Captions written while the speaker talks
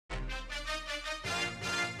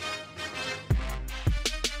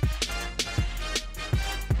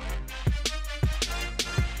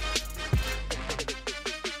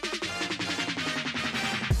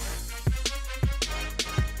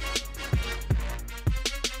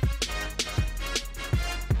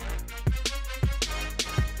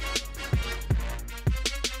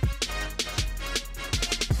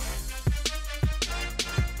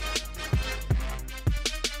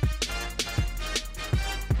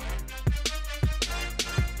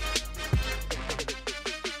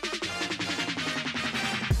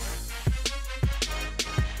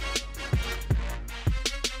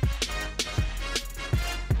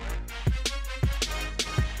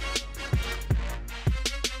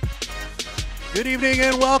Good evening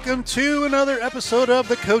and welcome to another episode of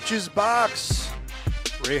the Coach's Box.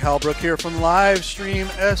 Ray Halbrook here from Livestream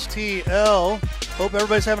STL. Hope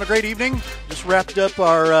everybody's having a great evening. Just wrapped up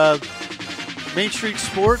our Main Street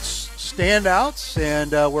Sports standouts,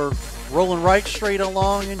 and we're rolling right straight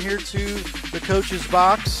along in here to the Coach's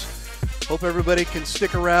Box. Hope everybody can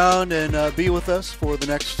stick around and be with us for the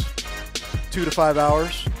next 2 to 5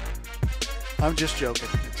 hours. I'm just joking.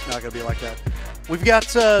 It's not going to be like that. We've got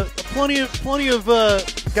plenty of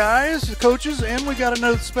guys, coaches, and we got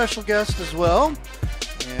another special guest as well.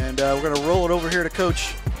 And we're going to roll it over here to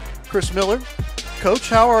Coach Chris Miller. Coach,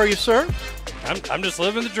 how are you, sir? I'm just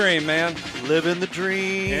living the dream, man. Living the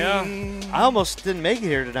dream. Yeah. I almost didn't make it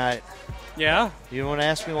here tonight. Yeah. You want to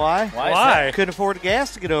ask me why? Why? Couldn't afford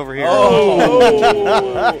gas to get over here. I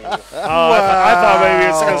thought maybe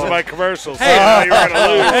it's because of my commercials. Hey, you were going to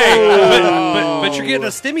lose. Hey, but you're getting a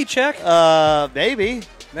stimmy check? Maybe.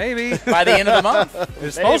 Maybe. By the end of the month.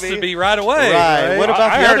 It's supposed to be right away. Right. What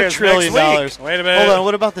about I the heard other it's $1 next trillion? week. Wait a minute. Hold on.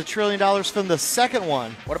 What about the $1 trillion from the second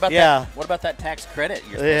one? What about Yeah. that? What about that tax credit?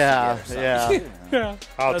 You're Yeah, supposed to get or something? Yeah.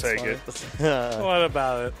 I'll That's take funny. it. What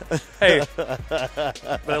about it? Hey,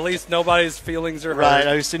 but at least nobody's feelings are hurt. Right.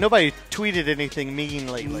 Obviously, nobody tweeted anything mean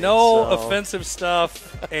lately. No so. offensive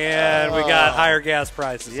stuff, and we got higher gas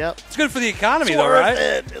prices. Yep. It's good for the economy, It's though, worth right?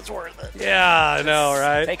 it. It's worth it. Yeah, I know,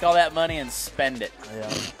 right? Take all that money and spend it. Yeah.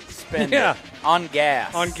 Spend Yeah. it on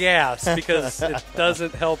gas. On gas, because it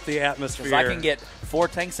doesn't help the atmosphere. Because I can get 4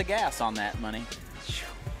 tanks of gas on that money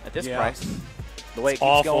at this Yeah. price. The way it keeps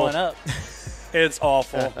awful. going up. It's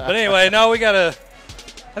awful. But anyway, no, I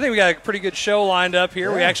think we got a pretty good show lined up here.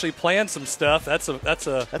 We Yeah. actually planned some stuff. That's a That's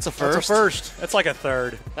a That's a first. first. That's like a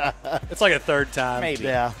third. It's like a third time. Maybe.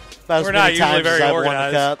 Yeah. About as We're many not usually times very as I've won the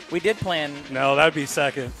organized. cup. We did plan. No, that'd be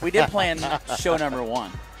second. We did plan show number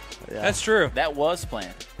 1. Yeah. That's true. That was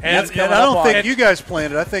planned. And- That's and coming And I up don't on- think you guys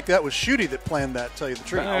planned it. I think that was Shooty that planned that, to tell you the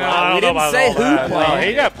truth. I don't we know didn't about say all who that. planned Well, he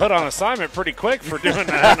it. got put on assignment pretty quick for doing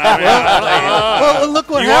that. I mean, Well, look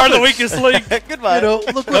what You happens. are the weakest link. Goodbye. You know,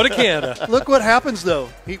 look Go what, to Canada. look what happens, though.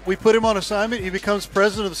 We put him on assignment. He becomes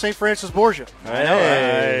president of the St. Francis Borgia. I know.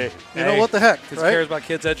 hey. You know what the heck, Because right? cares about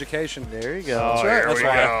kids' education. There you go. Oh, right. here That's we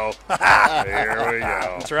go. Here we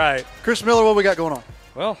go. That's right. Chris Miller, what we got going on?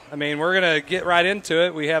 Well, I mean, we're going to get right into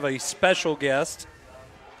it. We have a special guest.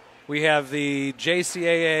 We have the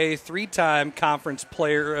JCAA 3-time Conference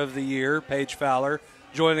Player of the Year, Paige Fowler,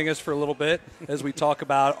 joining us for a little bit as we talk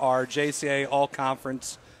about our JCAA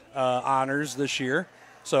All-Conference honors this year.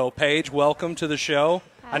 So, Paige, welcome to the show.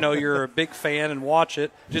 I know you're a big fan and watch it,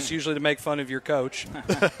 just usually to make fun of your coach. More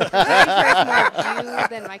you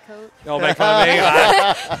than my coach. Don't make fun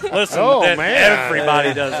of me. Listen, Oh, that man.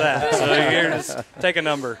 everybody does that. So you're just take a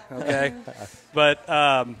number, okay? But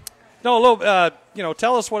no, a little.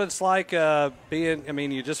 Tell us what it's like being. I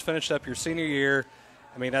mean, you just finished up your senior year.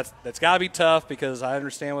 I mean, that's got to be tough because I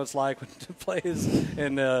understand what it's like when the plays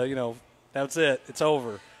and that's it. It's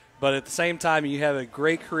over. But at the same time, you have a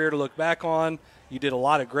great career to look back on. You did a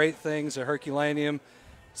lot of great things at Herculaneum.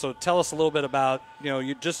 So tell us a little bit about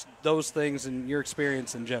you just those things and your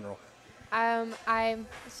experience in general. I'm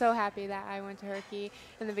so happy that I went to Herky.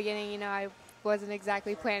 In the beginning, I wasn't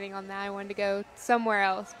exactly planning on that. I wanted to go somewhere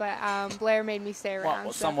else, but Blair made me stay around.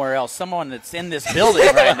 Well, so- somewhere else. Someone that's in this building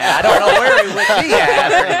right now. I don't know where he would be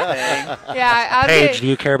at or anything. Yeah, I'll Paige, say, do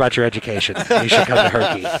you care about your education? You should come to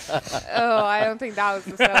Herky. oh, I don't think that was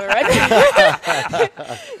the seller right there.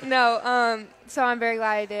 No, so I'm very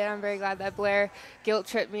glad I did. I'm very glad that Blair guilt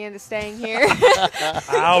tripped me into staying here.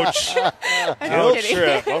 Ouch. I'm Guilt just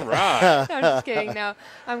kidding. trip. All right. I'm just kidding. No,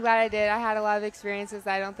 I'm glad I did. I had a lot of experiences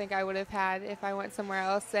that I don't think I would have had if I went somewhere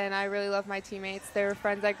else, and I really love my teammates. They were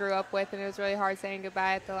friends I grew up with, and it was really hard saying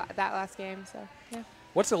goodbye at that last game. So, yeah.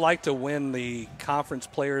 What's it like to win the Conference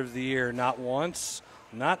Player of the Year not once,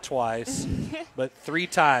 not twice, but 3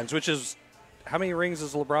 times, which is how many rings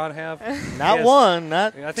does LeBron have? Not Yes. one,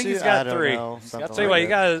 not I think two. he's got I don't 3. know, something Tell you what, like you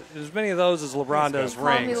that. got as many of those as LeBron does Call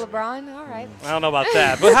me rings. LeBron. All right. I don't know about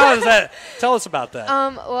that, but how is that? Tell us about that.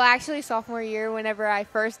 Well, actually, sophomore year, whenever I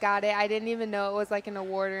first got it, I didn't even know it was like an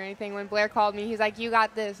award or anything. When Blair called me, he's like, "You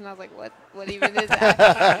got this," and I was like, "What even is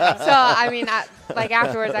that?" So, I mean,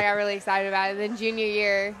 afterwards, I got really excited about it. Then junior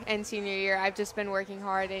year and senior year, I've just been working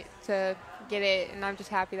hard to get it, and I'm just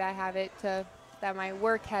happy that I have it. That my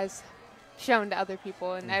work has shown to other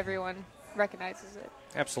people, and everyone recognizes it.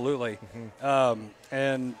 Absolutely.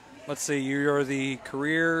 And let's see, you're the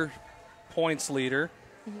career points leader.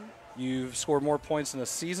 You've scored more points in a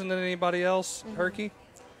season than anybody else, Herky?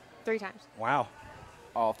 3 times. Wow.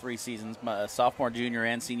 all 3 seasons. My sophomore, junior,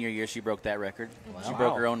 and senior year, she broke that record. She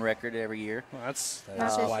broke her own record every year. Well, that's Not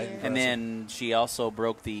this quite year. impressive. And then she also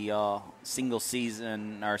broke the single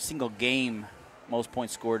season or single game most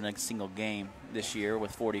points scored in a single game this year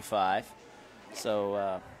with 45.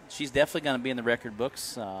 So she's definitely going to be in the record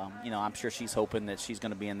books. I'm sure she's hoping that she's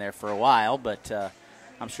going to be in there for a while, but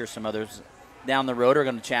I'm sure some others down the road are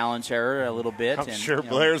going to challenge her a little bit. I'm and, sure you know,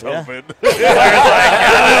 Blair's hoping. We'll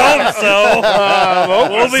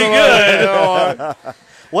be good.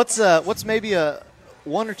 What's maybe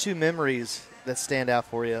one or two memories that stand out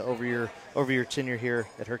for you over your tenure here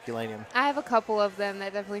at Herculaneum? I have a couple of them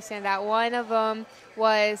that definitely stand out. One of them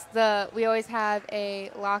was we always have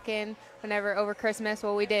a lock-in whenever over Christmas.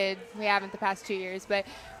 Well, we haven't the past 2 years, but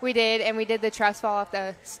we did, and we did the trust fall off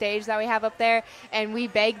the stage that we have up there, and we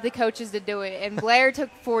begged the coaches to do it. And Blair took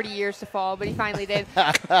 40 years to fall, but he finally did.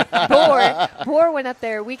 Boar went up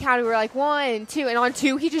there. We counted. We were like 1, 2, and on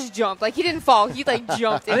 2 he just jumped. Like he didn't fall. He like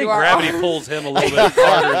jumped I into think our gravity arms. pulls him a little bit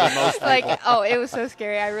harder than most people. Like, oh, it was so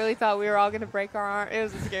scary. I really thought we were all going to break our arm. It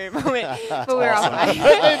was a scary moment, but we were all fine.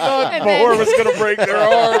 And Moore then- was going to break their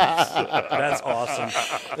arms. That's awesome.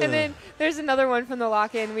 And then there's another one from the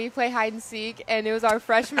lock-in. We play hide and seek, and it was our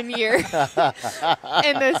freshman year. And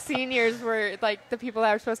the seniors were like the people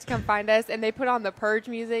that were supposed to come find us, and they put on the Purge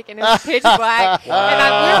music, and it was pitch black. And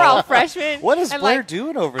we were all freshmen. What is and Blair like,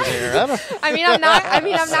 doing over there? I'm not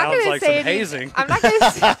going Sounds to like say some any, hazing. I'm not going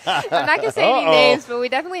to say any names, but we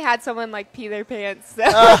definitely had someone like pee their pants. So.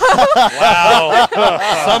 Wow.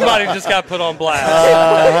 Somebody just got put on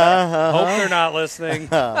blast. Hope they're not listening.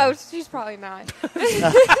 Oh, she's probably not.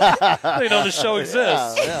 They know the show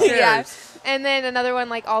exists. Who Yeah. cares? And then another one,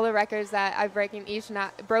 like all the records that I've broken each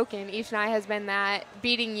night has been that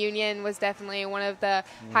beating Union was definitely one of the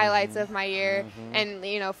highlights of my year, and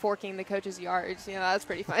forking the coaches' yards, that was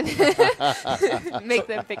pretty fun. Make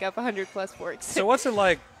them pick up 100+ forks. So what's it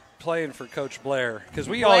like playing for Coach Blair? Because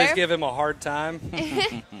we Blair? always give him a hard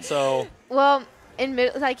time. So Well, in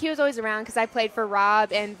he was always around because I played for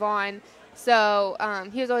Rob and Vaughn. So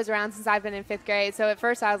he was always around since I've been in 5th grade. So at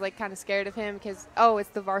first I was like kind of scared of him because it's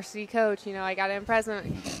the varsity coach. I got to impress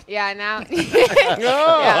him. Yeah, now.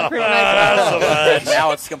 Yeah, pretty much.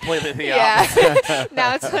 now it's completely the opposite. Yeah.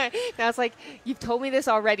 now it's like you've told me this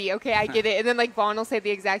already. Okay, I get it. And then like Vaughn will say the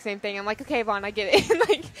exact same thing. I'm like, okay, Vaughn, I get it. And,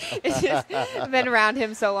 like it's just I've been around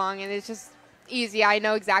him so long, and it's just easy. I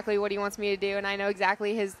know exactly what he wants me to do, and I know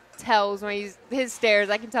exactly his tells when his stares.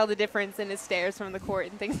 I can tell the difference in his stares from the court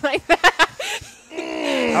and things like that.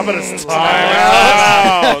 How about a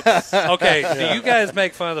time out? okay, do you guys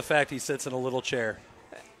make fun of the fact he sits in a little chair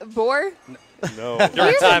Boar? No.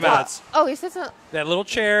 during timeouts? Oh, he sits on. That little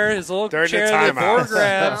chair, his little During the chair that Boar timeouts.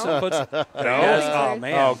 grabs and puts. No? Yes, oh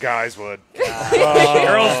man, Oh, guys would.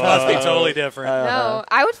 girls must be totally different. No,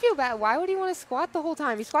 I would feel bad. Why would he want to squat the whole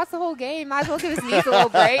time? He squats the whole game. Might as well give his knees a little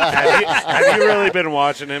break. Have you really been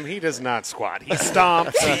watching him? He does not squat. He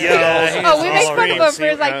stomps. He yells. Oh, we make fun of him for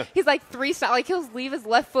screams. his he's like 3 stops. Like he'll leave his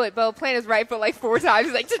left foot, but he'll plant his right foot like 4 times.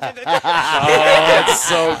 He's like, Oh, it's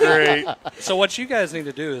so great. So what you guys need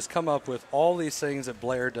to do is come up with all these things that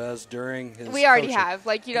Blair does during his. we already coaching. have.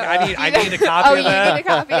 Like you know, I need a copy oh, of that. you need a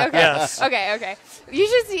copy. Okay. Yes. Okay. You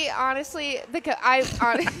should see. Honestly, he is so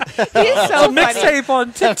funny. Mixtape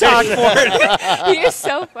on TikTok for it. He is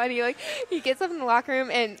so funny. Like he gets up in the locker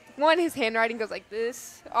room, and his handwriting goes like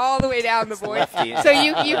this all the way down the board, lefty. so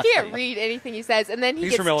you can't read anything he says. And then he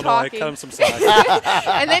He's gets from Illinois. talking. Cut him some slack.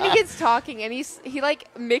 And then he gets talking, and he like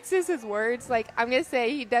mixes his words. Like I'm gonna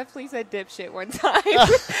say, he definitely said dipshit one time.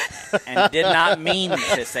 And did not mean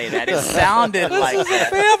to say that. It sounded like that.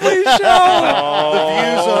 Family show. The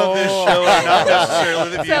views of this show are not necessarily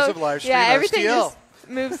the views So of live stream yeah, everything STL. just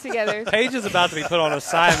moves together. Paige is about to be put on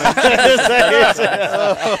assignment.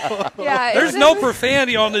 Yeah, There's no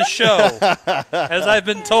profanity on this show, as I've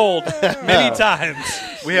been told many times.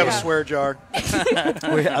 We have a swear jar.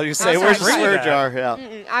 You say, I'm where's the sorry. swear That. jar?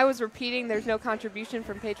 Yeah. I was repeating. There's no contribution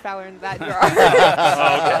from Paige Fowler in that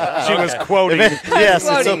jar. She was quoting. Yes, it's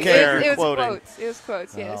Quoting. okay. It was Quoting. quotes. It was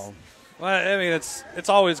quotes. Yes. Well, I mean, it's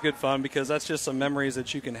always good fun because that's just some memories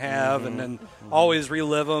that you can have and then always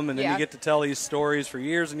relive them, and then Yeah. you get to tell these stories for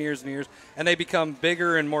years and years and years, and they become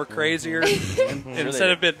bigger and more crazier. And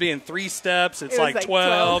instead of it being 3 steps, it's It was like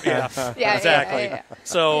 12. Yeah, Yeah, exactly. yeah.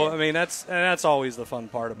 So I mean, that's always the fun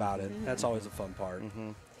part about it. That's always the fun part.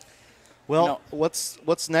 Well,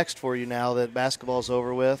 what's next for you now that basketball's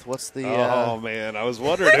over with? What's the? Oh man, I was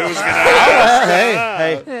wondering who was going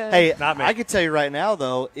to. Hey! Not me. I can tell you right now,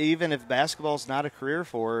 though, even if basketball's not a career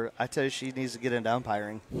for her, I tell you she needs to get into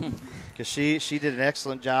umpiring because she did an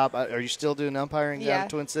excellent job. Are you still doing umpiring down Yeah. in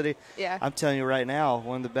Twin City? Yeah. I'm telling you right now,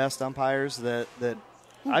 one of the best umpires that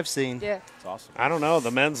I've seen. Yeah. It's awesome. I don't know.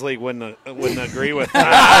 The men's league wouldn't agree with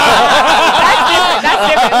That's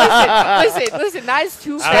different. Listen. That is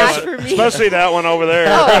too fast for me. especially that one over there.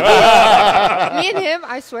 Me and him,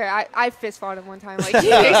 I swear, I fist fought him one time. Like,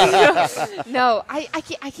 no, I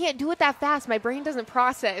can't do it that fast. My brain doesn't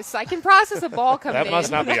process. I can process a ball coming in. That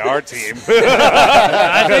must not be our team.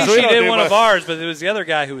 I think we she don't did do one of much. ours, but it was the other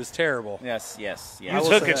guy who was terrible. Yes. You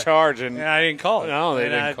took a charge and And I didn't call it. No, they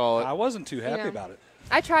And didn't call it. I wasn't too happy Yeah. about it.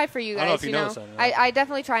 I try for you I don't know guys, if you know. noticed that. I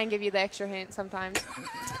definitely try and give you the extra hint sometimes.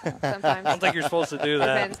 I don't think you're supposed to do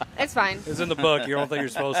that. Depends. It's fine. It's in the book. You don't think you're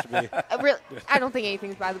supposed to be. I don't think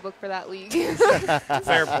anything's by the book for that league.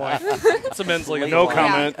 Fair point. It's a men's league. no Yeah.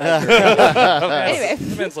 comment. Anyway,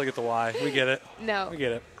 The men's league at the Y. We get it. no. We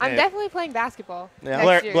get it. I'm definitely playing basketball. Yeah.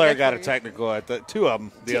 next year, Blair got a definitely. technical at two of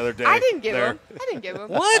them the other day. I didn't give there. him. I didn't give him.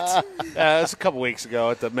 What? It's a couple weeks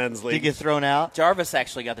ago at the men's Did you league. get thrown out? Jarvis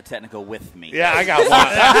actually got the technical with me. Yeah, I got one.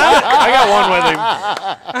 I got one with him.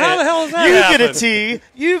 How the hell is that You happen? get a T.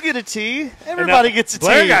 You get a T. Everybody gets a T.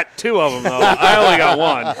 Blair got two of them, though. I only got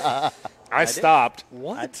one. I stopped.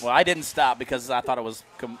 What? Well, I didn't stop because I thought it was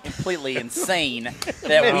completely insane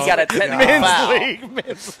that we got a technical foul.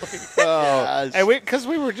 Gosh. And because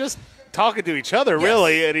we were just talking to each other,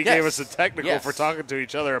 really, and he Yes. gave us a technical Yes. for talking to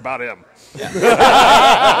each other about him.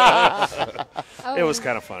 Oh. It was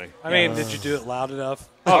kind of funny. I mean, did you do it loud enough?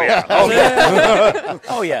 Oh, yeah. Oh, yeah.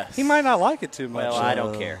 Oh, yes. He might not like it too much. Well, I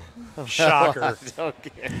don't care. Shocker.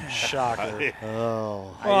 Shocker.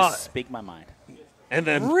 Oh. I Well- just speak my mind. And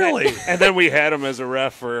then Really? And then we had him as a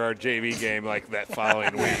ref for our JV game like that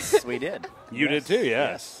following week. Yes, we did. You did too,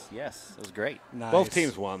 yes. Yes, it was great. Nice. Both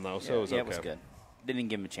teams won though, so it was yeah, okay. it was good. Didn't even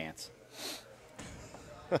give him a chance.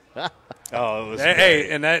 Oh, it was Hey,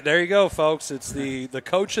 great. and there you go, folks. It's the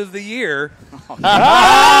coach of the year,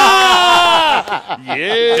 Yeah.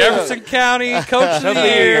 Jefferson County Coach of the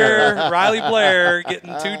Year, Riley Blair,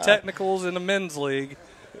 getting 2 technicals in the men's league.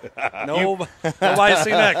 Nobody's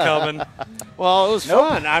seen that coming. Well, it was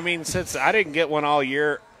fun. I mean, since I didn't get one all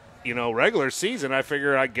year, regular season, I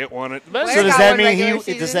figured I'd get one at the best. Blair So does got that one mean regular does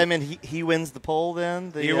season. that mean he wins the poll then?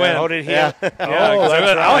 The, You win. Oh, did he? Yeah. Oh, Yeah, 'cause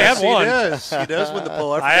that's I only right. had one. He does. He does win the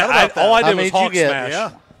poll. I forgot about that. All I How did many was did you Hawk get? Smash.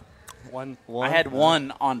 Yeah. One. One? I had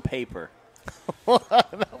one on paper.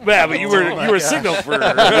 Yeah, but you were signaled for.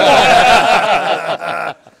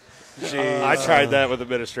 I tried that with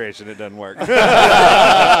administration. It doesn't work.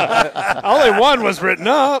 Only one was written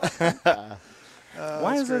up.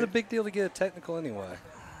 Why is it a big deal to get a technical anyway?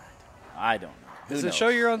 I don't know. Who Does knows? it show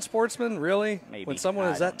you're unsportsman, really? Maybe. When someone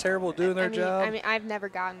I is don't that terrible at doing their job? I mean, I've never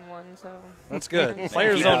gotten one, so. That's good. Yeah.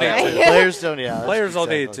 Players don't need to. Players don't. Yeah. that's Players don't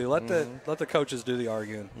need exactly. to. Let the coaches do the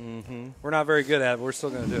arguing. Mm-hmm. We're not very good at it, but we're still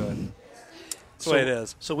going to do it. That's the way it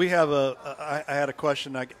is. So we have I had a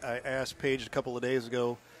question I asked Paige a couple of days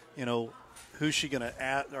ago. Who's she going to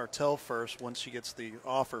add or tell first once she gets the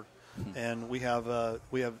offer? And we're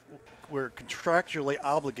contractually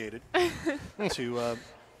obligated to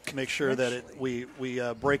make sure that we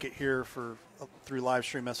break it here through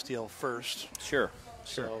Livestream STL first. Sure.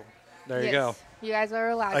 So There you Yes. go. You guys are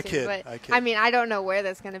allowed I to. kid, But I kid. I mean, I don't know where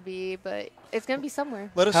that's going to be, but it's going to be somewhere.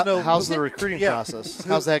 let us know How's the recruiting Yeah. process?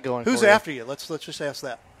 How's that going? Who's for you? after you. Let's just ask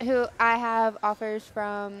that. Who I have offers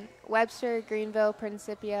from Webster, Greenville,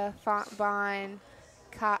 Principia, Fontbonne,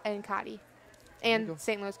 and Cotty, and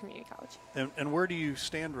St. Louis Community College. And where do you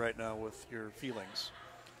stand right now with your feelings?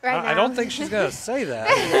 Right I now, don't think she's going to say that.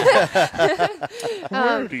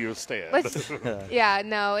 Where do you stand? Yeah,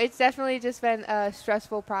 no, it's definitely just been a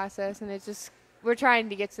stressful process, and we're trying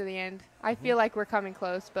to get to the end. I feel like we're coming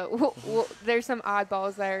close, but there's some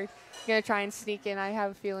oddballs that are going to try and sneak in, I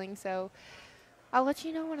have a feeling, so I'll let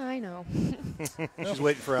you know when I know. She's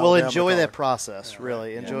waiting for Well, Alabama enjoy to call that her. process.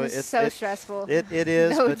 Really enjoy It's it. so it, stressful. It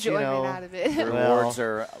is, no but enjoyment out of it. Rewards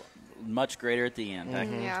are much greater at the end. I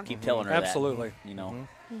Yeah. keep telling her Absolutely. that. You know,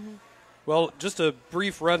 Well, just a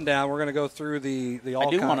brief rundown. We're going to go through the all.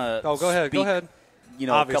 I do want to. Oh, go ahead. Go ahead.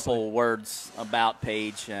 Obviously. A couple words about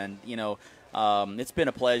Paige, and it's been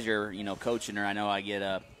a pleasure, coaching her. I know I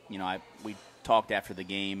get we talked after the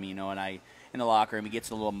game, and I in the locker room he gets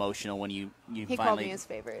a little emotional when you He finally. called me his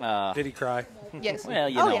favorite. Did he cry? Yes. Well,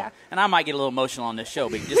 Oh, yeah. and I might get a little emotional on this show,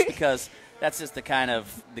 but just because that's just the kind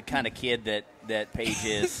of kid that Paige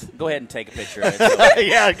is. Go ahead and take a picture of it. So,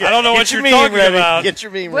 Yeah, I don't know what you're meme talking ready. about. Get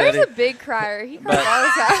your meme Where's ready. a big crier? He cries all the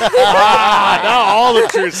time. Now all the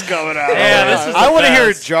truth's coming out. Yeah, this is I the want to hear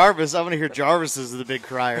best. Jarvis. I want to hear Jarvis is the big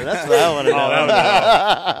crier. That's what I want to know.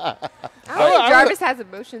 I don't think Jarvis has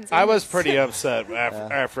emotions. I was this. pretty upset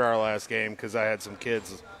after our last game because I had some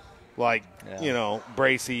kids like,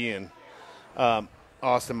 Bracy and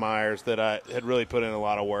Austin Myers that I had really put in a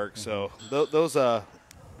lot of work. So those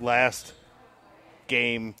last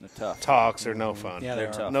game talks are no fun. Yeah,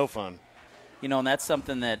 they're tough. No fun. and that's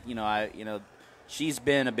something that she's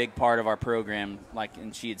been a big part of our program,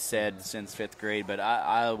 and she had said since 5th grade. But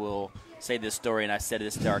I will say this story, and I said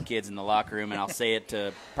this to our kids in the locker room, and I'll say it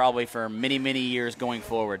to probably for many, many years going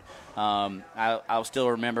forward. I'll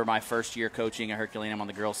still remember my first year coaching at Herculaneum on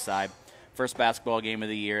the girls' side, first basketball game of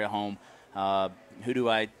the year at home. Who do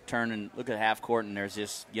I turn and look at half court, and there's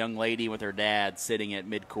this young lady with her dad sitting at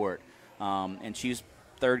midcourt, and she's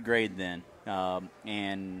 3rd grade then.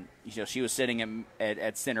 And she was sitting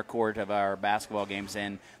at center court of our basketball games,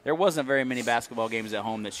 and there wasn't very many basketball games at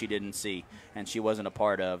home that she didn't see and she wasn't a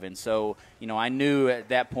part of. And so, I knew at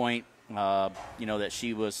that point, that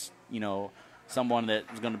she was, someone that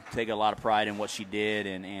was going to take a lot of pride in what she did,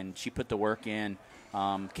 and she put the work in,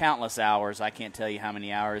 countless hours. I can't tell you how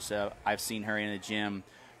many hours I've seen her in the gym,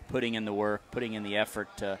 putting in the work, putting in the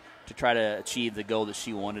effort to try to achieve the goal that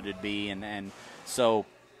she wanted it to be. And so,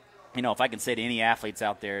 if I can say to any athletes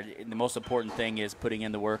out there, the most important thing is putting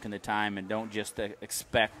in the work and the time, and don't just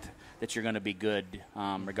expect that you're going to be good,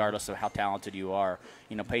 regardless of how talented you are.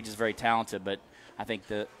 Paige is very talented, but I think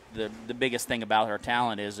the biggest thing about her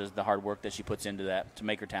talent is the hard work that she puts into that to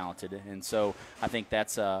make her talented. And so I think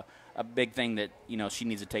that's a big thing that she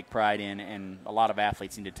needs to take pride in, and a lot of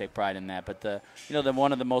athletes need to take pride in that. But the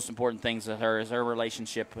one of the most important things with her is her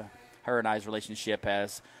relationship. Her and I's relationship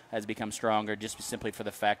has become stronger, just simply for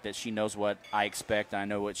the fact that she knows what I expect. I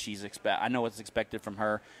know what I know what's expected from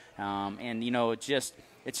her, and it's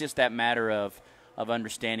just that matter of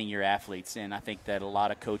understanding your athletes. And I think that a lot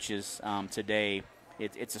of coaches today,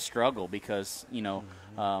 it's a struggle because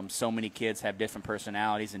so many kids have different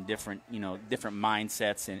personalities and different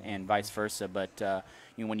mindsets and vice versa. But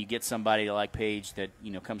when you get somebody like Paige that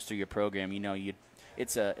comes through your program,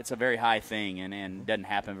 it's a very high thing and doesn't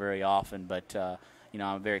happen very often. But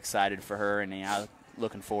I'm very excited for her, and I'm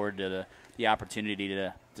looking forward to the opportunity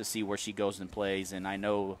to see where she goes and plays. And I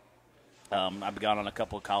know I've gone on a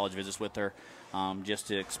couple of college visits with her just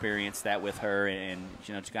to experience that with her, and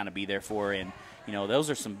to kind of be there for her. And those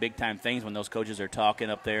are some big time things when those coaches are talking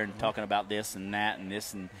up there and talking about this and that and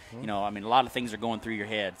this, and a lot of things are going through your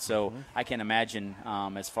head. So I can imagine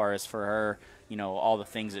as far as for her, all the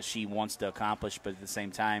things that she wants to accomplish, but at the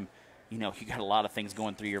same time, you got a lot of things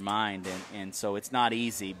going through your mind, and so it's not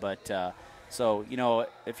easy. But so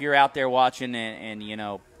if you're out there watching and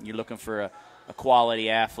you're looking for a quality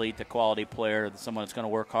athlete, a quality player, someone that's going to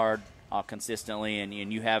work hard consistently, and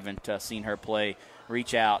you haven't seen her play,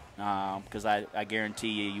 reach out, because I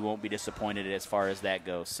guarantee you won't be disappointed as far as that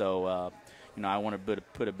goes. So I want to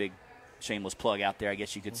put a big shameless plug out there, I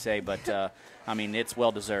guess you could say, but it's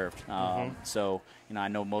well deserved. So I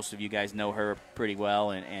know most of you guys know her pretty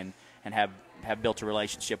well and have built a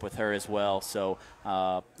relationship with her as well. So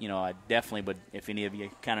I definitely would, if any of you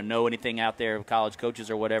kind of know anything out there, college coaches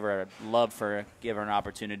or whatever, I'd love for give her an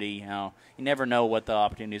opportunity. You never know what the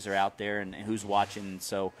opportunities are out there and who's watching.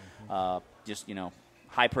 So just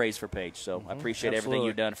high praise for Paige. So I appreciate everything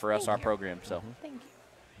you've done for us, our program. So. Thank you.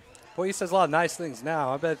 Boy, he says a lot of nice things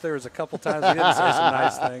now. I bet there was a couple times he didn't say some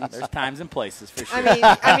nice things. There's times and places for sure. I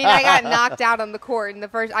got knocked out on the court, and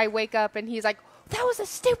I wake up and he's like, "That was a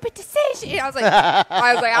stupid decision." I was like,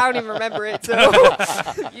 I don't even remember it, so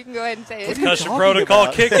you can go ahead and say it. Concussion protocol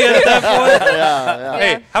kick in at that point. Yeah.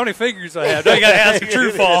 Hey, how many fingers do I have? No, you got to ask the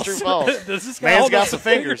true false. True false. Does this guy Man's hold got up some the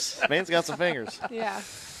fingers. Man's got some fingers. Yeah.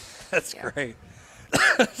 That's great.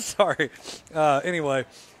 Sorry. Anyway,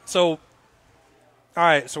 so all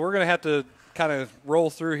right, so we're going to have to kind of roll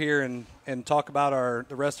through here and talk about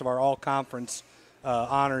the rest of our all-conference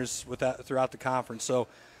honors throughout the conference. So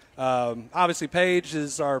obviously Paige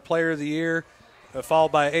is our player of the year,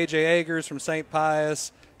 followed by A.J. Agers from St.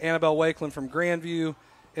 Pius, Annabelle Wakeland from Grandview,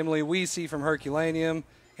 Emily Weesey from Herculaneum,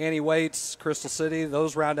 Annie Waits, Crystal City.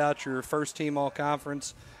 Those round out your first team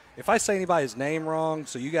all-conference. If I say anybody's name wrong,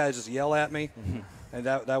 so you guys just yell at me, and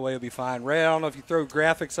that way it'll be fine. Ray, I don't know if you throw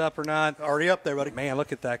graphics up or not. Already up there, buddy. Man,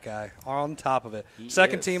 look at that guy on top of it.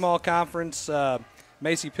 Second team all-conference,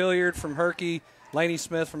 Macy Pilliard from Herky, Lainey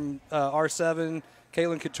Smith from R7,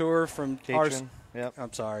 Caitlin Couture from Catron. Yep.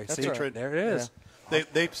 I'm sorry. That's See, right. there it is. Yeah.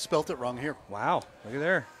 They spelt it wrong here. Wow, look at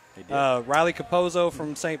there. They did. Riley Capozzo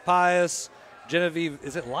from St. Pius. Genevieve,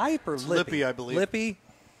 is it Lippe or Lippy? Lippy, I believe. Lippy?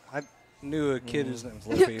 I knew a kid whose name was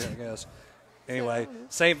Lippy, I guess. Anyway,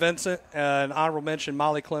 St. Vincent, an honorable mention,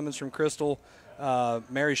 Molly Clemens from Crystal,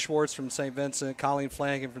 Mary Schwartz from St. Vincent, Colleen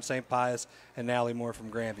Flanagan from St. Pius, and Natalie Moore from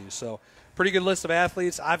Grandview. So pretty good list of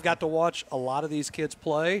athletes. I've got to watch a lot of these kids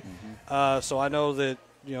play, so I know that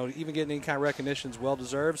even getting any kind of recognition is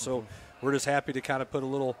well-deserved. So we're just happy to kind of put a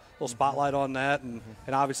little spotlight on that, and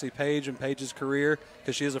obviously Paige and Paige's career,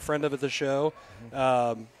 because she is a friend of the show.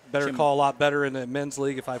 Better call a lot better in the men's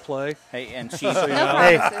league if I play. Hey, and she's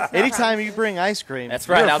Hey, anytime you bring ice cream, That's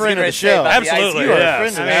right. you're I a was friend of getting the ready to say show. about the ice Absolutely, cream. You are yeah.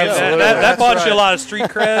 a friend of I the mean, show. that That's bought you a right. lot of street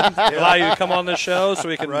cred, allow you to come on this show so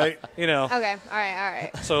we can, Right. Okay. All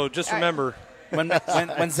right. So just All right. remember,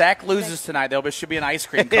 When Zach loses tonight, there should be an ice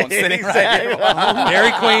cream cone sitting right.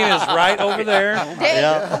 Dairy Queen is right over there.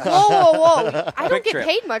 Whoa. I don't Quick get trip.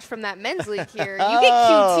 paid much from that men's league here. You get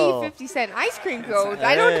QT 50-cent ice cream codes.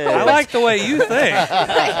 I don't know I much. like the way you think.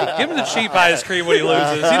 Give him the cheap ice cream when he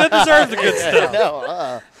loses. He doesn't deserve the good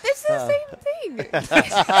stuff. It's the same thing.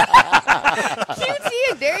 QT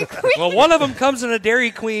and Dairy Queen. Well, one of them comes in a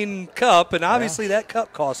Dairy Queen cup, and obviously that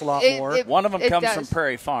cup costs a lot more. One of them It comes does. from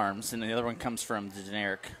Prairie Farms, and the other one comes from the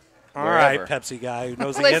generic. All right, wherever. Pepsi guy who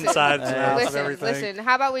knows the Listen, insides and outs of listen, everything. listen.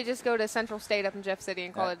 How about we just go to Central State up in Jeff City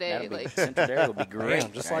and call it a day? That'd be, Like, Central Dairy will be great.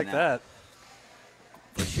 Damn, just right like now. that.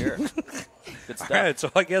 For sure. Good stuff. All right, so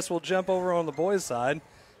I guess we'll jump over on the boys' side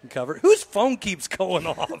and cover it. Whose phone keeps going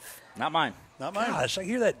off? Not mine. Not mine. Gosh, I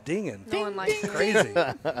hear that dinging. no one likes it. Crazy.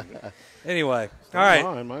 Anyway, all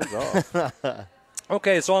right. Mine's off.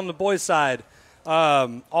 Okay, so on the boys' side,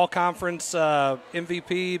 all conference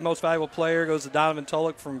MVP, most valuable player goes to Donovan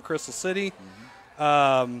Tulloch from Crystal City.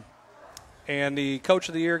 And the coach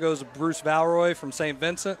of the year goes to Bruce Valroy from St.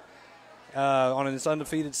 Vincent on his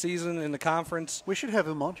undefeated season in the conference. We should have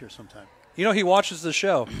him on here sometime. He watches the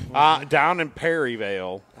show. Down in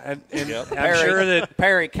Perryvale. And I'm sure that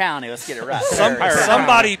Perry County. Let's get it right.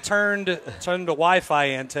 somebody turned a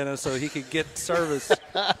Wi-Fi antenna so he could get service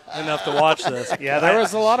enough to watch this. Yeah, there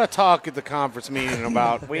was a lot of talk at the conference meeting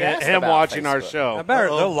about We asked him about watching our Facebook. show. I bet there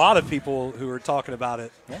are a lot of people who were talking about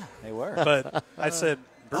it. Yeah, they were. But I said,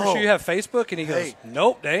 Bruce, you have Facebook? And he goes, Hey.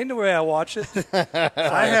 nope, that ain't the way I watch it.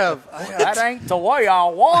 I have That ain't the way I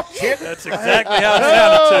watch it. That's exactly how it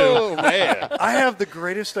sounded, too. Oh man! I have the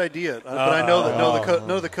greatest idea, but I know that none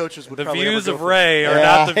of the coaches would The probably views ever of go for Ray are Yeah,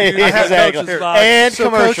 not the views of the exactly. coach's box. And So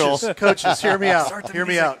commercials. coaches, hear me out. Hear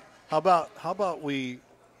me out. How about we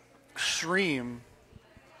stream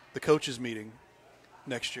the coaches meeting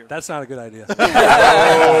next year? That's not a good idea. That's There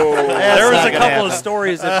was not a gonna couple of happen.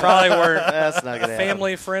 stories that probably weren't That's not going to happen.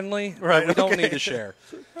 family friendly. Right, We don't okay. need to share.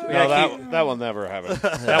 We No, gotta keep- that will never happen.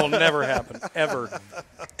 that will never happen. Ever.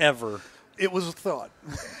 It was a thought,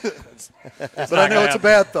 but I know it's a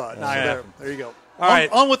bad thought. So there you go. All right.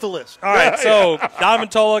 On with the list. All right, so Donovan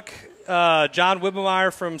Tulloch, John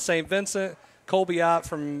Wibbemeyer from St. Vincent, Colby Ott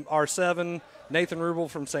from R7, Nathan Rubel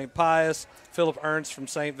from St. Pius, Philip Ernst from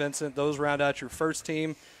St. Vincent. Those round out your first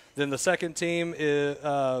team. Then the second team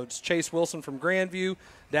is Chase Wilson from Grandview,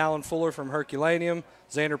 Dallin Fuller from Herculaneum,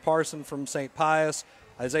 Xander Parson from St. Pius,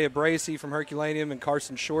 Isaiah Bracey from Herculaneum, and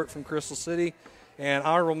Carson Short from Crystal City. And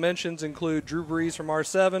honorable mentions include Drew Brees from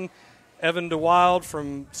R7, Evan DeWild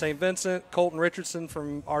from St. Vincent, Colton Richardson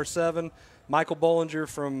from R7, Michael Bollinger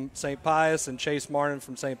from St. Pius, and Chase Martin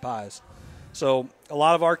from St. Pius. So a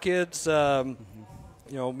lot of our kids, we've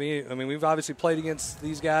obviously played against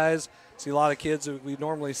these guys. See a lot of kids that we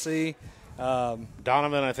normally see.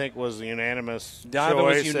 Donovan, I think, was the unanimous Donovan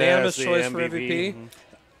was choice unanimous as the choice for MVP.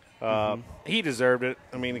 MVP. He deserved it.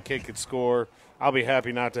 I mean, the kid could score. I'll be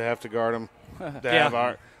happy not to have to guard him. To Yeah.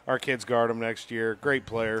 have our kids guard him next year. Great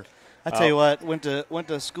player. I tell you what, went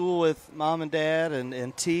to school with mom and dad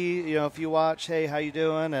and T. You know, if you watch, hey, how you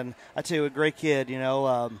doing? And I tell you, a great kid. You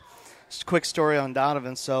know, just a quick story on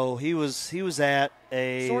Donovan. So he was at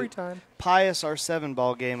a Story time. Pius R7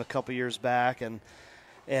 ball game a couple years back, and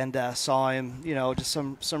saw him. You know, just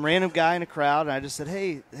some random guy in a crowd, and I just said,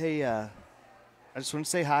 hey. I just want to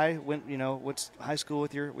say hi. What's high school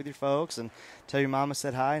with your folks, and tell your mom I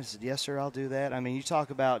said hi. And I said, yes, sir, I'll do that. I mean, you talk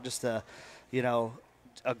about just a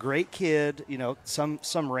great kid. You know, some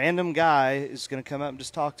random guy is going to come up and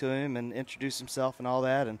just talk to him and introduce himself and all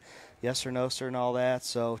that, and yes sir, no sir, and all that.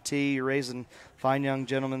 So T, you're raising fine young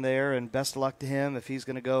gentlemen there, and best of luck to him if he's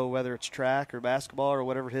going to go, whether it's track or basketball or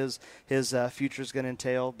whatever his future is going to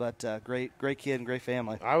entail. But great kid and great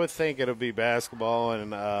family. I would think it'll be basketball,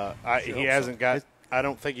 and he hasn't got. I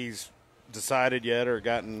don't think he's decided yet or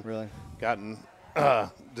gotten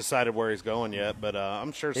decided where he's going yet, but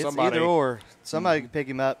I'm sure It's somebody either or. Somebody can pick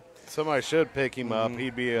him up. Somebody should pick him up.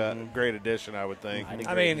 He'd be a great addition, I would think.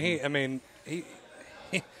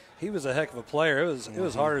 He was a heck of a player. It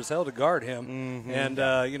was hard as hell to guard him, and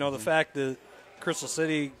the fact that Crystal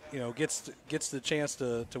City gets the chance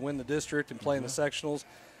to win the district and play in the sectionals.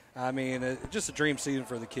 I mean, just a dream season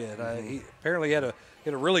for the kid. He apparently had a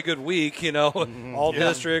really good week. All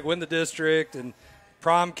district, win the district, and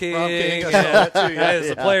prom king. As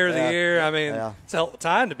the player of the year. I mean, it's a hell of a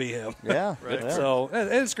time to be him. Yeah. Right. So and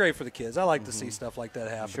it's great for the kids. I like to see stuff like that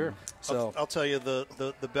happen. Sure. So I'll tell you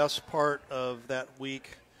the best part of that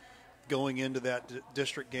week going into that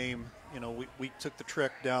district game, we took the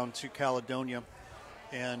trek down to Caledonia,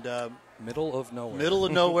 and middle of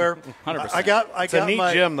nowhere. 100%. I got It's a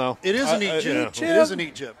neat gym, though. It is a neat gym. It is a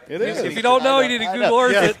neat gym. It is. If you don't know, you need to Google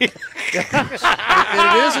Earth it.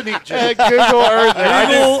 It is a neat gym. Google Earth.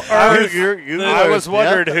 I was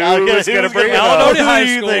wondering who was going to bring it Caledonia up. High Who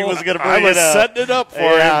do you think School. was going to I bring was it up? setting it up for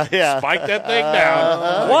Yeah, him. yeah. Spike that thing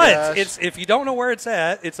down. What? gosh. It's if you don't know where it's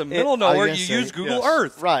at, it's a middle of nowhere. You use Google yes.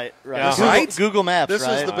 Earth. Right. Yeah. Google Maps, This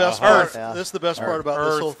right? is the best Earth. part. This is the best part about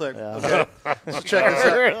this whole thing. Okay, so check this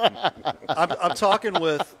out. I'm talking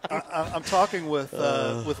with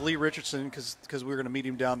with Lee Richardson because we were going to meet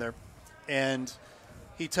him down there, and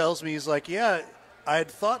he tells me, he's like, yeah, I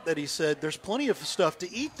had thought that, he said, there's plenty of stuff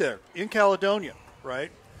to eat there in Caledonia,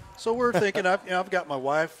 right? So we're thinking, I've got my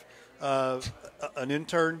wife, an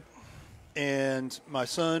intern, and my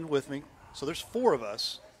son with me. So there's 4 of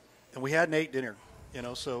us, and we hadn't ate dinner,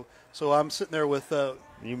 So I'm sitting there with.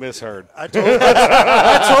 You misheard. I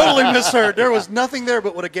totally misheard. There was nothing there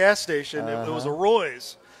but what a gas station. It was a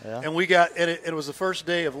Roy's, and we got. And it was the first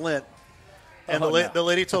day of Lent, and the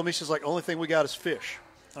lady told me, she's like, only thing we got is fish.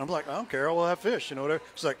 And I'm like, I don't care. We'll have fish, whatever.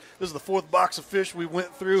 She's like, this is the 4th box of fish we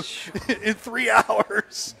went through in 3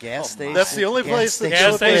 hours. Gas station. That's the only place.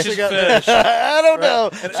 Gas station fish. I don't know.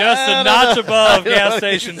 Just a notch above gas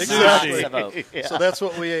station sushi. Exactly. So that's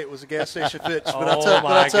what we ate, was a gas station fish. But Oh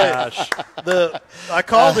my gosh. I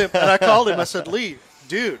called him, I said, Lee,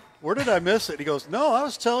 dude, where did I miss it? He goes, no, I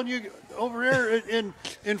was telling you over here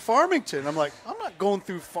in Farmington. I'm like, I'm not going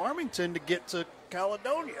through Farmington to get to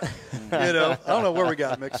Caledonia. I don't know where we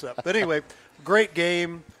got mixed up. But anyway, great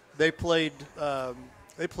game. They played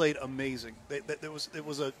amazing. It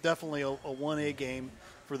was definitely a 1A game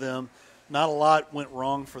for them. Not a lot went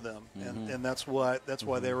wrong for them, and that's why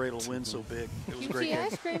they were able to win so big. It was a great QT game.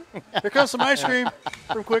 ice cream. Here comes some ice cream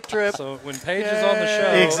from Quick Trip. So when Paige is on the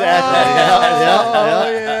show, Exactly.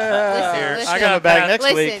 Here, Listen, I gotta back pass, next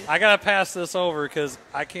listen. week. I gotta pass this over because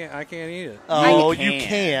I can't eat it. Oh, You you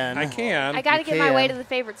can. I can. I got to get my way can. to the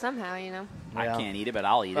favorite somehow, I Yeah. can't eat it, but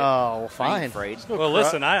I'll eat it. Oh, I fine. ain't afraid. Well,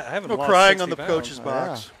 listen, I haven't No lost crying 60 on the pounds. coach's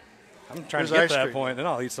box. I'm trying to Here's get ice to that cream. point, then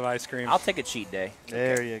I'll eat some ice cream. I'll take a cheat day.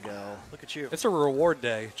 There you go. Look at you. It's a reward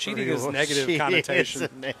day. Cheating is negative She connotation. is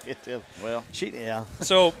a negative. Well, Yeah.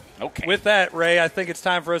 So, Okay. with that, Ray, I think it's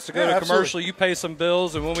time for us to go Yeah, to commercial. absolutely. You pay some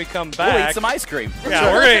bills, and when we come we'll back, eat some ice cream.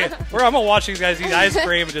 yeah, I'm gonna watch these guys eat ice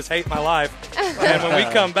cream and just hate my life. And when we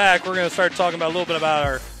come back, we're gonna start talking about a little bit about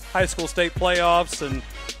our high school state playoffs and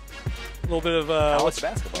a little bit of College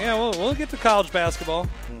basketball. Yeah, we'll get to college basketball.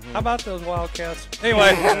 How about those Wildcats?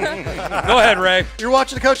 Anyway, go ahead, Ray. You're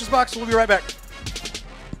watching the Coach's Box. We'll be right back.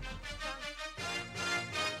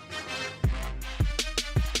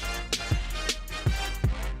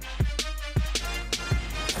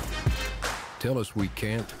 Tell us we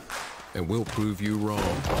can't, and we'll prove you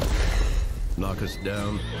wrong. Knock us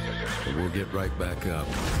down, and we'll get right back up.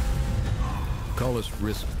 Call us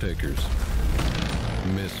risk takers,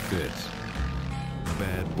 misfits,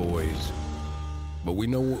 bad boys. But we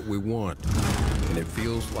know what we want, and it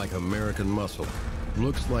feels like American muscle,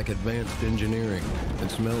 looks like advanced engineering,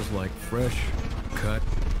 and smells like fresh, cut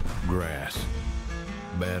grass.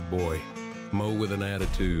 Bad boy. Mow with an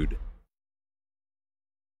attitude.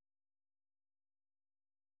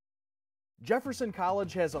 Jefferson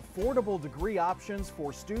College has affordable degree options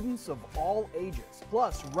for students of all ages.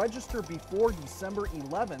 Plus, register before December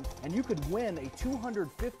 11th and you could win a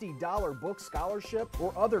 $250 book scholarship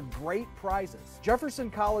or other great prizes. Jefferson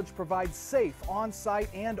College provides safe on-site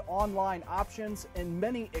and online options and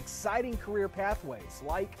many exciting career pathways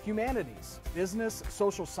like humanities, business,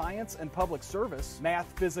 social science and public service,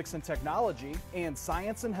 math, physics and technology, and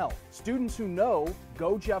science and health. Students who know,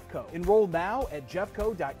 go Jeffco. Enroll now at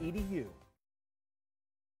jeffco.edu.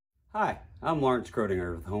 Hi, I'm Lawrence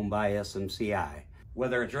Kroedinger with Home by SMCI.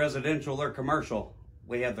 Whether it's residential or commercial,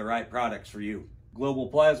 we have the right products for you. Global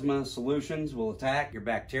Plasma Solutions will attack your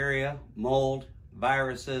bacteria, mold,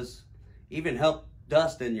 viruses, even help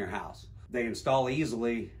dust in your house. They install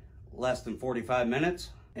easily, less than 45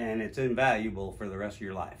 minutes, and it's invaluable for the rest of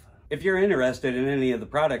your life. If you're interested in any of the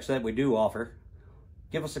products that we do offer,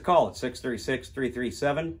 give us a call at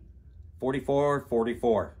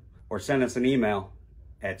 636-337-4444 or send us an email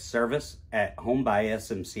at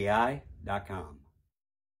service@homebysmci.com.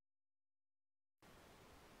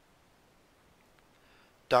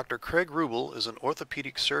 Dr. Craig Rubel is an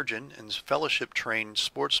orthopedic surgeon and fellowship-trained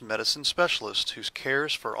sports medicine specialist who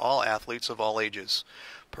cares for all athletes of all ages,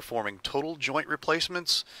 performing total joint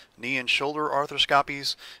replacements, knee and shoulder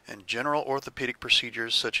arthroscopies, and general orthopedic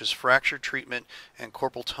procedures such as fracture treatment and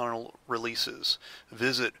carpal tunnel releases.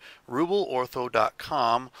 Visit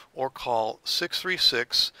rubelortho.com or call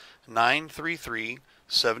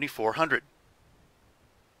 636-933-7400.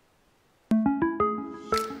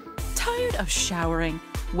 Tired of showering?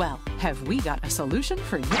 Well, have we got a solution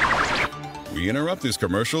for you? We interrupt this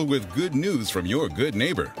commercial with good news from your good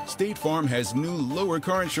neighbor. State Farm has new lower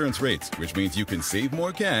car insurance rates, which means you can save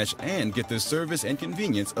more cash and get the service and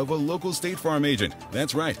convenience of a local State Farm agent.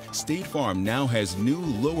 That's right, State Farm now has new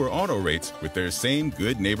lower auto rates with their same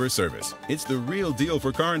good neighbor service. It's the real deal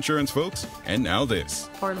for car insurance, folks. And now this.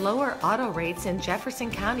 For lower auto rates in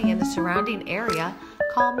Jefferson County and the surrounding area,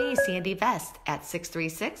 call me, Sandy Vest, at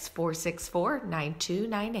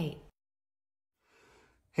 636-464-9298.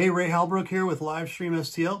 Hey, Ray Halbrook here with Livestream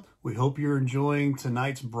STL. We hope you're enjoying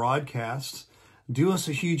tonight's broadcast. Do us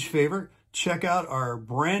a huge favor. Check out our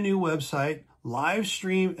brand new website,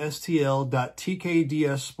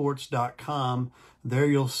 livestreamstl.tkdssports.com. There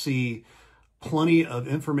you'll see plenty of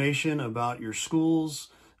information about your schools,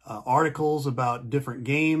 articles about different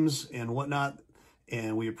games and whatnot.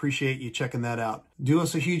 And we appreciate you checking that out. Do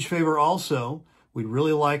us a huge favor also. We'd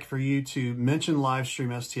really like for you to mention Livestream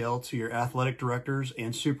STL to your athletic directors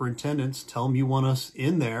and superintendents. Tell them you want us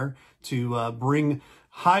in there to bring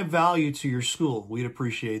high value to your school. We'd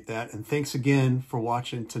appreciate that. And thanks again for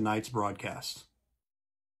watching tonight's broadcast.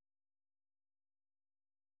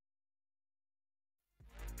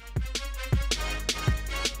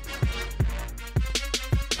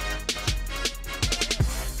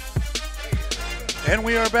 And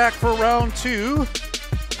we are back for round two.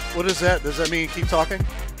 What is that? Does that mean keep talking?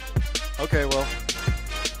 Okay, well,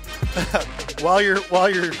 while you're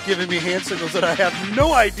giving me hand signals that I have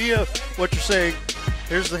no idea what you're saying,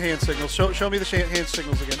 here's the hand signals. Show me the hand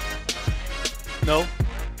signals again. No?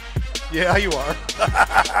 Yeah, you are.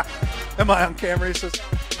 Am I on camera? He says.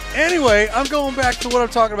 Anyway, I'm going back to what I'm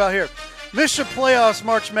talking about here. Mission Playoffs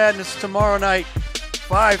March Madness tomorrow night,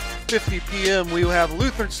 5:50 p.m. We will have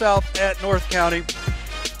Lutheran South at North County.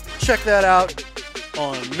 Check that out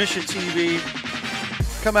on Mission TV.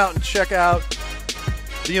 Come out and check out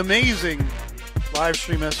the amazing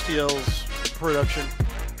Livestream STL's production.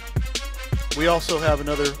 We also have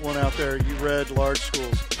another one out there. You read Large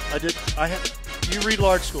Schools. You read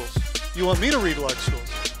Large Schools. You want me to read Large Schools?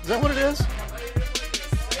 Is that what it is?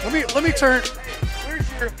 Let me turn. Where's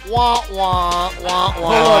your wah wah wah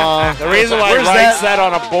wah? The reason why he writes that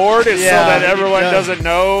on a board is so that everyone doesn't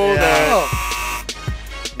know that.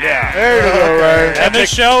 Yeah, there you go, Ray. And the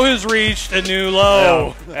show has reached a new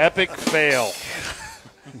low. Epic fail.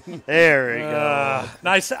 There we go.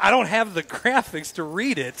 Nice. I don't have the graphics to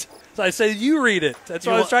read it, so I say you read it. That's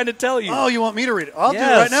what I was trying to tell you. Oh, you want me to read it? I'll do it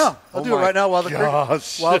right now. I'll do it right now while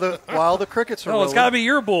the crickets are rolling. It's got to be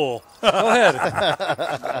your bull. Go ahead.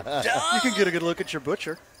 You can get a good look at your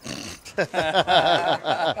butcher.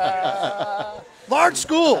 Large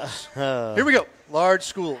schools. Here we go. Large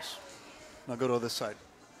schools. Now go to this side.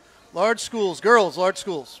 Large schools, girls, large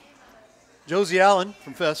schools. Josie Allen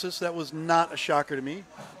from Festus, that was not a shocker to me,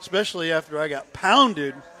 especially after I got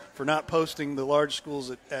pounded for not posting the large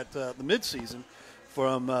schools at the midseason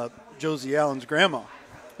from Josie Allen's grandma.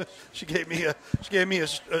 She gave me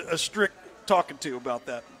a strict talking to about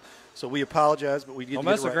that. So we apologize, but we did. Don't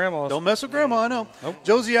mess with grandma. Don't mess with grandma. I know. Nope.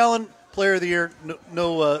 Josie Allen, Player of the Year.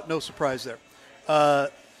 No surprise there.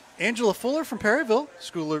 Angela Fuller from Perryville,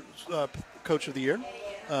 Schooler Coach of the Year.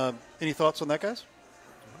 Any thoughts on that, guys?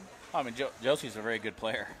 I mean, Josie's a very good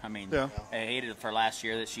player. I mean, I hated it for last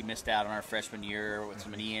year that she missed out on her freshman year with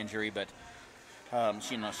some knee injury, but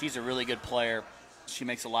she's a really good player. She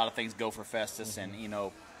makes a lot of things go for Festus, and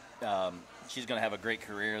she's going to have a great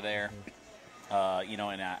career there.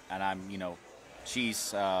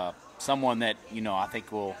 She's someone that I think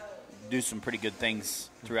will do some pretty good things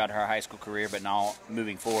throughout her high school career, but now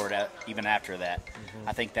moving forward, even after that,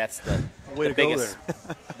 I think that's the biggest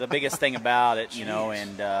the biggest thing about it, you know.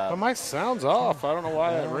 And well, my sound's off. I don't know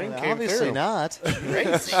why that ring came obviously through. not.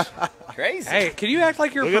 Crazy. Hey, can you act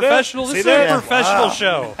like you're Look a at that. professional? This See is that? a professional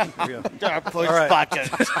show.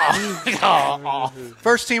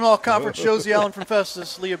 First team all conference: Josie Allen from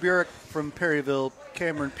Festus, Leah Burek from Perryville,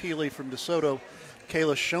 Cameron Peely from DeSoto,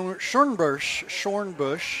 Kayla Schornbush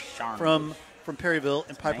from Perryville,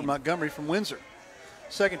 and Piper Montgomery from Windsor.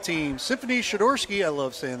 Second team: Symphony Shadorsky, I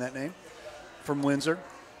love saying that name, from Windsor,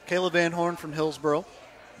 Kayla Van Horn from Hillsboro,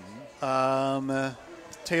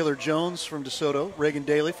 Taylor Jones from DeSoto, Reagan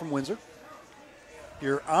Daly from Windsor.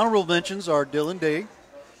 Your honorable mentions are Dylan Day,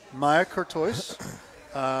 Maya Courtois,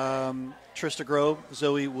 Trista Grove,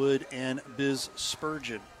 Zoe Wood, and Biz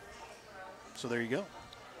Spurgeon. So there you go.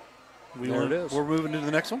 There it is. We're moving to the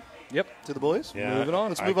next one. Yep. To the boys. Yeah, Moving on.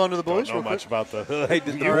 Let's move on to the boys. Don't know real much quick. about the. Hey,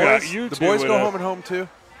 did the You boys two go would, home and home too?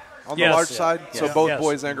 On Yes. the large side? Yeah. So Yes. both Yes.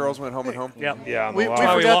 boys and girls went home and home? Yep. Yeah, on the We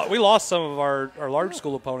large- forgot- we lost some of our large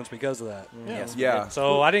school opponents because of that. Yes. Yeah.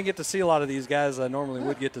 So I didn't get to see a lot of these guys I normally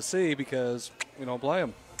would get to see because we don't play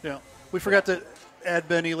them. Yeah. We forgot to add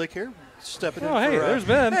Ben Elick here. Stepping in. Oh, hey, for, there's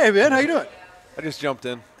Ben. Hey, Ben, how you doing? I just jumped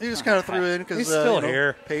in. He just kind of threw in because He's still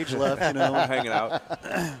here. Paige left. You know, I'm hanging out.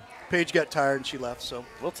 Paige got tired and she left. So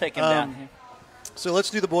We'll take him down here. So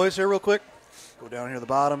let's do the boys here real quick. Go down here to the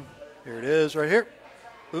bottom. Here it is, right here.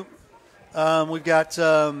 Boop. We've got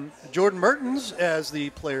Jordan Mertens as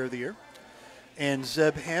the Player of the Year, and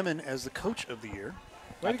Zeb Hammond as the Coach of the Year.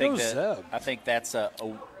 Way to go, Zeb. I think that's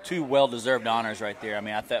two well-deserved honors right there. I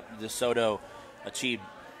mean, I thought DeSoto achieved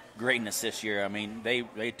greatness this year. I mean,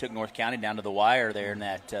 they took North County down to the wire there in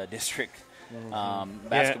that district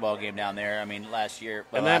basketball game down there. I mean, last year.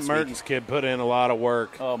 And that Mertens kid put in a lot of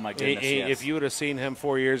work. Oh, my goodness, yes. If you would have seen him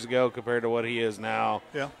 4 years ago compared to what he is now,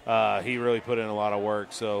 he really put in a lot of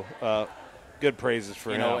work. So good praises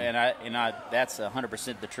for him. You know, and I that's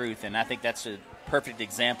 100% the truth. And I think that's a perfect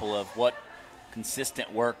example of what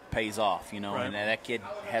consistent work pays off, you know, Right. and that kid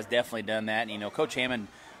has definitely done that. And, you know, Coach Hammond,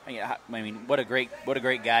 I mean, what a great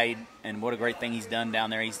guy and what a great thing he's done down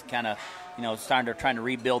there. He's kind of, you know, trying to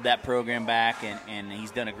rebuild that program back, and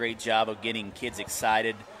he's done a great job of getting kids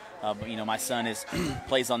excited. You know, my son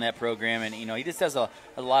plays on that program, and, you know, he just does a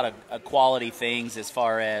lot of quality things as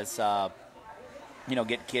far as, you know,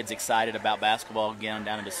 get kids excited about basketball again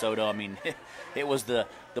down in DeSoto. I mean, it was the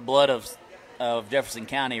blood of Jefferson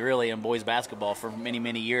County really in boys basketball for many,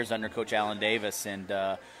 many years under Coach Alan Davis, and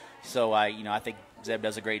so I think Zeb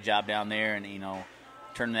does a great job down there, and, you know,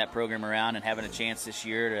 turning that program around and having a chance this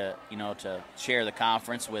year to, you know, to share the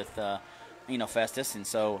conference with, you know, Festus. And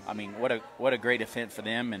so, I mean, what a great event for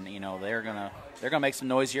them, and, you know, they're gonna make some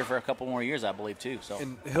noise here for a couple more years, I believe, too. So,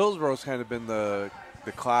 And Hillsboro's kind of been the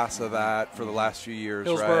class of that for the last few years,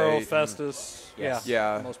 Hillsboro, right? Festus, Yeah,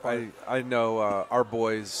 for the most part. I know our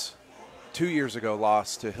boys 2 years ago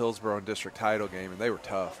lost to Hillsboro in district title game, and they were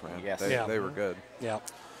tough, man. Yes. They were good.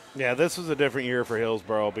 Yeah, this was a different year for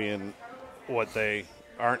Hillsboro, being what they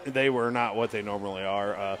aren't. They were not what they normally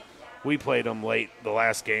are. We played them late the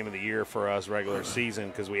last game of the year for us regular season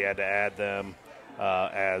because we had to add them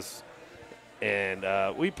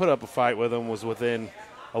we put up a fight with them. Was within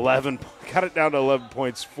 11, got it down to 11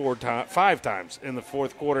 points 5 times in the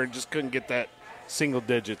fourth quarter, and just couldn't get that single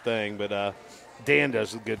digit thing. But Dan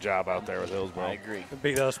does a good job out there with Hillsboro. I agree.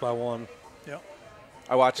 They beat us by 1. Yep.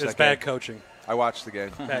 I watched It's that bad game. coaching. I watched the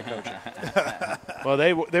game. Bad coaching. Well,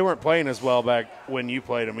 they weren't playing as well back when you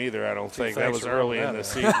played them either. I don't think that thanks was for early in rubbing the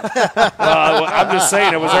that season. I'm just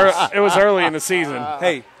saying it was early in the season.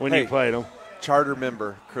 When you played them. Charter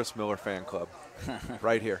member, Chris Miller Fan Club,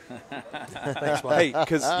 right here. Thanks, Mike. Hey,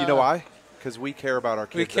 because you know why? Because we care about our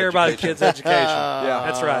kids. We care about kids' education. Yeah,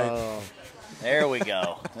 That's right. There we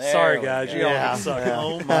go. Sorry, guys. You all suck.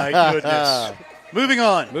 Oh my goodness. Moving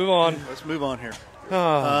on. Move on. Let's move on here.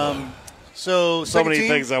 So many team,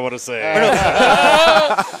 things I want to say.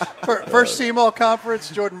 First team all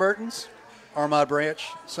conference: Jordan Mertens, Armand Branch,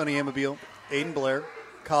 Sonny Amabile, Aiden Blair,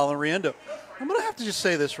 Colin Riendo. I'm going to have to just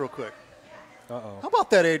say this real quick. Uh-oh. How about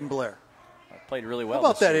that Aiden Blair? Played really well. How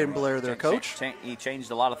about this that year. Aiden Blair there, Coach? He changed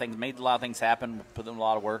a lot of things, made a lot of things happen, put in a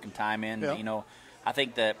lot of work and time in. Yeah. You know, I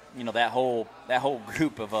think that, you know, that whole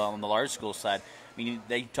group of on the large school side. I mean,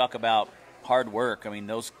 they talk about hard work. I mean,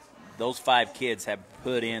 those 5 kids have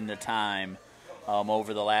put in the time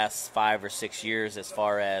over the last 5 or 6 years, as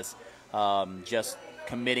far as just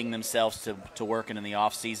committing themselves to working in the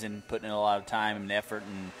off season, putting in a lot of time and effort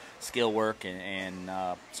and skill work, and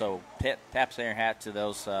so taps their hat to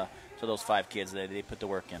those So those 5 kids, they put the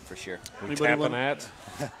work in for sure. Tapping hats.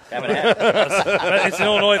 Tapping hat. It's an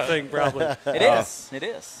Illinois thing, probably. It is. It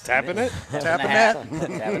is. Tapping it? Tapping that.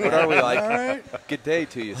 What are we like? All right. Good day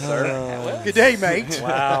to you, sir. Good day, mate.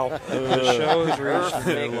 Wow. The show is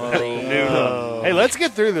reaching a low. Hey, let's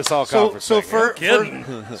get through this all conference. So Kidding.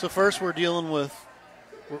 first we're dealing with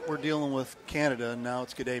Canada, and now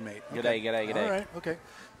it's good day, mate. Good day. All right, okay.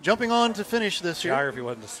 Jumping on to finish this here. Geography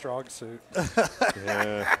wasn't a strong suit.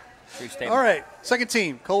 Yeah. True statement. All right, second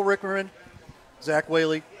team: Cole Rickerman, Zach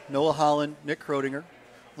Whaley, Noah Holland, Nick Krodinger,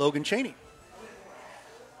 Logan Cheney.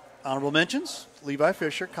 Honorable mentions: Levi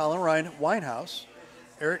Fisher, Colin Ryan Winehouse,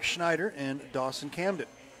 Eric Schneider, and Dawson Camden.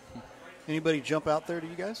 Anybody jump out there to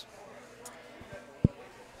you guys?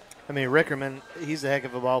 I mean, Rickerman, he's a heck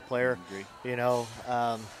of a ball player. You know,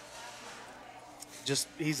 just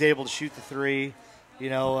he's able to shoot the three. You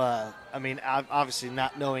know, I mean, obviously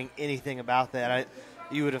not knowing anything about that,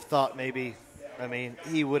 you would have thought maybe, I mean,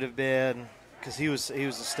 he would have been, because he was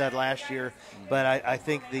a stud last year. But I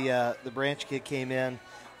think the Branch kid came in.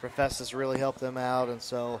 Professors really helped them out, and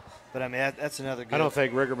so. But I mean, that's another good. I don't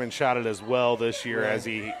think Rickerman shot it as well this year as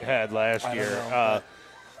he had last year.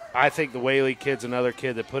 I think the Whaley kid's another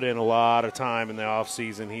kid that put in a lot of time in the off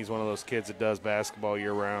season. He's one of those kids that does basketball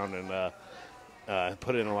year round and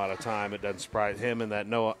put in a lot of time. It doesn't surprise him and the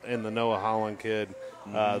Noah Holland kid,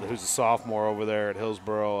 who's a sophomore over there at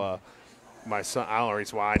Hillsboro. My son, I don't know the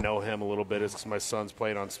reason why I know him a little bit is because my son's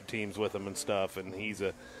played on some teams with him and stuff, and he's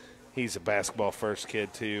a basketball first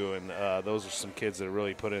kid too. And those are some kids that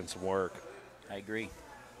really put in some work. I agree.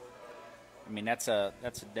 I mean, that's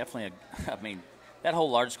definitely I mean, that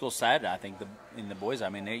whole large school side, I think, in the boys, I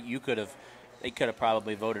mean, they could have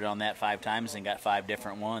probably voted on that 5 times and got 5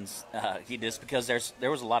 different ones. Just because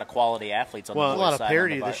there was a lot of quality athletes on the boys' side. A lot of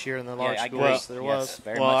parity this year in the large schools. There was.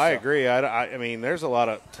 Very much so. I agree. I mean, there's a lot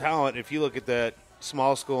of talent. If you look at that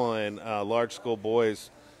small school and large school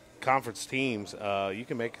boys conference teams, you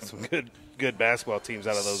can make some good basketball teams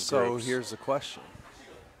out of those groups. So here's the question.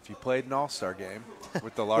 If you played an all-star game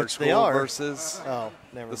with the large school versus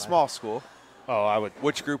the small school, I would.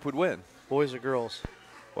 Which group would win? Boys or girls?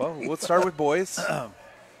 Well, let's start with boys.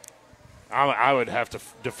 I would have to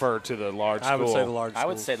defer to the large school. I would say the large school. I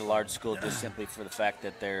would say the large school just simply for the fact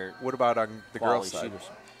that they're. What about on the girls' side? Shooters.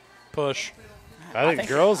 Push. I think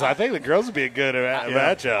the girls would be a good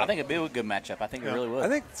matchup. I think it'd be a good matchup. I think it really would. I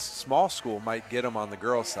think small school might get them on the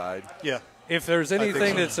girls' side. Yeah. If there's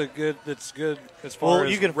anything that's good as far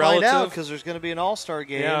as you can relative, find out because there's going to be an all-star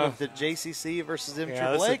game with the JCC versus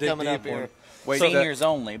MAAA coming up here. Seniors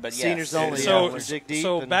only, but yes. Seniors only.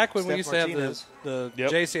 So back when we used to have the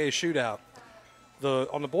JCA shootout,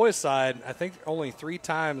 on the boys' side, I think only 3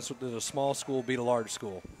 times did a small school beat a large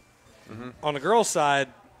school. Mm-hmm. On the girls' side,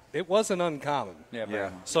 it wasn't uncommon.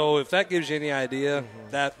 Yeah. So if that gives you any idea,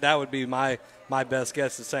 that would be my best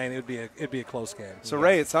guess is saying it'd be a close game. So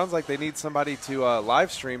Ray, it sounds like they need somebody to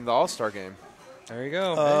live stream the All-Star game. There you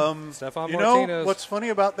go. Stefan Martinez. You know what's funny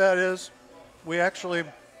about that is we actually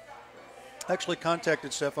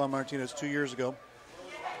contacted Stefan Martinez 2 years ago.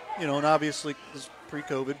 You know, and obviously this is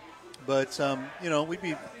pre-COVID, but you know, we'd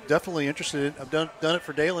be definitely interested. I've done it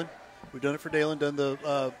for Dalen. We've done it for Dalen. Done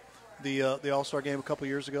the All-Star game a couple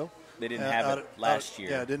years ago. They didn't have it last year.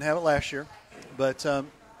 Yeah, didn't have it last year. But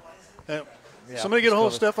somebody get a hold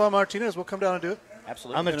of Stefan Martinez. We'll come down and do it.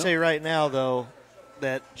 Absolutely. I'm going to tell you right now, though,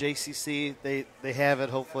 that JCC, they have it,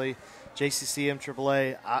 hopefully. JCC,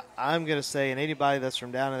 MAAA, I'm going to say, and anybody that's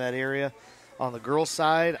from down in that area, on the girls'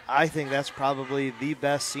 side, I think that's probably the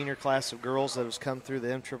best senior class of girls that has come through the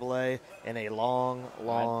MAAA in a long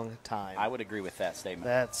time. I would agree with that statement.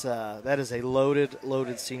 That is a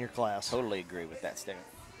loaded senior class. Totally agree with that statement.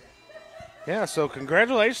 Yeah, so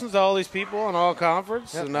congratulations to all these people on all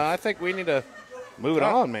conference, and I think we need to move it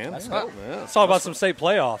on, man. Let's go. Let's talk about some state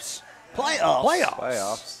playoffs.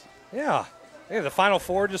 Playoffs. Yeah. The Final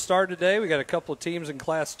Four just started today. We got a couple of teams in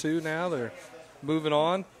Class 2 now. They're moving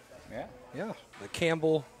on. Yeah. The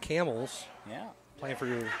Campbell Camels. Yeah. Playing for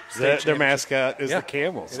your state their mascot is the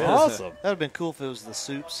Camels. Awesome. That would have been cool if it was the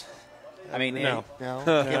Soups. I mean, no.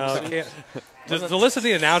 Soups. The list of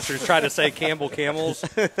the announcers tried to say Campbell Camels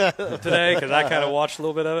today because I kind of watched a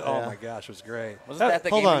little bit of it. Oh, my gosh, it was great. Wasn't that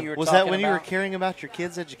the Hold game on. you were Was talking that when about? you were caring about your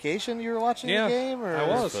kids' education you were watching the game? Or? I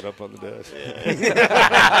was. Put up on the desk.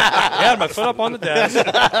 I had my foot up on the desk.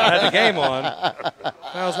 I had the game on.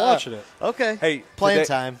 I was watching it. Okay. Hey, playing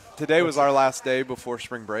time. Today was our last day before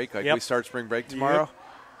spring break. We start spring break tomorrow. Yep.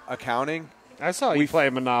 Accounting. I saw you play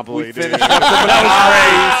Monopoly, We dude. finished up the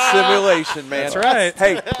Monopoly simulation, man. That's right.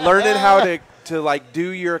 Hey, learning how to to like do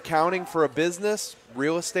your accounting for a business,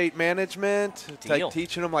 real estate management, like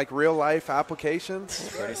teaching them like real life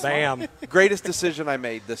applications. Bam. Greatest decision I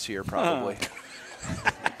made this year, probably.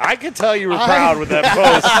 I can tell you were proud with that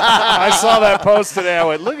post. I saw that post today. I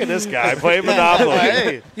went, look at this guy playing Monopoly.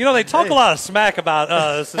 Hey. You know, they talk a lot of smack about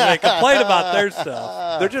us, and they complain about their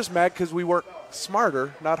stuff. They're just mad because we work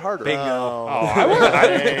smarter, not harder. Bingo. I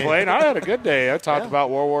didn't complain. I had a good day. I talked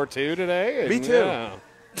about World War II today. Me too. Yeah.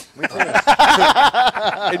 Me too.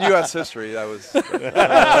 In U.S. history, that was.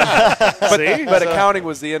 But accounting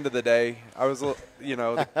was the end of the day. I was,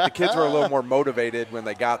 the kids were a little more motivated when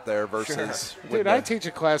they got there versus. Dude, I teach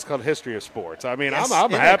a class called History of Sports. I mean, I'm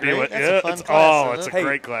happy with it. It's a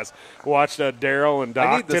great class. Watched Daryl and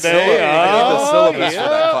Doc today. I need the syllabus for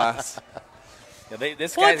that class.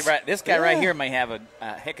 Yeah, this guy right here may have a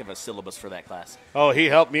heck of a syllabus for that class. Oh, he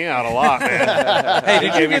helped me out a lot, man. Hey,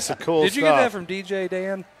 he gave me some cool stuff. Did you get that from DJ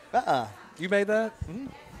Dan? You made that? Mm-hmm.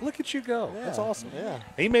 Look at you go. Yeah. That's awesome. Yeah.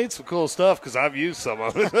 He made some cool stuff because I've used some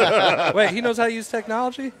of it. Wait, he knows how to use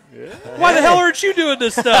technology? Yeah. Why the hell aren't you doing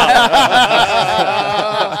this stuff?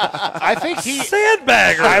 I think he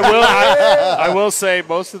sandbagger. I will say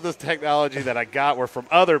most of the technology that I got were from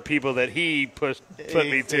other people that he put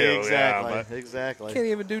me to. Exactly. Exactly. Can't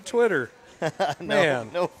even do Twitter. Man.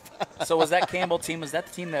 No. So was that Campbell team? Was that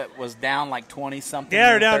the team that was down like 20-something?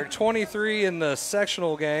 Yeah, they're down 23 in the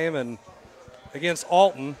sectional game and against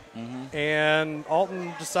Alton. Mm-hmm. And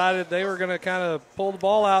Alton decided they were going to kind of pull the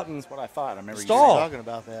ball out and that's what I thought. I remember stall you talking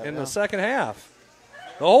about that in the second half.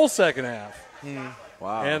 The whole second half.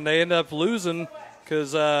 Wow. And they ended up losing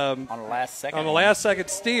because on the last second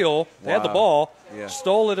steal, they had the ball,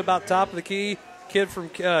 stole it about top of the key. Kid from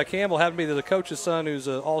Campbell happened to be the coach's son, who's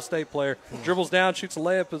an all-state player. Dribbles down, shoots a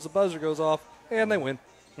layup as the buzzer goes off, and they win.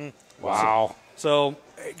 Wow. So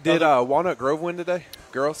did Walnut Grove win today,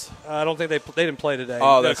 girls? I don't think they didn't play today.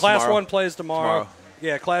 Oh, that's Class tomorrow. 1 plays tomorrow.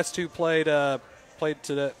 Yeah, Class 2 played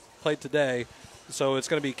today. So it's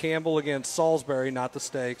going to be Campbell against Salisbury, not the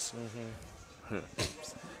Stakes.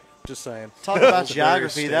 Just saying. Talk about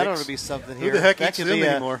geography. That ought to be something here. Who the heck that eats could them be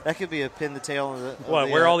anymore? That could be a pin the tail of the. What?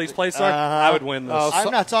 Where all these places are? I would win this.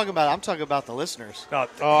 I'm not talking about. I'm talking about the listeners. I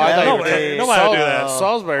thought you were saying nobody would do that.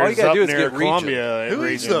 Salisbury's All you gotta up do is near get Columbia. Who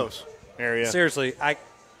eats those? Area. Seriously,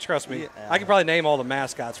 trust me. Yeah. I can probably name all the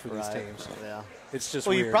mascots for these Right. teams. Yeah. It's just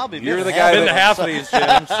Well, weird. you've probably been. You're the to guy been to that half of these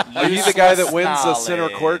gyms. Are you the guy that wins the Useless center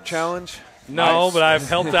court knowledge. challenge? No, Nice. but I've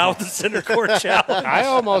helped out with the center court challenge. I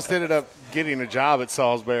almost ended up getting a job at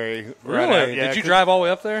Salisbury. Really? Did you drive all the way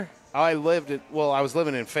up there? I was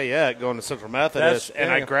living in Fayette, going to Central Methodist,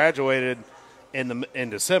 and I graduated in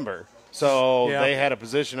December. So they had a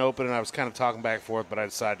position open, and I was kind of talking back and forth, but I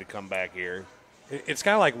decided to come back here. It's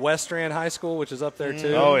kind of like West Rand High School, which is up there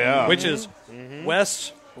too. Oh, yeah. Which is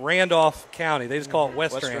West Randolph County. They just call it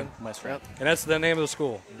West Rand. West Rand. And that's the name of the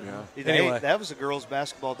school. Hey, Anyway. that was a girls'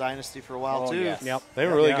 basketball dynasty for a while too. yes. Yep. They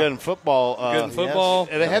were really good in football. Good in football.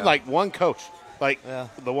 And they had like one coach. Like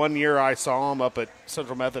the one year I saw them up at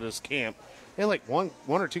Central Methodist camp, they had like one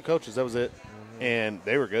or two coaches. That was it. And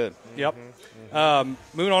they were good. Yep.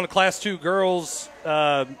 Moving on to Class 2 girls,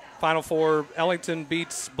 Final Four, Ellington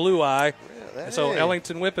beats Blue Eye. Hey. So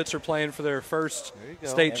Ellington Whippets are playing for their first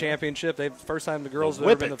state championship. First time the girls have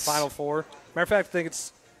ever been in the Final Four. Matter of fact, I think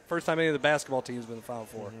it's first time any of the basketball teams have been in the Final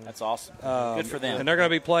Four. That's awesome. Good for them. And they're going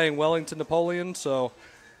to be playing Wellington Napoleon, so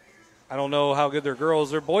I don't know how good their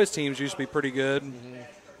girls. Their boys teams used to be pretty good,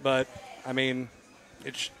 but, I mean,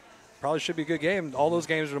 probably should be a good game. All those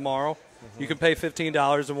games are tomorrow. You can pay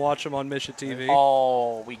 $15 and watch them on Mission TV.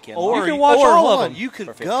 All weekend. Or you can watch all of them. You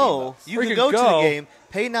could for go. $15. You Or could you go could to the go. game,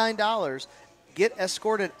 pay $9, get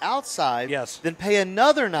escorted outside. Yes. Then pay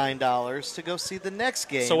another $9 to go see the next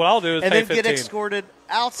game. So what I'll do is and pay then get $15. escorted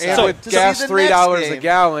outside. And with to gas see the $3 next a game.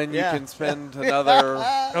 gallon, Yeah. you can spend another.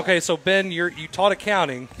 Okay, so Ben, you taught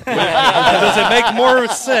accounting. Does it make more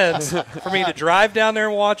sense for me to drive down there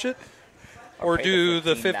and watch it, or do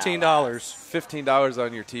the $15? $15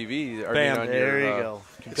 on your TV. Or Bam. on There your, you go.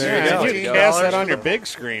 There You can cast that on your big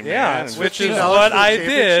screen. Yeah, man. which is $15 what for I the did.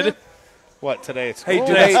 championship? What, today it's Hey, school?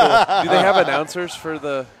 do they have announcers for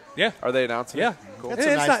the? Yeah. Are they announcing? Yeah. Cool. That's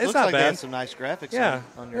some It's nice, not- it's looks not like they bad. had some nice graphics Yeah.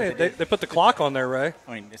 on your Hey, they put the clock on there, Ray.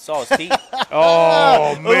 I mean, it's all his teeth.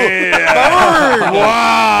 Oh, man.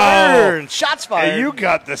 Wow. fired. Shots fired. Hey, you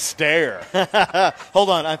got the stare. Hold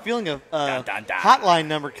on. I'm feeling a hotline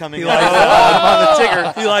number coming He up likes on the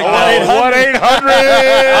Tigger. He like 1-800.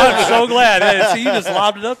 I'm so glad. Hey, see, you just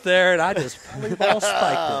lobbed it up there, and I just volleyball spiked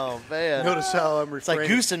it. Oh, man. Notice how I'm refraining. It's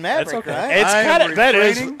like Goose and Maverick, That's okay. right? It's kind of that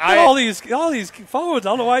is. Get all these phones. I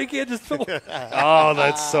don't know why you can't just fill. Oh,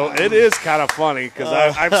 that's so. It is kind of funny because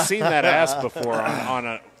I've seen that asked before on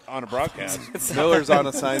a broadcast. Miller's on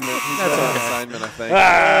assignment. He's on assignment, I think.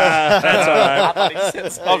 That's all right. I thought he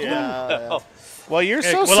said something. Yeah. Well, you're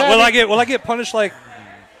Hey, so. will I get punished like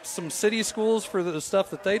some city schools for the stuff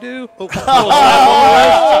that they do?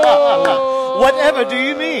 Whatever do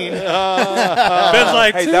you mean? Ben's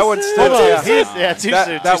like, Hey, that one's still. Yeah, too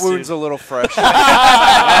soon. That too wound's soon. a little fresh.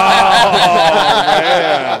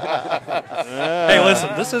 Hey, listen,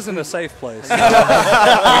 this isn't a safe place. When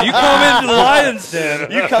you come into the Lion's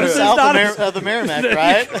Den, You come south of the Merrimack,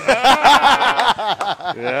 right?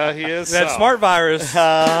 Yeah, he is. that smart virus.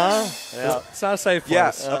 Yeah. It's not a safe place.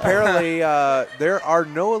 Yes, apparently there are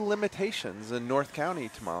no limitations in North County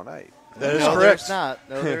tomorrow night. That is No, correct. there's not.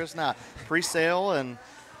 No, there's not. Pre-sale, and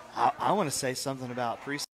I want to say something about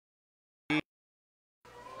pre-sale.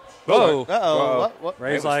 Whoa. Uh-oh. What?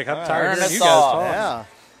 Ray's like, I'm tired of Turn hearing you us guys off. talk. Yeah.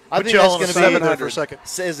 I Put think you all that's on going a to be 700 for a second.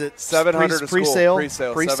 Is it 700 a school. pre-sale?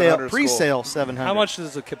 Pre-sale, Pre-sale. 700 a school. Pre-sale 700. How much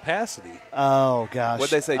is the capacity? Oh gosh.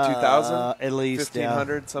 What'd they say, 2,000? At least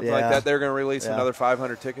 1,500, something Yeah. like that. They're going to release Yeah. another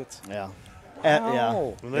 500 tickets. Yeah.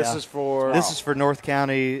 Wow. And this Yeah. is for. This is for North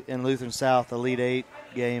County and Lutheran South Elite 8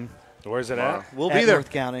 game. Where's it at? We'll At be there. North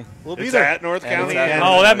County. We'll be It's there. at North County. at-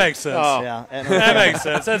 Oh, that makes sense. Oh. Yeah. At North That County. makes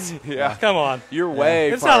sense. That's Yeah. Come on. You're way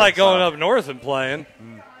It's far not like going south. up north and playing.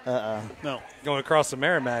 No. Going across the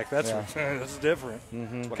Merrimack. That's Yeah. that's different.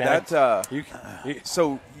 Okay. That You-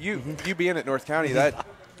 so you being at North County,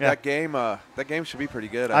 that game should be pretty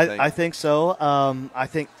good. I think. I think so. I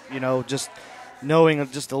think just knowing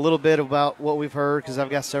just a little bit about what we've heard, because I've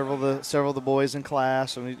got several of the boys in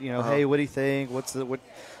class, and hey, what do you think? What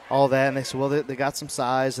all that? And they said, well, they got some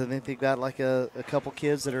size. I think they've got like a couple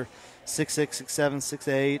kids that are 6'6", 6'7",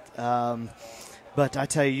 6'8". But I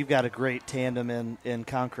tell you, you've got a great tandem in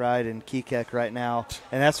Conkright and Keekek right now,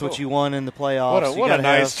 and that's what you won in the playoffs. What a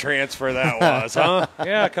nice transfer that was, huh?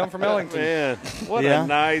 Yeah, come from Ellington. Man, what Yeah. a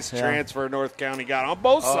nice transfer North County got on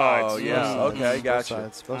both sides. Oh yeah, okay,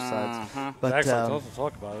 gotcha. Both sides. But But excellent. Let's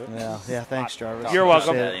talk about it. yeah. Thanks, Jarvis. You're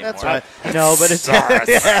welcome. Appreciate it. That's right. No, but it's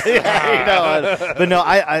but no,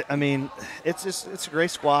 I mean, it's a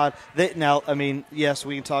great squad. Yes,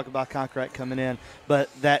 we can talk about Conkright coming in, but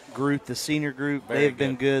that group, the senior group, they've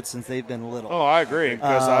been good since they've been little. Oh, I agree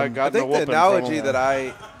because I got I think whooping the analogy from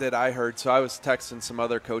them. that I heard. So I was texting some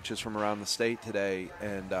other coaches from around the state today,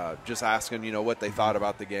 and just asking what they thought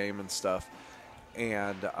about the game and stuff.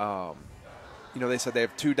 And they said they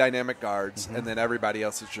have two dynamic guards, and then everybody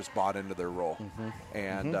else has just bought into their role,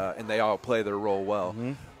 and they all play their role well.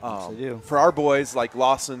 Yes, they do. For our boys, like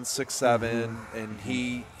Lawson's 6'7", and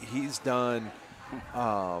he's done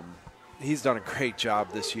a great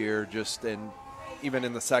job this year. Even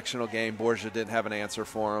in the sectional game, Borgia didn't have an answer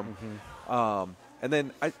for him. And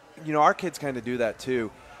then our kids kind of do that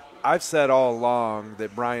too. I've said all along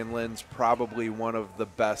that Brian Lynn's probably one of the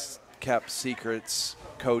best kept secrets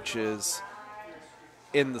coaches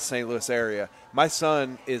in the St. Louis area. My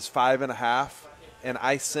son is 5.5, and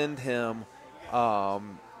I send him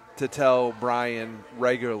to tell Brian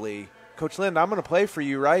regularly, Coach Lynn, I'm going to play for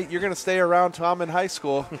you, right? You're going to stay around till I'm in high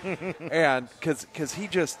school. And because he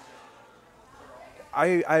just –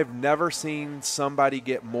 I've never seen somebody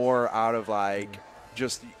get more out of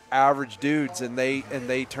just average dudes, and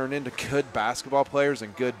they turn into good basketball players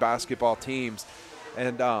and good basketball teams.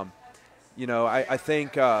 And I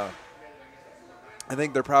think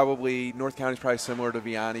they're probably North County's probably similar to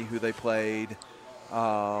Vianney, who they played.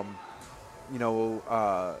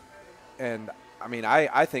 And I mean,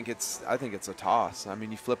 I think it's a toss. I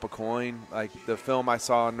mean, you flip a coin. Like the film I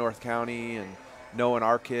saw in North County and knowing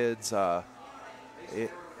our kids,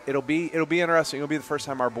 it'll be interesting. It'll be the first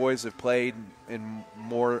time our boys have played in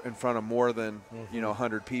front of more than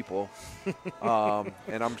 100 people.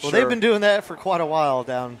 And I'm sure they've been doing that for quite a while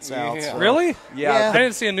down south. Yeah. So. Really? Yeah. I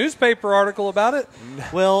didn't see a newspaper article about it.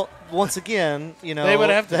 Well, once again, they would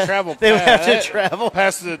have to travel. They would have to travel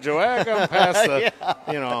past the Joachim, past the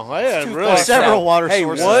they had really several water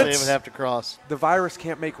sources once they would have to cross. the virus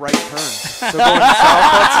can't make right turns. So going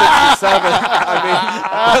south on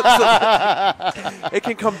 67, it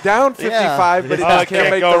can come down 55, but it just can't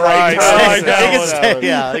make the right turn. It can stay-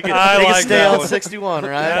 They can stay on 61,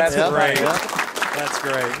 right? That's Yeah. great. Yeah. That's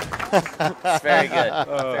great. Very good.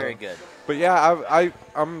 Very good. But yeah,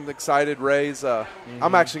 I'm excited. Ray's.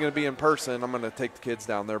 I'm actually going to be in person. I'm going to take the kids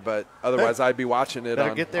down there, but otherwise I'd be watching it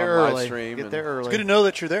on, get there on early. live stream. Get there early. It's good to know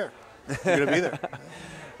that you're there. You're going to be there.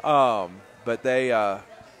 But they,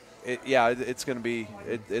 it's going to be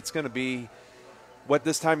it's going to be what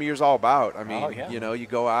this time of year is all about. I mean, you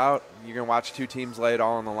go out, you're going to watch two teams lay it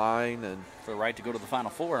all on the line, and for the right to go to the Final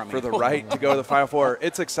Four. I mean, for the right to go to the Final Four,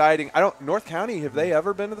 it's exciting. North County, have they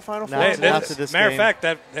ever been to the Final Four? Matter of fact,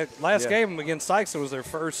 that last game against Sykeston was their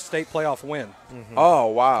first state playoff win. Mm-hmm. Oh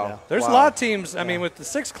wow! Yeah. There's a lot of teams. I mean, with the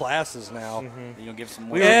 6 classes now, you're gonna give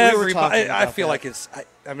some. Everybody, I feel like it's.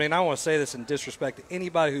 I mean, I don't want to say this in disrespect to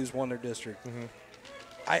anybody who's won their district.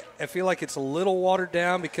 I feel like it's a little watered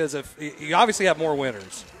down because if you obviously have more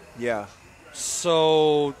winners. Yeah.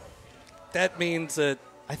 So that means that.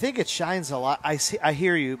 I think it shines a light. I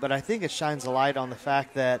hear you, but I think it shines a light on the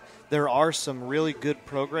fact that there are some really good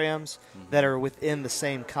programs that are within the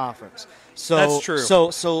same conference. So that's true.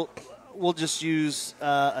 So we'll just use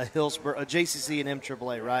a Hillsborough, a JCC, and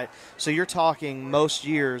MAAA, right? So you're talking most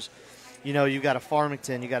years. You've got a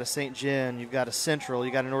Farmington, you've got a St. John, you've got a Central,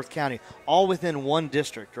 you've got a North County, all within one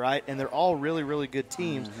district, right? And they're all really, really good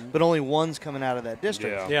teams, but only one's coming out of that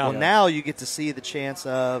district. Well, now you get to see the chance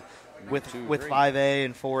of with 5A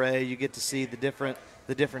and 4A, you get to see the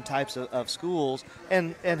different types of schools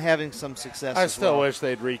and having some success. I still wish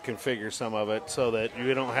they'd reconfigure some of it so that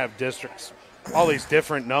you don't have districts, all these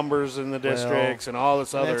different numbers in the districts and all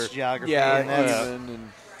this other geography.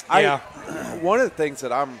 One of the things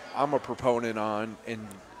that I'm a proponent on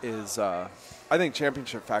is I think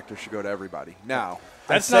championship factor should go to everybody. Now,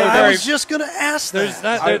 I was just going to ask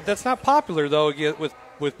that. That's not popular though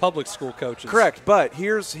with public school coaches. Correct, but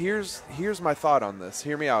here's my thought on this.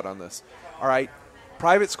 Hear me out on this. All right,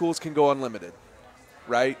 private schools can go unlimited,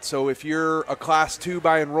 right? So if you're a Class 2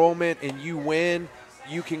 by enrollment and you win,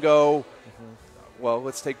 you can go. Well,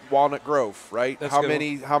 let's take Walnut Grove, right? How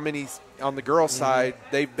many on the girls' side?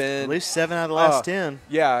 They've been at least 7 out of the last 10.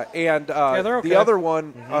 Yeah, and they're okay. The other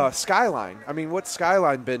one, Skyline. I mean, what's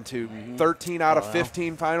Skyline been to? 13 out of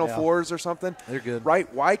 15 Final Fours or something. They're good,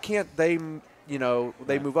 right? Why can't they?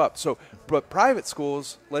 They move up. So, but private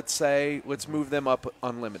schools, let's move them up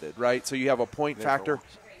unlimited, right? So you have a point factor.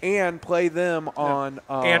 And play them on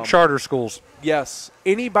and charter schools. Yes,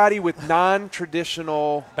 anybody with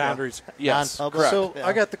non-traditional boundaries. Yes, correct. So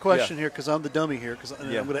I got the question here because I'm the dummy here because I'm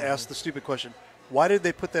going to ask the stupid question. Why did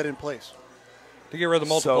they put that in place? To get rid of the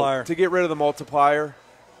multiplier. So, to get rid of the multiplier,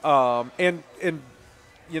 so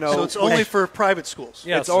it's only for private schools.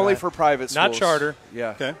 Yes, it's only for private schools, not charter.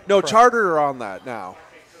 Yeah. Okay. No, charter are on that now.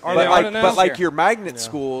 Are they on it now? But like your magnet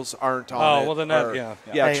schools aren't on it. Oh well, then that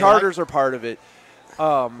Hey, charters are part of it.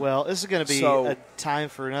 Well, this is going to be a time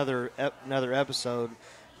for another episode.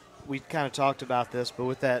 We kind of talked about this, but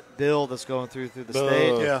with that bill that's going through the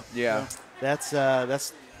state, that's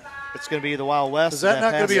it's going to be the Wild West. Is that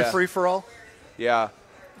not going to be a free for all? Yeah.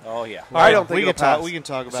 Oh yeah. I don't think we can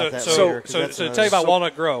talk about that later. So to tell you about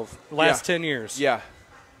Walnut Grove, the last 10 years. Yeah.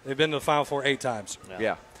 They've been to the Final Four 8 times.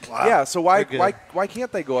 Yeah. Wow. Yeah. So why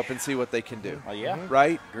can't they go up and see what they can do? Oh yeah.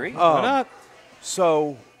 Right. Agree. Why not?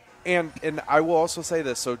 So. And I will also say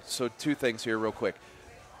this. So two things here real quick.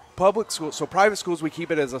 Public schools. So private schools, we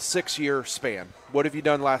keep it as a 6-year span. What have you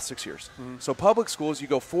done the last 6 years? So public schools, you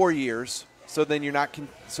go 4 years. So then you're not.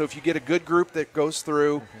 So if you get a good group that goes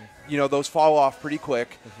through, those fall off pretty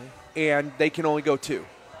quick, and they can only go 2.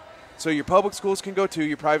 So your public schools can go 2.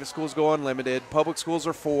 Your private schools go unlimited. Public schools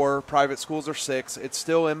are 4. Private schools are 6. It's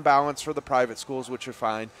still imbalance for the private schools, which are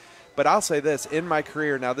fine. But I'll say this, in my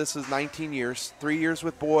career, now this is 19 years, 3 years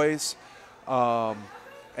with boys, and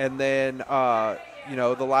then, the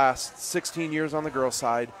last 16 years on the girls'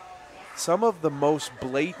 side, some of the most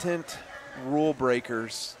blatant rule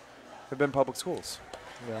breakers have been public schools.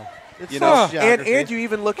 Yeah. And you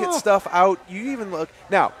even look at stuff out,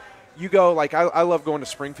 now, you go, like, I love going to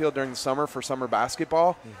Springfield during the summer for summer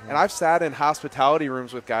basketball, and I've sat in hospitality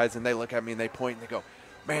rooms with guys, and they look at me and they point and they go,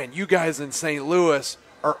 man, you guys in St. Louis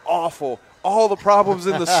are awful. All the problems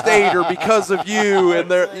in the state are because of you,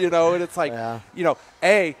 and they're, and it's like,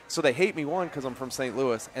 so they hate me because I'm from St.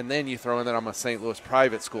 Louis, and then you throw in that I'm a St. Louis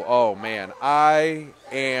private school. Oh man, I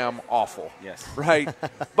am awful. Yes. Right.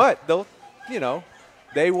 But they'll,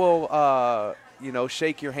 they will,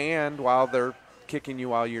 shake your hand while they're kicking you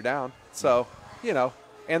while you're down. So,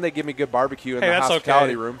 and they give me good barbecue in the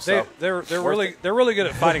hospitality room. So they're really good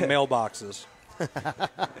at finding mailboxes.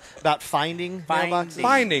 About finding mailboxes?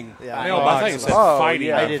 Finding Yeah. mailboxes. I think it said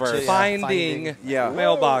fighting I at did first. too, Finding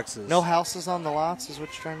mailboxes. No houses on the lots is what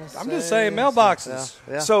you're trying to say? I'm just saying mailboxes.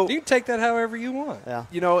 Yeah. So you can take that however you want. Yeah.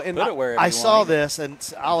 You know, and I saw this, and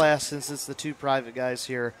I'll ask, since it's the two private guys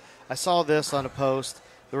here, I saw this on a post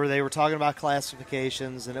where they were talking about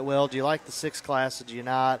classifications, and do you like the 6 classes, do you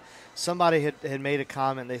not? Somebody had made a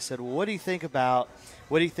comment. They said, well, what do you think about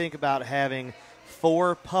having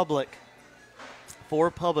 4 public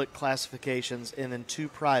classifications and then 2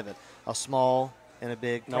 private, a small and a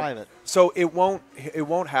big private? So it won't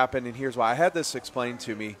happen, and here's why. I had this explained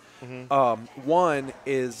to me. Mm-hmm. One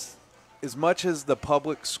is, as much as the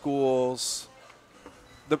public schools,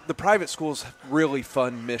 the private schools really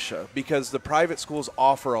fund MSHSAA because the private schools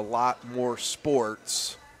offer a lot more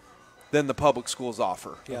sports than the public schools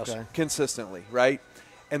offer consistently, right?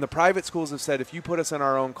 And the private schools have said, if you put us in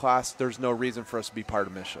our own class, there's no reason for us to be part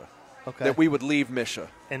of MSHSAA. Okay. That we would leave MSHSAA.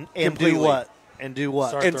 And completely. do what? And do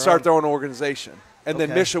what? Start their own organization. And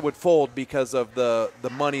then Okay. MSHSAA would fold because of the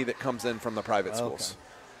money that comes in from the private schools.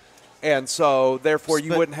 And so, therefore,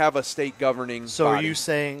 you wouldn't have a state governing So body.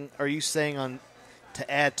 are you saying to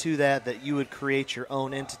add to that you would create your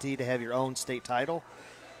own entity to have your own state title?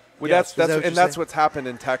 Well, Yes. that's Is that what you're that's saying? what's happened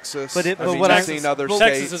in Texas. But I've what seen other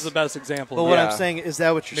Texas states. is the best example. But what I'm saying is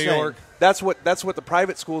that what you're New saying? York. That's what the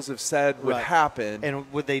private schools have said would Right. happen.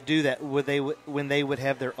 And would they do that? When they would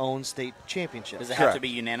have their own state championship? Does it have to be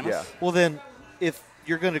unanimous? Yeah. Well, then, if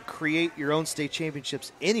you're going to create your own state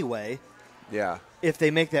championships anyway, Yeah. if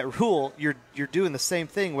they make that rule, you're doing the same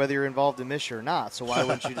thing whether you're involved in MSHSAA or not. So why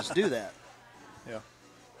wouldn't you just do that? Yeah.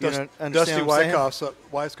 You Dusty understand what I'm saying?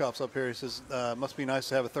 Weiskopf's up here. He says, must be nice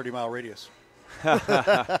to have a 30-mile radius.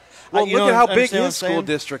 Well, You look don't at how big understand what I'm his school saying?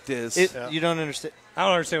 district is. You don't understand. I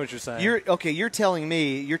don't understand what you're saying. You're telling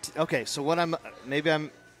me okay. So what I'm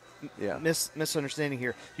Yeah. misunderstanding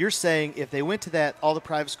here. You're saying if they went to that, all the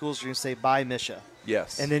private schools are going to say buy MSHSAA.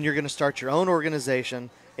 Yes. And then you're going to start your own organization,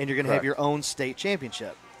 and you're going to have Correct. your own state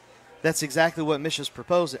championship. That's exactly what MSHSAA's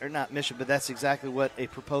proposing, or not MSHSAA, but that's exactly what a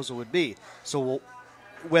proposal would be. So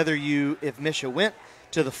if MSHSAA went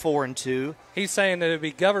to the 4 and 2, He's saying that it'd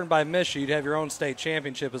be governed by MSHSAA. You'd have your own state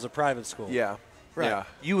championship as a private school. Yeah. right, Yeah.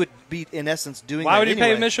 you would be in essence doing. Why that would you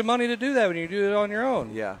pay anyway. MSHSAA money to do that when you do it on your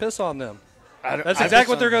own? Yeah. Piss on them. I That's just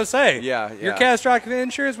exactly what they're going to say. Yeah, Your yeah. catastrophic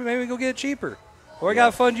insurance, maybe we go get it cheaper. Or we got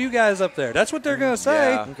to fund you guys up there. That's what they're going to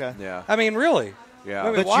say. Yeah. Okay. Yeah. I mean, really. Yeah.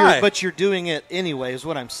 I mean, But why? you're doing it anyway, is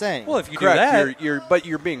what I'm saying. Well, if you Correct. do that. But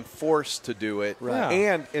you're being forced to do it. Right.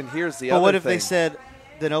 And here's the but other what if thing. they said,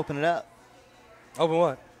 then open it up? Open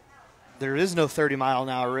what? There is no 30-mile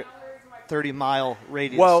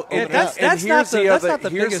radius. Well, Open and, it up. that's and not here's the- the that's other not the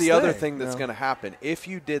here's biggest the other thing. thing that's No. going to happen. If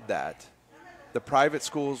you did that, the private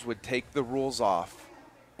schools would take the rules off,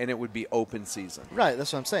 and it would be open season. Right,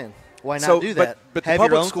 that's what I'm saying. Why not So, do that? But have the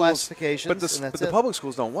public your own schools, classifications, but the, and that's but the it. public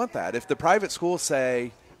schools don't want that. If the private schools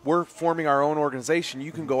say we're forming our own organization,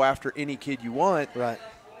 you can go after any kid you want. Right.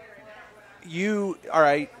 All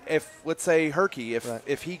right. If let's say Herky,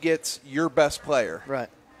 if he gets your best player, Right.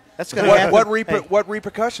 That's going to happen. what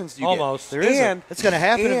repercussions do you Almost. get? There is and it's going to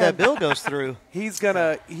happen if that and bill goes through. He's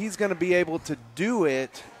gonna be able to do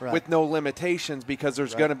it Right. with no limitations because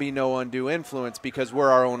there's going to be no undue influence because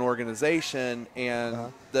we're our own organization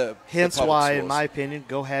and the Hence public why, in schools. my opinion,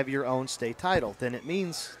 go have your own state title. Then it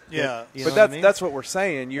means Yeah. you But know what I mean? that's what we're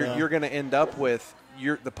saying. You're Yeah. you're going to end up with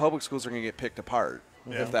the public schools are going to get picked apart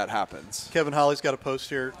Yeah. if that happens. Kevin Holly's got a post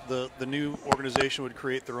here. The new organization would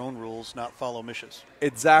create their own rules, not follow MSHSAA's.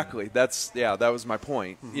 Exactly. That was my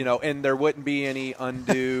point. And there wouldn't be any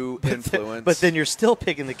undue influence. But then you're still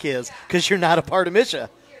picking the kids because you're not a part of MSHSAA.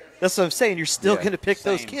 That's what I'm saying. You're still Yeah. going to pick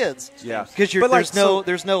those Same. kids. Yeah. Because But, like,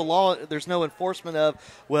 there's no law, there's no enforcement of,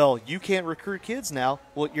 well, you can't recruit kids now.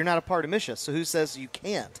 Well, you're not a part of MSHSAA, so who says you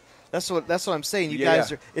can't? That's what I'm saying. You Yeah,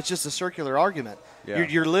 guys yeah. are. It's just a circular argument. Yeah.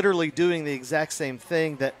 You're literally doing the exact same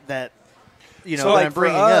thing that you know So, that like, I'm for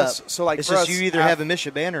bringing us- up. so, like, it's for just us, you either have a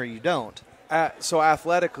MSHSAA banner or you don't. So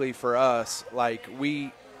athletically for us, like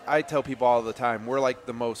I tell people all the time, we're like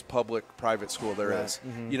the most public private school there is.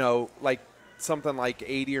 Mm-hmm. Like something like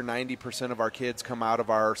 80 or 90% of our kids come out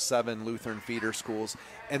of our 7 Lutheran feeder schools,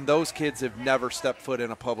 and those kids have never stepped foot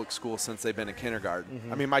in a public school since they've been in kindergarten.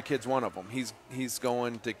 Mm-hmm. I mean, my kid's one of them. He's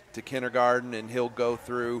going to kindergarten, and he'll go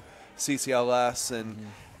through CCLS,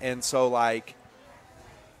 and so like,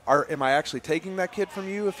 am I actually taking that kid from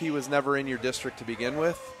you if he was never in your district to begin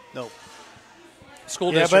with? No.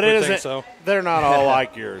 School Yeah, district but it would think isn't. so. They're not all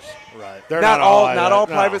like yours. Right. They're not all no.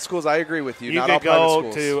 private schools. I agree with you. You not could all private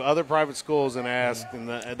go schools. to other private schools and ask. And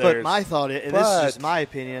But my thought, and this is just my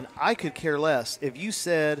opinion, I could care less if you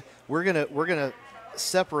said we're gonna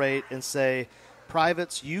separate and say,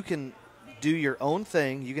 privates, you can do your own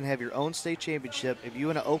thing. You can have your own state championship. If you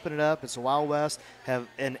want to open it up, it's a Wild West.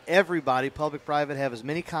 And everybody, public, private, have as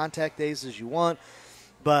many contact days as you want.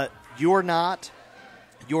 But you're not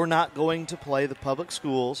going to play the public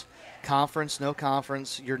schools. Conference, no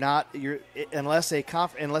conference. Unless a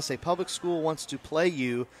public school wants to play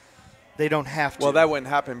you, they don't have to. Well, that wouldn't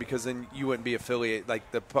happen because then you wouldn't be affiliated. Like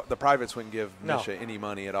the privates wouldn't give Misha any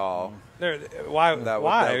money at all.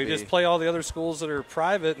 Why? We just play all the other schools that are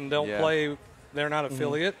private and don't play. They're not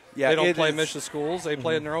affiliate. Yeah, they don't play Misha schools. They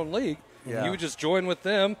play in their own league. Yeah. You would just join with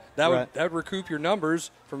them. That would recoup your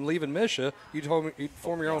numbers from leaving Misha. You'd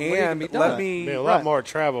form your own league and be done. Be a lot more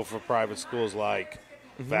travel for private schools like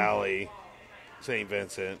Valley, St.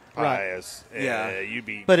 Vincent, Pius.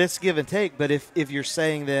 But it's give and take. But if you're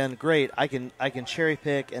saying then, great, I can cherry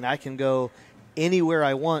pick and I can go anywhere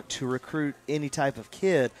I want to recruit any type of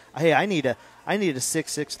kid. Hey, I need a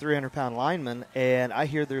 6'6", 300-pound lineman, and I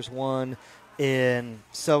hear there's one in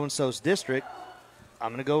so and so's district.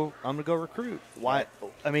 I'm gonna go recruit. Why?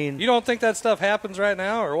 I mean, you don't think that stuff happens right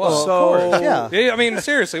now, or what? Well, of course, yeah. I mean,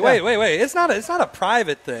 seriously, wait. It's not a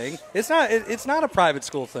private thing. It's not a private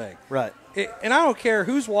school thing. Right. And I don't care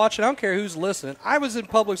who's watching. I don't care who's listening. I was in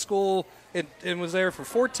public school and was there for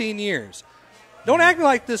 14 years. Don't act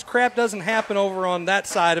like this crap doesn't happen over on that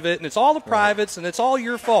side of it, and it's all the privates, and it's all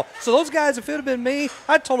your fault. So those guys, if it had been me,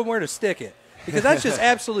 I'd told them where to stick it, because that's just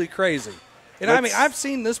absolutely crazy. And I mean, I've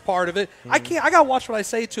seen this part of it. I got to watch what I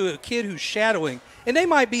say to a kid who's shadowing, and they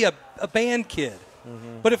might be a band kid.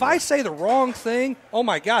 But if I say the wrong thing, oh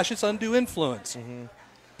my gosh, it's undue influence.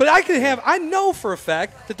 But I know for a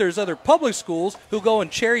fact that there's other public schools who go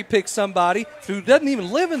and cherry pick somebody who doesn't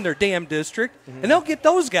even live in their damn district, and they'll get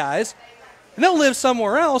those guys, and they'll live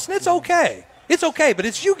somewhere else, and it's okay. It's okay, but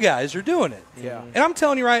it's you guys who are doing it. Yeah. And I'm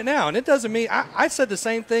telling you right now, and it doesn't mean I said the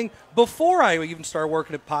same thing before I even started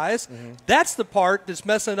working at Pius. That's the part that's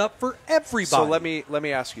messing it up for everybody. So let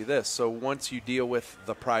me ask you this. So once you deal with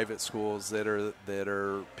the private schools that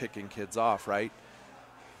are picking kids off, right?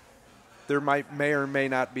 There may or may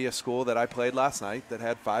not be a school that I played last night that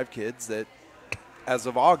had 5 kids that, as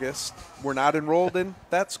of August, were not enrolled in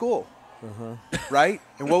that school. Right?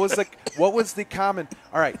 And what was the common?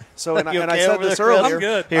 All right. So and I said this earlier. I'm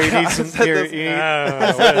good. Here, you need some. I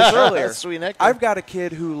said this earlier. Sweet nectar. I've got a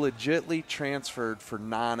kid who legitly transferred for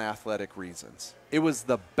non-athletic reasons. It was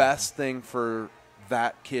the best thing for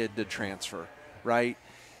that kid to transfer, right?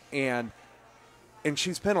 And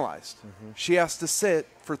she's penalized. She has to sit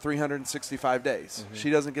for 365 days.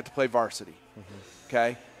 She doesn't get to play varsity.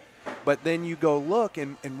 Okay? But then you go look,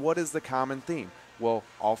 and what is the common theme? Well,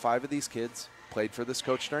 all 5 of these kids played for this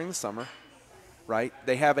coach during the summer, right?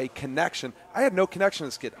 They have a connection. I had no connection to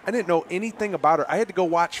this kid. I didn't know anything about her. I had to go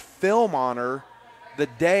watch film on her the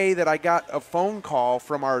day that I got a phone call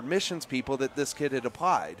from our admissions people that this kid had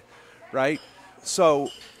applied, right?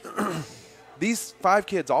 So these 5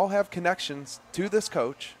 kids all have connections to this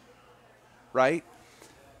coach, right?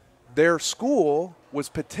 Their school was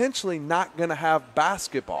potentially not going to have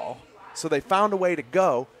basketball, so they found a way to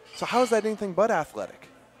go. So how is that anything but athletic?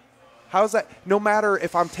 How is that, no matter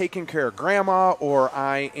if I'm taking care of grandma or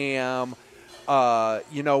I am,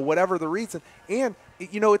 whatever the reason. And,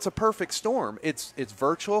 it's a perfect storm. It's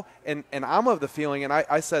virtual. And I'm of the feeling, and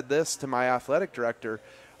I said this to my athletic director,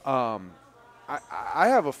 I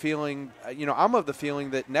have a feeling, I'm of the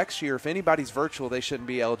feeling that next year, if anybody's virtual, they shouldn't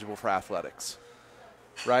be eligible for athletics,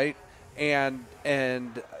 right? And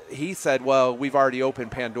he said, well, we've already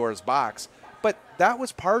opened Pandora's box. But that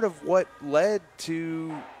was part of what led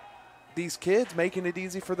to these kids making it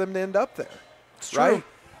easy for them to end up there, it's right?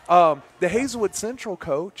 The Hazelwood Central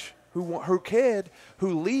coach, her kid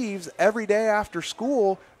who leaves every day after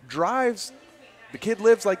school, drives. The kid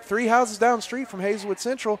lives like 3 houses down the street from Hazelwood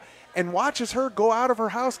Central, and watches her go out of her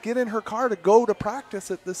house, get in her car to go to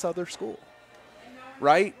practice at this other school,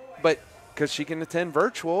 right? But because she can attend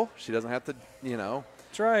virtual, she doesn't have to,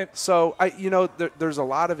 That's right. So, there's a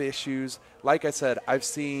lot of issues. Like I said, I've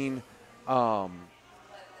seen, I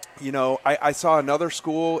saw another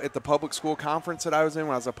school at the public school conference that I was in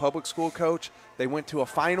when I was a public school coach. They went to a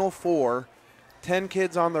Final Four, 10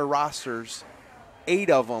 kids on their rosters, 8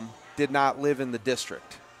 of them did not live in the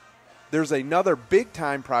district. There's another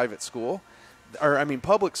big-time private school,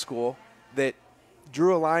 public school, that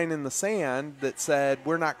drew a line in the sand that said,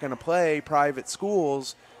 we're not going to play private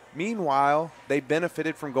schools. Meanwhile, they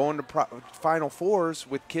benefited from going to Final Fours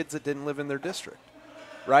with kids that didn't live in their district,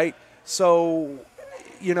 right? So,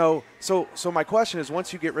 so my question is,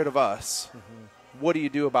 once you get rid of us, what do you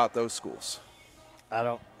do about those schools?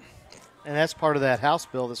 And that's part of that House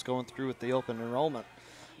bill that's going through with the open enrollment.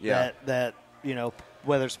 Yeah. That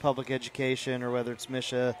whether it's public education or whether it's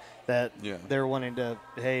MSHA, that they're wanting to,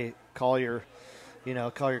 hey, call your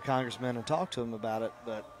congressman and talk to them about it.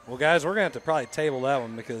 But well, guys, we're gonna have to probably table that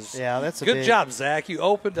one because that's a good big job, Zach. You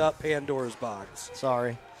opened up Pandora's box.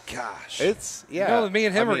 Sorry. Gosh, it's me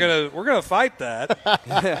and him we're gonna fight that.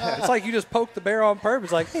 It's like you just poked the bear on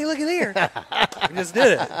purpose. Like, hey, look at here. We just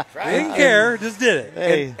did it. We didn't care. Just did it.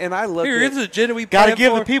 Hey, and I look. Here, it's a agenda we got to planned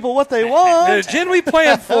give for. the people what they want. The agenda we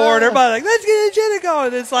planned for, and everybody like, let's get the agenda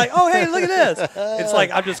going. It's like, oh, hey, look at this. It's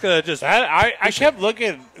like I'm just gonna I kept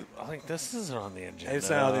looking. I think this isn't on the agenda. It's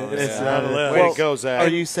not on the list. Way to go, Zach. Are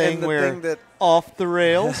you saying we're off the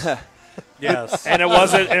rails? Yes. And it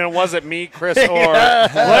wasn't me, Chris, or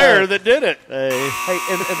Blair that did it. Hey,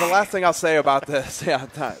 and the last thing I'll say about this,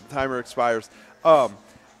 timer expires.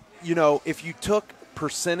 If you took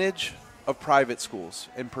percentage of private schools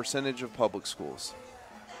and percentage of public schools,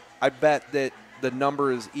 I bet that the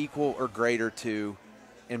number is equal or greater to,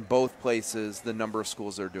 in both places, the number of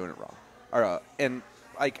schools that are doing it wrong.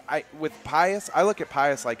 With Pius, I look at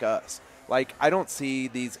Pius like us. Like, I don't see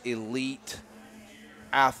these elite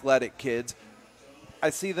athletic kids. I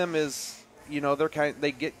see them as,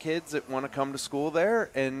 they get kids that want to come to school there,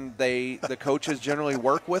 and the coaches generally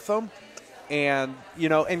work with them. And,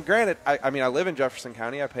 and granted, I live in Jefferson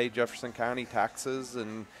County. I pay Jefferson County taxes,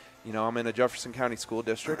 and, I'm in a Jefferson County school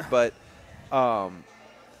district. But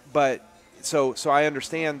so I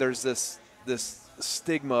understand there's this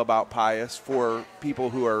stigma about Pius for people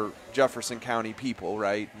who are Jefferson County people,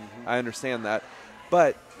 right? Mm-hmm. I understand that.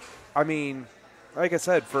 But, like I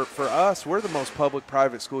said, for us, we're the most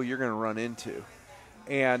public-private school you're going to run into.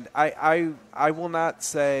 And I will not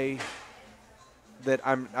say that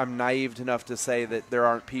I'm naive enough to say that there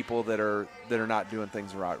aren't people that are not doing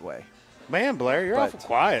things the right way. Man, Blair, you're awful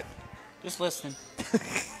quiet. Just listening.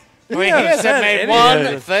 He hasn't made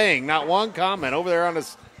one thing, not one comment over there on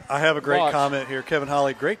his. I have a great watch. comment here, Kevin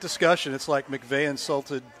Holly. Great discussion. It's like McVay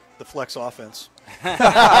insulted the flex offense. Hey,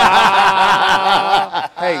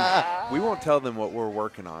 we won't tell them what we're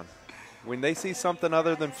working on. When they see something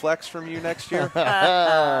other than flex from you next year.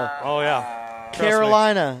 Oh, yeah.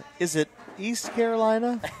 Carolina. Is it East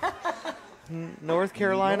Carolina? North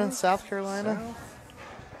Carolina? South Carolina?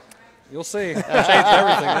 You'll see. Change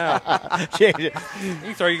everything now. Change it. You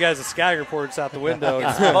can throw you guys the scouting reports out the window.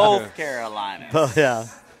 It's both Carolinas. Oh, yeah.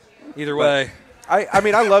 Either way.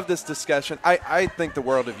 I love this discussion. I think the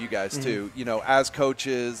world of you guys, too. As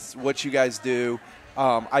coaches, what you guys do.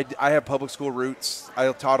 I have public school roots.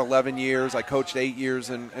 I taught 11 years. I coached 8 years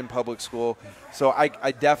in public school. So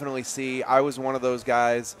I definitely see I was one of those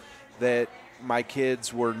guys that my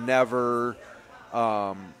kids were never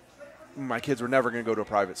going to go to a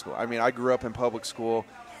private school. I grew up in public school.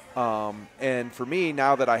 And for me,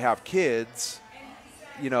 now that I have kids,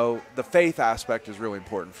 the faith aspect is really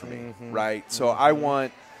important for me, right? So I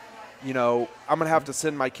want, I'm going to have to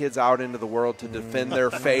send my kids out into the world to defend their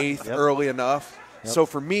faith early enough. Yep. So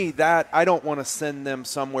for me, I don't want to send them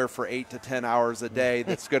somewhere for 8 to 10 hours a day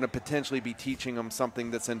that's going to potentially be teaching them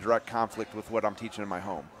something that's in direct conflict with what I'm teaching in my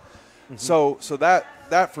home. So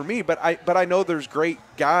that for me, but I know there's great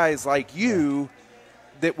guys like you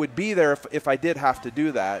that would be there if I did have to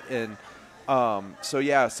do that. And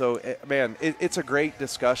it's a great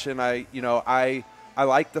discussion. I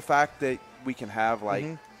like the fact that we can have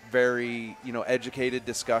very educated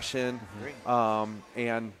discussion,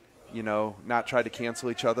 and not try to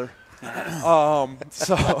cancel each other.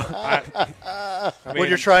 What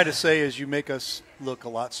you're trying to say is you make us look a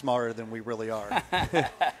lot smarter than we really are.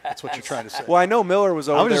 That's what you're trying to say. Well, I know Miller was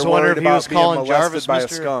over there worried about being molested by a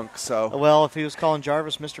skunk. So, well, if he was calling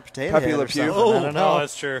Jarvis Mr. Potato Head or something, I don't know. Oh,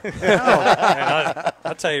 that's true.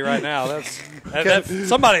 I'll tell you right now.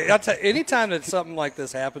 Anytime that something like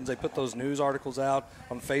this happens, they put those news articles out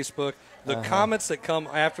on Facebook. The comments that come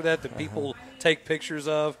after that people take pictures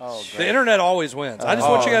of, the internet always wins. I just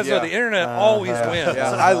want you guys to know the internet always wins.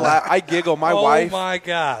 Yeah. I giggle. My wife. Oh, my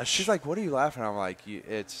gosh. She's like, what are you laughing at? I'm like,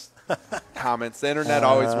 it's comments. The internet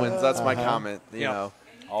always wins. That's my comment, you know.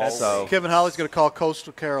 So Kevin Holly's going to call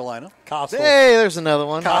Coastal Carolina. Coastal. Hey, there's another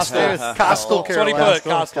one. Coastal Carolina.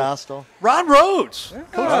 Coastal. Ron Rhodes.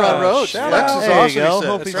 Coach Ron Rhodes. Flex is there awesome. you go.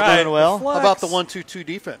 Hope he's doing well. How about the 1-2-2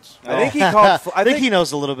 defense? I think he called. I think he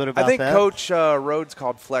knows a little bit about that. I think Coach Rhodes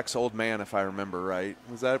called Flex old man, if I remember right.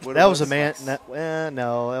 Was that what? That was a man.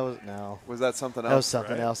 No, that was no. Was that something else? That was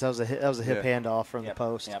something else. That was a hip handoff from the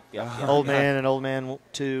post. Old man and old man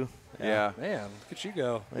 2. Yeah. Man, look at you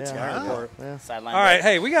go. Yeah. Sideline All right, break.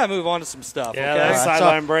 hey, we got to move on to some stuff. Yeah, okay? that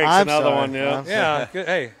sideline break's I'm another sorry. one. Yeah. Yeah. Good.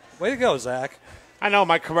 Hey, way to go, Zach. I know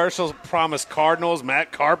my commercials promised Cardinals,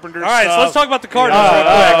 Matt Carpenter. All right, stuff. so let's talk about the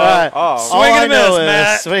Cardinals. Swing and a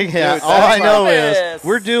miss, Matt. All I know is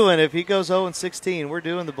we're doing. If he goes 0-16, we're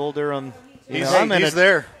doing the Bull Durham. I'm in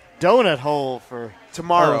there. Donut hole for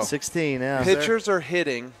Tomorrow. 16. Yeah. Pitchers are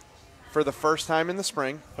hitting for the first time in the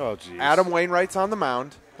spring. Oh, geez. Adam Wainwright's on the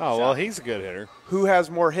mound. Oh, well, he's a good hitter. Who has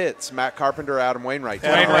more hits, Matt Carpenter or Adam Wainwright?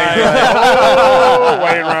 Wainwright. Oh,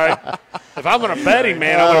 Wainwright. If I'm going to bet him,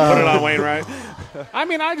 man, I'm going to put it on Wainwright. I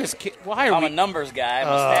mean, I just can't. Why are I'm we? a numbers guy. I'm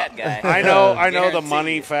a stat guy. I know the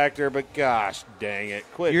money factor, but gosh dang it.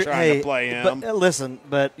 Quit trying to play him. But, listen,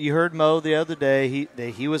 but you heard Mo the other day.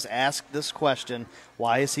 He was asked this question.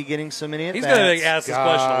 Why is he getting so many at-bats? He's going to ask this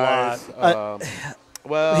question a lot.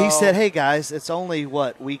 Well, he said, "Hey guys, it's only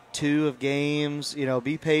week 2 of games.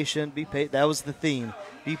 Be patient. That was the theme.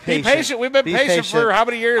 Be patient. Be patient. We've been patient for how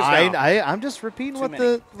many years now? I'm just repeating what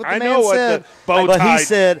the I man know what said. the bow But tie he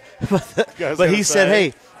said, but he said, say.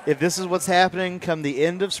 hey, if this is what's happening come the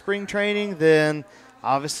end of spring training, then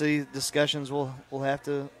obviously discussions will have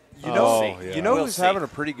to. You know We'll who's see. having a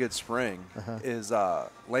pretty good spring is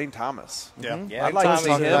Lane Thomas. Yeah. Yeah, I'd like to see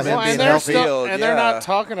talking him about him in being the healthy. field. They're not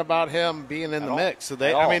talking about him being in the mix. So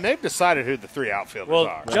they've decided who the 3 outfielders Well,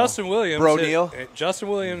 are. Justin Williams. Bro Neal. Justin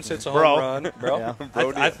Williams hits a Bro. home run. Bro. Yeah.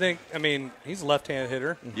 Bro I think, he's a left-hand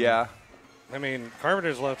hitter. Yeah.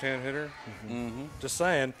 Carpenter's a left-hand hitter. Just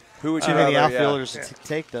saying. Who would Too you many rather? outfielders to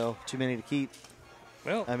take, though. Too many to keep.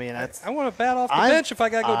 Well, That's. I want to bat off the bench if I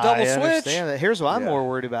got to go double I switch. understand that. Here's what I'm Yeah. more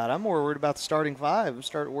worried about. I'm more worried about the starting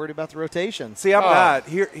 5. I'm worried about the rotation. See, I'm not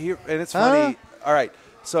here, and it's funny. All right,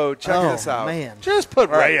 so check this out. Man. Just put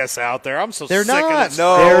Right. Reyes out there. I'm so They're sick not. of this.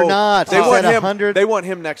 No, They're not. They He's want at him. 100. They want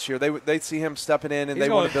him next year. They see him stepping in, and He's they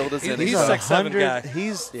want to going- build his He's innings. a 6'7" guy.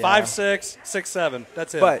 He's 5'6", 6'7".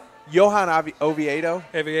 That's it. But Johan Oviedo,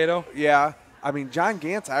 Oviedo. yeah. John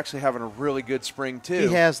Gant's actually having a really good spring too.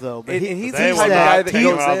 He has though, but And he, he's They the will type of not guy that take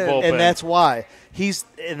goes him out in. bullpen. and that's why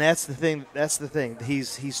that's the thing. That's the thing.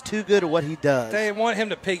 He's too good at what he does. They want him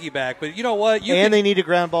to piggyback, but you know what? They need a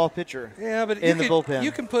ground ball pitcher. Yeah, but in the bullpen.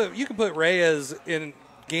 you can put Reyes in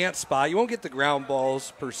Gant's spot. You won't get the ground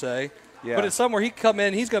balls per se. Yeah. But it's somewhere he can come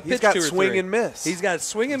in. He's going to pitch He's got 2 or swing 3. and miss. He's got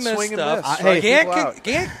swing and miss Swing and stuff. miss.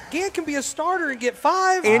 Hey, Gant can be a starter and get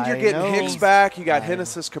 5. And you're getting know. Hicks back. You got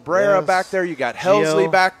Genesis Cabrera Yes. back there. You got Helsley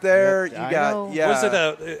Gio. back there. Yep, You I got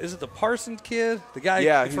know. Is it the Parsons kid? The guy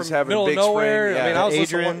Yeah, from he's having middle big of nowhere? spring, yeah. I was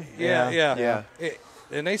Adrian. listening to one- Yeah.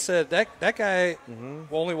 And they said that guy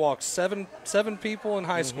will only walk seven people in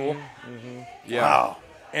high school. yeah. Wow.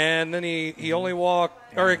 And then he only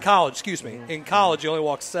walked, or in college, excuse me. In college, he only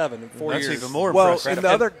walked 7 in 4 years. That's even more Well, impressive. in the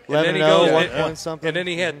other, And then 11-0, 1 and- point something. And then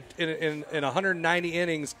he had in 190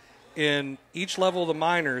 innings in each level of the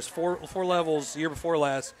minors, four levels. Year before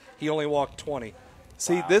last, he only walked 20.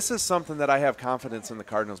 see, this is something that I have confidence in the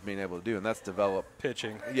Cardinals being able to do, and that's develop.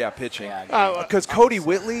 Pitching. Yeah, pitching. Yeah, Because Cody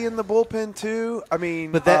Whitley in the bullpen too. But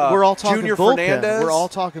we're all talking Junior bullpen. Fernandez. We're all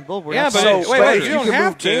talking bullpen. We're Yeah, not but talking wait, starters. you don't can have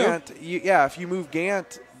move to. Gant. If you move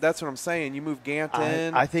Gant, that's what I'm saying. You move Gant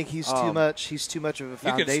in. I think he's too much. He's too much of a You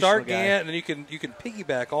foundational can start guy. Gant, and then you can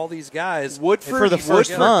piggyback all these guys. Woodford for the first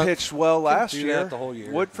Woodford month. pitched well last do year. that the whole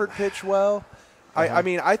year. Woodford pitched well. I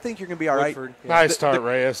mean, I think you're going to be all right. Woodford, Nice start,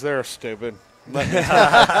 Reyes. They're stupid.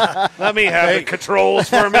 Let me have the controls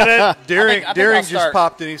for a minute. Deering I think I'll just start.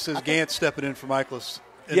 popped in. He says Gant stepping in for Michaelis.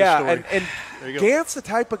 End of Yeah, story. and There you go. Gant's the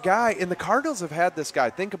type of guy, and the Cardinals have had this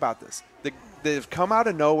guy. Think about this. They've come out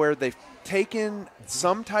of nowhere. They've taken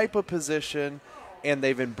some type of position, and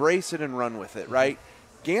they've embraced it and run with it, right?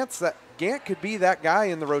 Gant could be that guy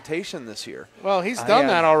in the rotation this year. Well, he's done Yeah.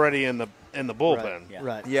 that already in the bullpen. Yeah.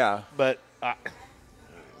 Right. Yeah. But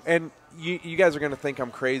And you guys are going to think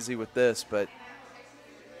I'm crazy with this, but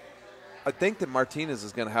I think that Martinez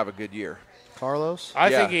is going to have a good year. Carlos. I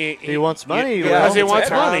Yeah. think He wants money, he Because he will. wants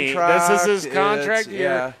It's a money. This is his contract, contract it's- year.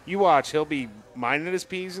 yeah. You watch. He'll be minding his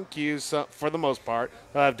P's and Q's for the most part.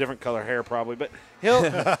 He'll have different color hair probably, but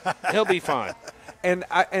he'll be fine. And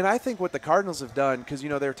I think what the Cardinals have done, because, they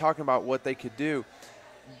were talking about what they could do,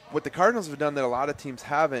 what the Cardinals have done that a lot of teams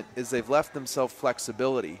haven't is they've left themselves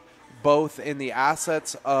flexibility, both in the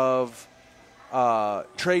assets of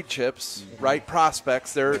trade chips, right?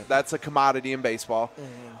 Prospects, that's a commodity in baseball,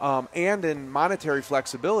 and in monetary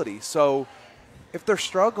flexibility. So if they're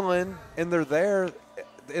struggling and they're there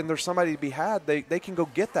and there's somebody to be had, they can go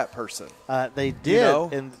get that person. They did, know?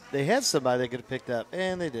 and they had somebody they could have picked up,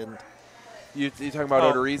 and they didn't. You talking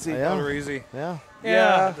about Odorizzi? Yeah. Odorizzi. Yeah.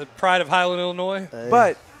 Yeah, the pride of Highland, Illinois.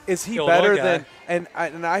 But is he Illinois better guy. than?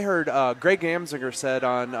 And I heard Greg Amsinger said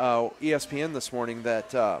on ESPN this morning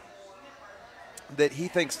that that he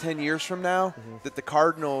thinks 10 years from now that the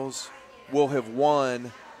Cardinals will have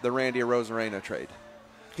won the Randy Arozarena trade.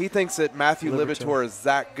 He thinks that Matthew Liberatore is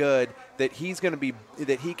that good that he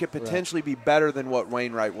could potentially be better than what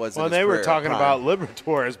Wainwright was. Well, in his they were career talking prime. about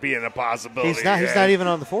Liberatore as being a possibility. He's not even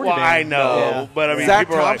on the 40 Well, band. I know, Yeah. but I mean, Zach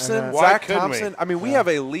people are Thompson. like, why Zach couldn't Thompson. we? I mean, we have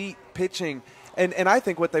elite pitching. And I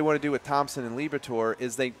think what they want to do with Thompson and Liberatore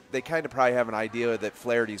is they kind of probably have an idea that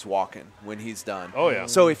Flaherty's walking when he's done. Oh, yeah.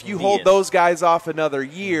 So if you hold those guys off another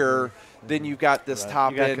year, then you've got this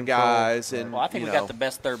top end control. guys. And Well, I think we got the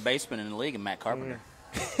best third baseman in the league in Matt Carpenter.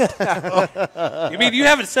 You mean you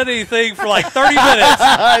haven't said anything for like 30 minutes?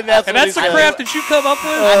 and that's the crap that you come up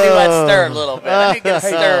with? I knew I'd stir a little bit. I did get a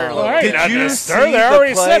stir a little Hey, bit. not you to see stir. They the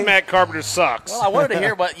already play? said Matt Carpenter sucks. Well, I wanted to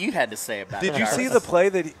hear what you had to say about it. Did you see Jarvis. the play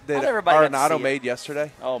that Not everybody got to Arenado see it. made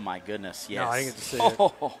yesterday? Oh, my goodness, yes. No, I didn't get to see it.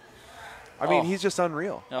 Oh. I mean, he's just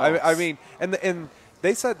unreal. Oh. I mean, and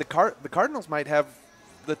they said the Cardinals might have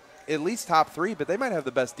at least top 3, but they might have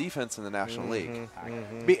the best defense in the National League.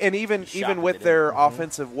 And even with their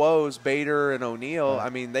offensive woes, Bader and O'Neill, I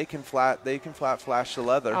mean, they can flat flash the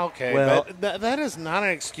leather. Okay, Well- but that is not an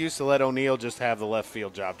excuse to let O'Neill just have the left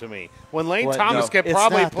field job to me. When Lane What? Thomas No, can it's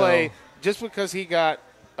probably not, play though. just because he got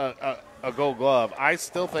a Gold Glove, I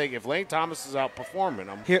still think if Lane Thomas is outperforming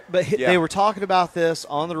him, They were talking about this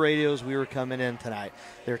on the radios. We were coming in tonight.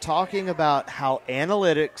 They're talking about how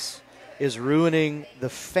analytics is ruining the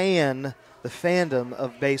fandom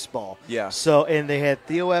of baseball. Yeah. So, and they had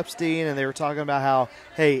Theo Epstein, and they were talking about how,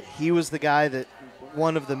 hey, he was the guy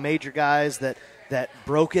one of the major guys that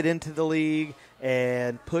broke it into the league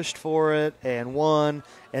and pushed for it and won.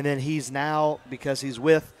 And then he's now, because he's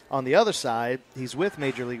on the other side, he's with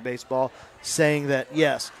Major League Baseball, saying that,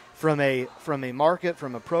 yes, from a market,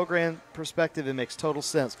 from a program perspective, it makes total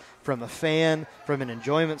sense. From a fan, from an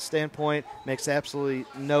enjoyment standpoint, makes absolutely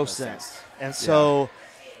no sense. And so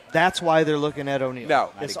that's why they're looking at O'Neill.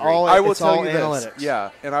 No, it's I all will it's tell all you analytics. this.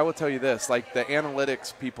 Yeah, and I will tell you this: like the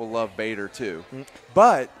analytics people love Bader too,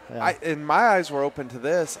 but and my eyes were open to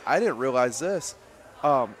this. I didn't realize this.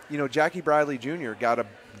 Jackie Bradley Jr. got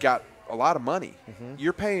a lot of money.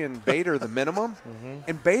 You're paying Bader the minimum,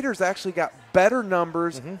 and Bader's actually got better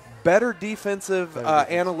numbers, better defensive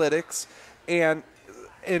analytics, and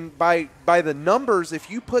by the numbers, if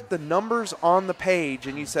you put the numbers on the page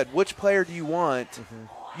and you said which player do you want,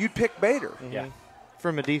 you'd pick Bader. Yeah.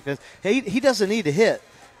 From a defense, he doesn't need to hit.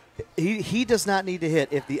 He does not need to hit.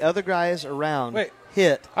 If the other guys around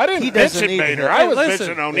hit, I didn't he doesn't mention need Bader. to hit. I was listen.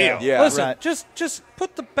 mentioning O'Neill. Yeah. Listen, Right. just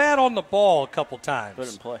put the bat on the ball a couple times. Put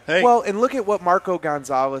it in play. Hey, Well, and look at what Marco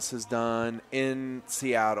Gonzalez has done in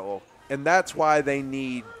Seattle, and that's why they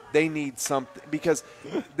need something because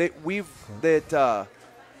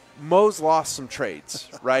Mo's lost some trades,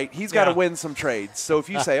 right? He's got to Yeah. win some trades. So if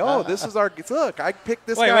you say, "Oh, this is our look," I picked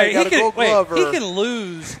this Wait, guy, wait, got a Gold Glove, he or can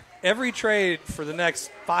lose every trade for the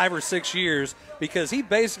next 5 or 6 years because he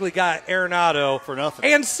basically got Arenado For nothing.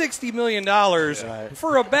 and $60 million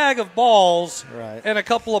for a bag of balls Right. and a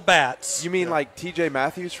couple of bats. you mean like T.J.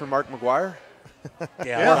 Matthews for Mark McGuire,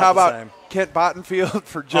 Yeah, or how about Kent Bottenfield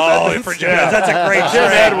for Jim Oh, Edmonds? for Jim Edmonds. That's a great Jim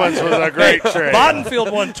trade. Edmonds was a great trade.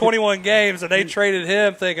 Bottenfield won 21 games, and they traded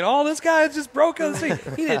him thinking, oh, this guy just broke on the scene.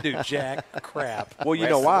 He didn't do jack crap. Well, you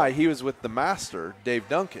know why? He was with the master, Dave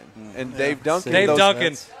Duncan, and Dave Duncan. Dave those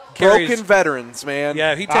Duncan broken carries. veterans, man.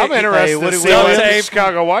 Yeah, I'm interested what to do see we what say? the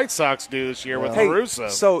Chicago White Sox do this year with Hey, Russo.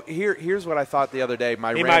 so here's what I thought the other day. My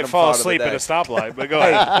He random might fall thought of the asleep at day. a stoplight, but go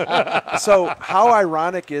ahead. So how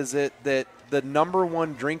ironic is it that the number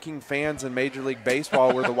one drinking fans in Major League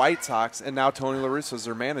Baseball were the White Sox, and now Tony La Russa's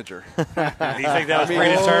their manager? Do you think that was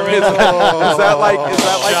predetermined? Is that like a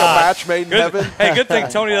Josh. match made in Good, heaven? hey, good thing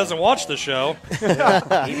Tony doesn't watch the show.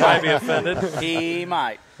 He might be offended. He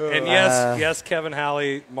might. And yes, Kevin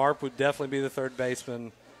Halley, Mark would definitely be the third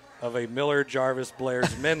baseman of a Miller Jarvis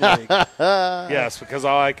Blair's Men League. Yes, because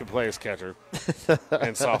all I can play is catcher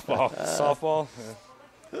and softball. Softball?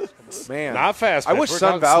 Man, Not fast. I pitch. wish We're Sun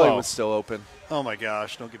talking Valley slow. was still open. oh my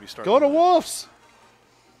gosh, don't get me started. Go to on that. Wolves.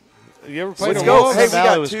 You ever played Let's a go. Wolves? Hey, we Sun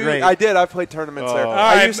Valley got was 2. great. I did. I played tournaments there. All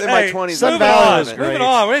I right, used in my hey, 20s. Sun I played Valley was tournaments. great. Moving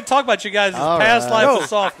on. We didn't talk about you guys' All past right. life of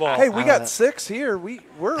softball. Hey, we got 6 here.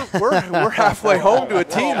 We're halfway home to a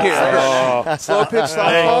team here. Slow pitch Oh,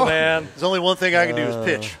 softball. man. There's only one thing I can do is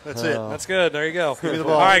pitch. That's it. That's good. There you go. me the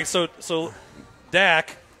ball. All right, so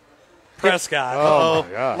Dak Prescott. Oh, my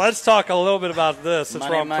gosh. Let's talk a little bit about this. It's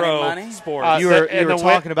Money, from money, Pro money. Sports. You were and the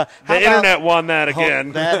talking about The how about- internet won that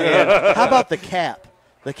again. How about the cap?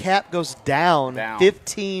 The cap goes down, Down.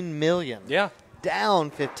 $15 million. Yeah.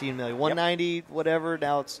 Down $15 million. 190, whatever.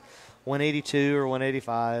 Now it's 182 or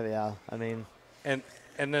 185. Yeah, I mean, and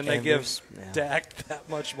then they And give there's- yeah. Dak that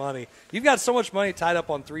much money. You've got so much money tied up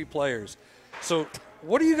on 3 players. So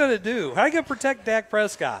what are you going to do? How are you going to protect Dak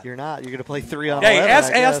Prescott? You're not. You're going to play 3 on Hey, 11.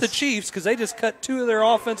 ask I the guess. Chiefs because they just cut 2 of their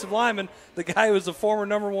offensive linemen, the guy who was the former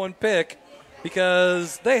 #1 pick,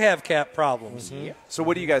 because they have cap problems. So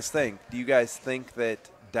what do you guys think? Do you guys think that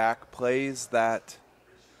Dak plays that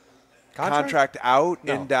contract out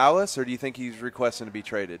No. in Dallas, or do you think he's requesting to be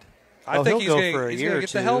traded? I think he's he'll going go for a year to or get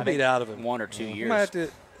the two. hell beat out of him. 1 or 2 You years. might have to.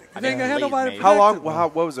 I They think had leave, nobody to maybe. How long? protect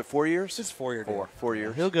him. What was it? 4 years? It's 4-year deal. 4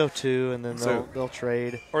 years. He'll go 2, and then So- they'll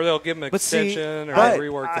trade. Or they'll give him an But see, extension, or but they'll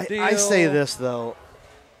rework the deal. I say this though,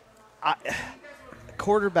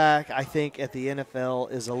 quarterback I think at the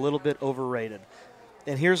NFL is a little bit overrated,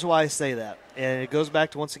 and here's why I say that. And it goes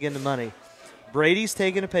back to once again to money. Brady's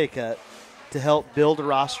taking a pay cut to help build a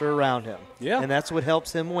roster around him. Yeah. And that's what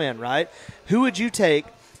helps him win, right? Who would you take?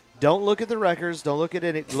 Don't look at the records. Don't look at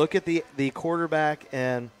it. Look at the quarterback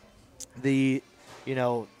and the,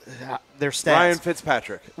 their stats. Ryan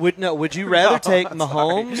Fitzpatrick. Would you rather take sorry.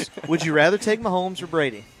 Mahomes? Would you rather take Mahomes or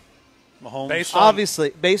Brady? Mahomes. Based on- Obviously,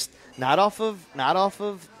 based not off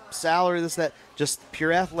of salary, this that, just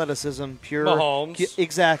pure athleticism, pure Mahomes.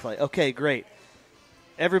 Exactly. Okay, great.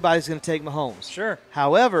 Everybody's going to take Mahomes. Sure.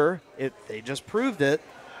 However, they just proved it.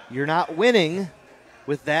 You're not winning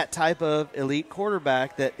with that type of elite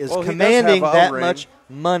quarterback that is Well, he does commanding have a that ring. much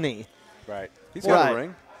money. Right. He's got Right. a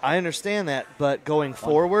ring. I understand that, but going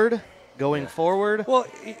forward, Well,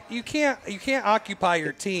 you can't occupy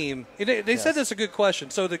your team. They said this is a good question.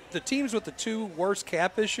 So the teams with the 2 worst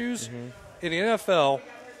cap issues in the NFL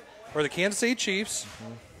are the Kansas City Chiefs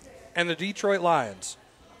and the Detroit Lions.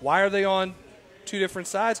 Why are they on 2 different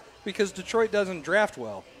sides? Because Detroit doesn't draft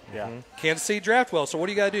well. Yeah. Kansas City draft well. So what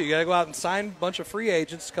do you got to do? You got to go out and sign a bunch of free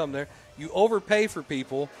agents to come there. You overpay for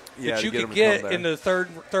people Yeah, that to you get could them to get come there. in the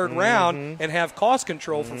third round and have cost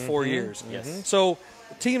control for 4 years. Yes. So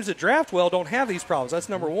teams that draft well don't have these problems. That's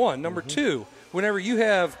number one. Number 2, whenever you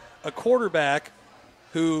have a quarterback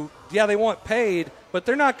who, they want paid, but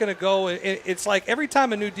they're not going to go. It's like every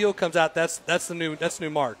time a new deal comes out, that's the new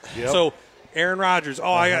mark. Yep. So Aaron Rodgers,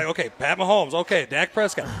 I got Pat Mahomes, Dak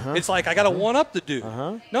Prescott. It's like I got to one up the dude.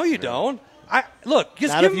 No, you don't. Just Not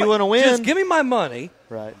give if me you wanna win. Just give me my money.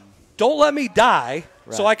 right. Don't let me die,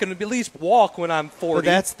 so Right. I can at least walk when I'm 40. But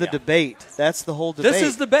that's the debate. That's the whole debate. This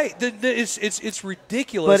is debate. It's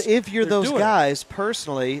ridiculous. But if you're they're those doing it. guys,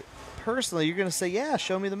 personally, you're going to say, yeah,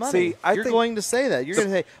 show me the money. See, I you're think- going to say that. You're going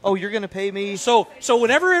to say, oh, you're going to pay me. So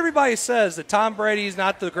whenever everybody says that Tom Brady is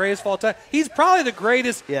not the greatest of all time, he's probably the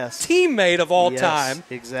greatest Yes. teamate of all Yes, time.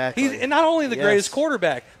 exactly. He's and not only the Yes. greatest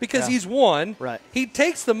quarterback because Yeah. he's won. Right. He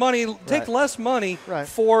takes the money, take Right. less money Right.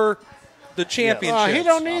 for the championship. he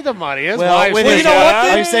don't need the money. His Well, wife's when Well, his, you know what,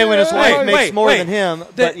 then? I'm saying when his wife makes Wait, more wait. than him,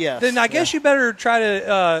 Then, but yes. then I guess you better try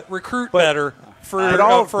to recruit better But for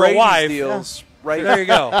all of for a Brady's wife. deals, right? There you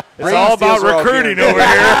go. It's Brady's all about deals are all recruiting guaranteed. over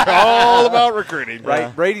here. All about recruiting.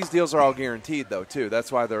 Right. Brady's deals are all guaranteed though too. That's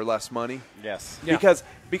why they're less money. Yes. Yeah.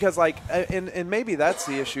 Because like and maybe that's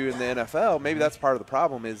the issue in the NFL. Maybe that's part of the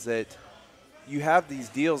problem is that you have these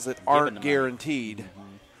deals that the aren't money. guaranteed,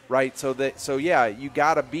 right? So yeah, you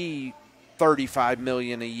got to be $35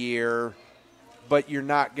 million a year, but you're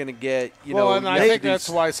not going to get Well, and you I have think to do that's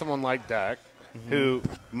why someone like Dak, who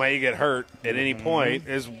may get hurt at any point,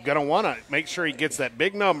 is going to want to make sure he gets that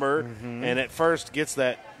big number, and at first gets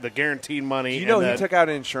the guaranteed money. You know, and he then, took out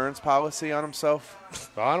an insurance policy on himself,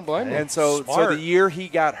 I don't blame him. and so Smart. the year he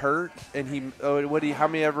got hurt, and how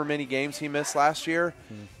many games he missed last year,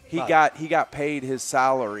 he got paid his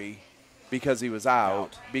salary because he was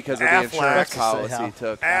out because of the insurance policy he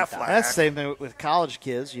took. That's the same thing with college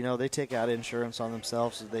kids. They take out insurance on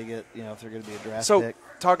themselves so they get, if they're going to be a draft So pick.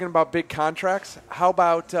 talking about big contracts, how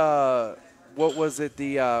about what was it?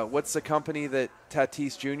 What's the company that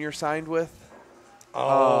Tatis Jr. signed with?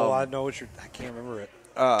 Oh, I know what I can't remember it.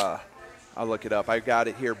 I'll look it up. I got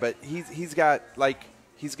it here, but he's got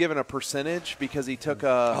he's given a percentage because he took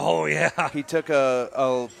a Oh yeah. he took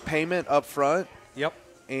a payment up front Yep.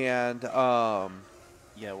 and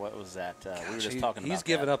Yeah, what was that? We were Gosh, just talking about He's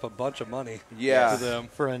given that. up a bunch of money. Yeah. To them.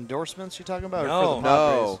 For endorsements you're talking about? No. Or for the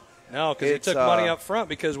No. No, because he It's, took money up front.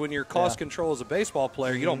 Because when you're cost Yeah. control as a baseball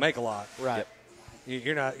player, you don't make a lot. Right.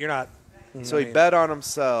 You're not. So he bet on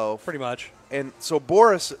himself. Pretty much. And so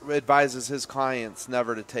Boris advises his clients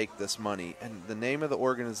never to take this money. And the name of the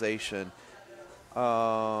organization,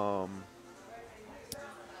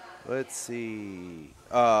 let's see,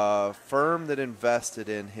 firm that invested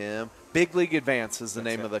in him. Big League Advance is the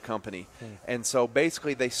name of the company. And so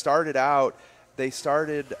basically they started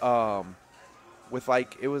with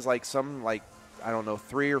it was some I don't know,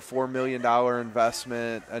 $3 or $4 million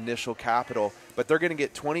investment, initial capital, but they're going to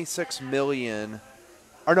get $26 million.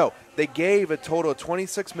 Or no, they gave a total of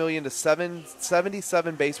 $26 million to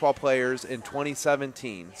 77 baseball players in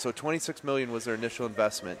 2017. So $26 million was their initial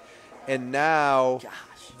investment, and now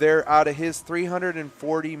they're out of his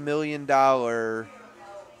 $340 million.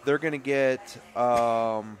 They're going to get.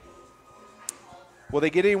 Well, they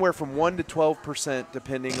get anywhere from 1% to 12%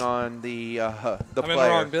 depending on the player. I'm in the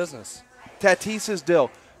wrong business. Tatis's deal,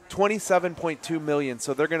 $27.2 million.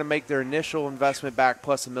 So they're going to make their initial investment back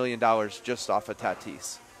plus $1 million just off of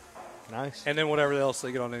Tatis. Nice. And then whatever else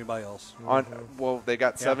they get on anybody else. Well, they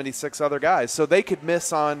got 76 other guys, so they could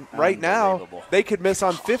miss on right now. They could miss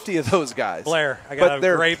on 50 of those guys. Blair, I got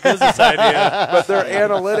a great business idea. But their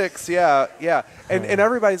analytics, yeah, and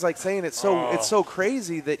everybody's like saying it's so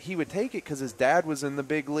crazy that he would take it because his dad was in the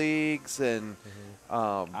big leagues, and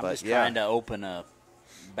I'm just trying to open a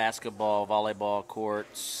basketball, volleyball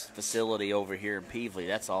courts facility over here in Peevely.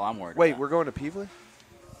 That's all I'm worried about. Wait, we're going to Peevely?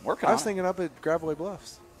 Working I was on thinking up at Gravelly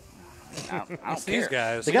Bluffs. I don't These care.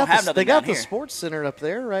 guys. They got the sports center up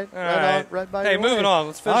there, right by Hey, your moving way. on.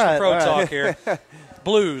 Let's finish the pro talk here.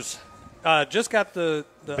 Blues. Just got the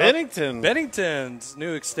Bennington's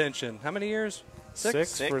new extension. How many years?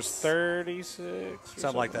 Six for 36.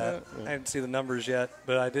 Something like that. Yeah. I didn't see the numbers yet,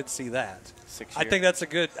 but I did see that. 6 I years. think that's a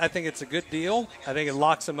good. I think it's a good deal. I think it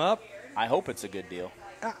locks him up. I hope it's a good deal.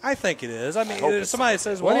 I think it is. I mean, hope if it's somebody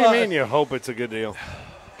says, What "Well, do you mean you hope it's a good deal?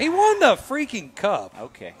 He won the freaking cup.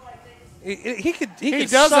 Okay. He could He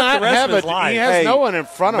suck doesn't the rest have of his it. life. He has no one in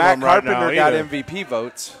front of Matt him right now Carpenter got either. MVP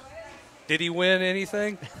votes. Did he win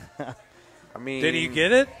anything? I mean, did he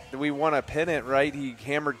get it? We won a pennant, right? He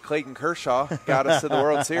hammered Clayton Kershaw, got us to the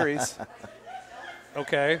World Series.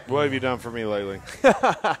 Okay. What have you done for me lately?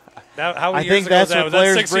 How many years ago was that? Was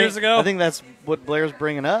that 6 years ago? I think that's what Blair's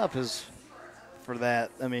bringing up is for that.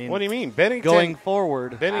 I mean, What do you mean? Bennington? going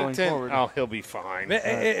forward? Bennington, oh, he'll be fine.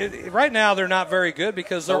 Right now, they're not very good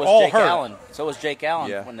because they're So was all Jake hurt. Allen. So was Jake Allen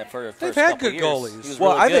Yeah. when the first They've had couple good years. goalies. He was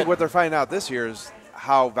Well, really I think good. what they're finding out this year is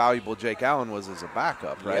how valuable Jake Allen was as a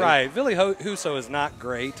backup, right? Right. Billy Huso is not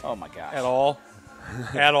great. Oh my gosh. At all.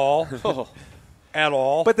 At all. At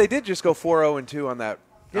all. But they did just go 4-0-2 on that.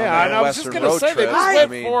 Yeah, on that and I was just Western going to road say, they trip. just I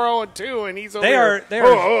went mean, 4-0-2, and he's over They are. there.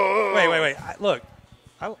 Wait. Look.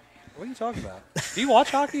 What are you talking about? Do you watch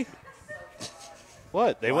hockey?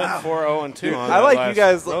 What? They went 4-0-2 on I that like last you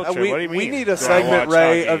guys. road trip. What do you We mean? need a Do I segment, watch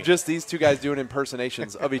Ray, hockey? of just these two guys doing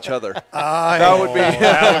impersonations of each other. That would be great.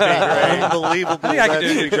 Unbelievable. I think I can do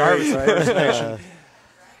That'd a be Jarvis great. impersonation.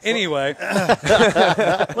 Anyway,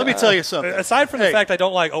 Let me tell you something. aside from the Hey, fact I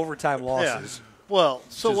don't like overtime yeah. losses, Well,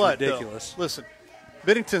 so which is what? though? ridiculous. Listen,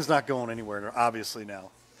 Bennington's not going anywhere, obviously, now.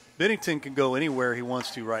 Bennington can go anywhere he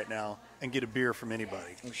wants to right now and get a beer from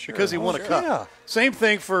anybody because he won a cup. Yeah. Same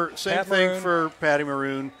thing for Maroon. Patty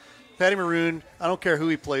Maroon. Patty Maroon, I don't care who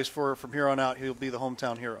he plays for. From here on out, he'll be the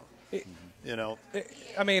hometown hero. You know,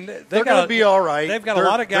 I mean, they're going to be all right. They've got They're- a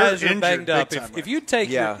lot of guys they're who are banged injured up. big time If right you take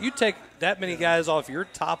Yeah. you take that many guys off your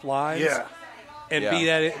top lines Yeah. and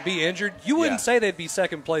Yeah. be injured, you wouldn't Yeah. say they'd be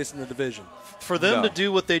second place in the division. for them No. to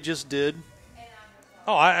do what they just did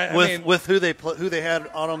Oh, I mean, with who they had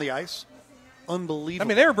on the ice, unbelievable. I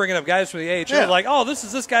mean, they were bringing up guys from the AHL, Yeah. like, oh, this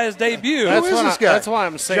is this guy's debut. Who is this guy? That's why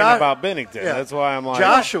I'm saying Jo- about Bennington. Yeah. That's why I'm like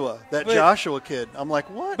Joshua, that But- Joshua kid. I'm like,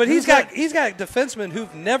 what? But Who's that? he's got defensemen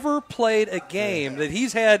who've never played a game that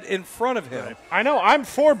he's had in front of him. I know. I'm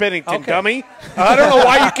for Bennington, Okay. dummy. I don't know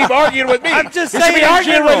why you keep arguing with me. I'm just You should saying be in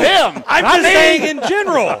arguing general. with him. I'm not just me. saying in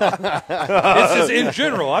general. It's just in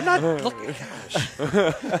general. I'm not looking.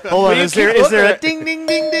 Hold on, you is there keep a looking- ding ding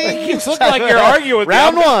ding ding? It keeps looking like you're arguing with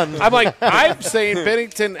Round me. one. I'm like, I'm saying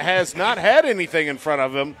Bennington has not had anything in front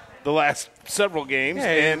of him the last several games, Yeah,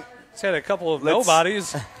 and he's had a couple of Let's-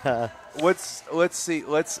 nobodies. Let's see.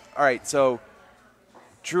 All right. So,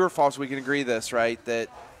 true or false? We can agree this, right? That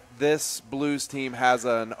this Blues team has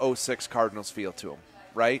an 06 Cardinals feel to them,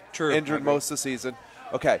 right? True. Injured most of the season.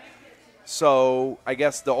 Okay. So I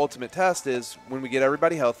guess the ultimate test is when we get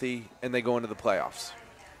everybody healthy and they go into the playoffs.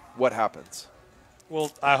 What happens?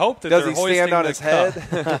 Well, I hope that Does they're he stand hoisting on the his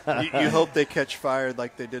cup. head? you hope they catch fire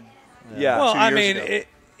like they did. Yeah. Well, 2 I years mean,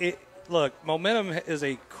 ago. look, momentum is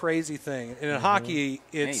a crazy thing. And in hockey,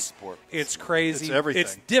 Any it's sport. it's crazy. It's everything.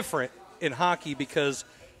 It's different in hockey because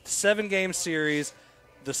 7-game series,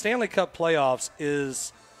 the Stanley Cup playoffs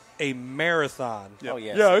is a marathon. Oh,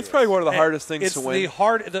 yes. Yeah, it it's is. probably one of the And hardest things it's to win.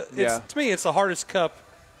 To me, it's the hardest cup.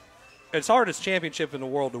 It's the hardest championship in the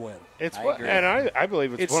world to win. it's I agree. and I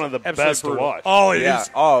believe it's one of the absolutely best to brutal. watch. Oh, it is. Yeah.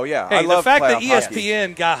 Oh, yeah. Hey, I love the fact that playoff hockey.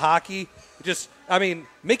 ESPN got hockey, just I mean,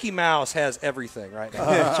 Mickey Mouse has everything right now.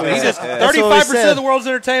 That's what he he just said. That's what 35% we said. of the world's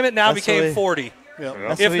entertainment now That's became what we- 40,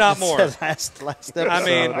 That's if what we not just more. said last episode. I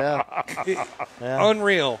mean, yeah.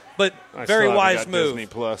 unreal, but I very still haven't wise got move. Disney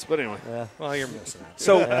Plus, but anyway. Yeah. Well, you're missing it.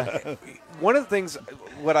 So, one of the things,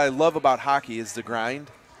 what I love about hockey is the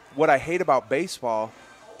grind. What I hate about baseball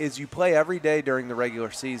is you play every day during the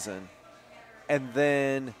regular season, and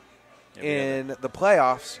then in the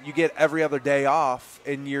playoffs, you get every other day off,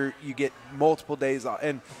 and you get multiple days off,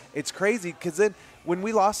 and it's crazy because then when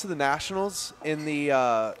we lost to the Nationals in the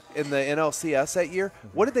NLCS that year,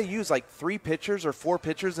 what did they use? Like 3 pitchers or 4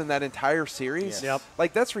 pitchers in that entire series? Yes. Yep.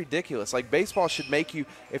 Like that's ridiculous. Like baseball should make you,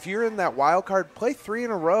 if you're in that wild card, play 3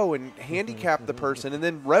 in a row and handicap the person, and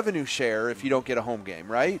then revenue share if you don't get a home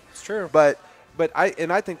game, right? It's true. But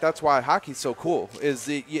I think that's why hockey's so cool. Is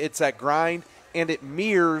it's that grind. And it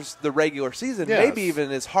mirrors the regular season. Yes. Maybe even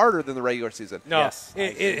is harder than the regular season. No,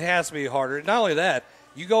 it has to be harder. Not only that,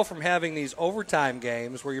 you go from having these overtime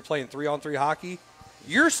games where you're playing 3-on-3 hockey,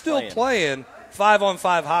 you're still playing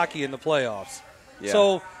 5-on-5 hockey in the playoffs. Yeah.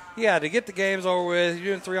 So, yeah, to get the games over with,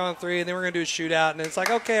 you're doing 3-on-3, and then we're going to do a shootout, and it's like,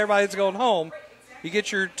 okay, everybody's going home. You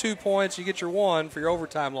get your 2 points, you get your 1 for your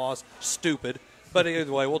overtime loss. Stupid. But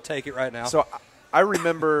either way, we'll take it right now. So I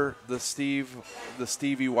remember the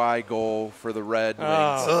Stevie Y goal for the Red Wings.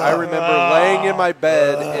 I remember laying in my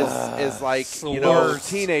bed as like a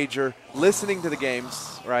teenager listening to the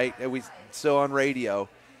games, right? And we still on radio,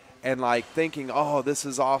 and like thinking, "Oh, this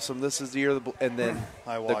is awesome! This is the year." And then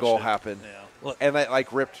the goal happened, and that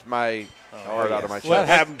like ripped my heart out of my chest. What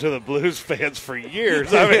happened to the Blues fans for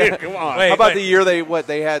years? I mean, come on. How about the year they won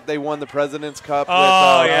the President's Cup with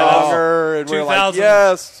yeah. Conger, and we're like, 2000.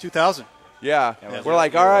 yes, 2000. Yeah, we're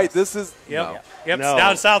like, all right, this is Yep. No.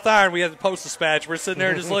 Down in South Iron, we had the Post Dispatch. We're sitting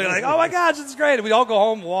there just looking like, oh my gosh, this is great. And we all go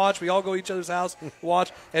home and watch. We all go to each other's house,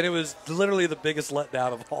 watch, and it was literally the biggest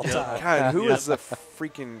letdown of all time. God, who is the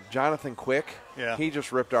freaking Jonathan Quick? Yeah. He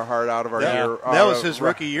just ripped our heart out of our That, ear. that was his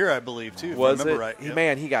rookie year, I believe, too. Was if I remember it? right. Yep.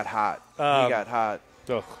 Man, he got hot. He got hot.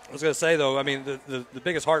 I was going to say, though, I mean, the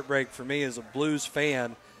biggest heartbreak for me as a Blues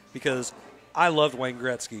fan, because I loved Wayne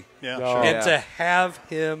Gretzky. Yeah, sure. And to have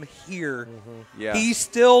him here, Yeah. he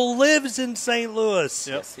still lives in St. Louis.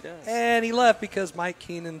 Yep. Yes, he does. And he left because Mike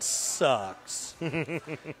Keenan sucks.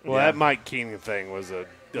 Well, that Mike Keenan thing was a.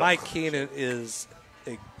 Mike Keenan is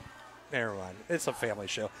a. Never mind. It's a family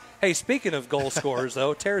show. Hey, speaking of goal scorers,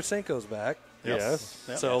 though, Tarasenko's back. Yes.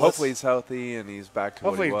 Yep. So Hopefully he's healthy and he's back to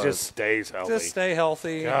Hopefully what he he was. just stays healthy. just stay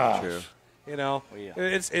healthy. Gosh. True. You know,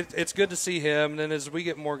 it's good to see him. And then as we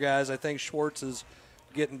get more guys, I think Schwartz is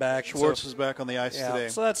getting back. Schwartz so, is back on the ice today.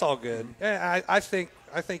 So that's all good. Yeah, I think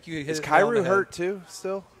you hit Is it nail on the Kyrou head. hurt too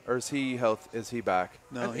still? Or is he Is he back?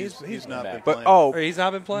 No, he's not been But playing. Or he's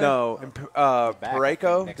not been playing? no, and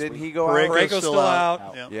Parayko, next didn't week. he go Parayko's out? still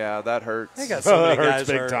out. Yep. Yeah, that hurts. They got so many Hurts guys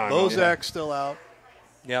big hurt. time. Bozak's still out.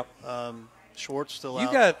 Yep. Schwartz still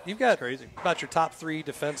You've out. got crazy. about your top 3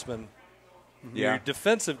 defensemen. Yeah. Your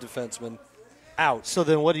defensive defensemen out. So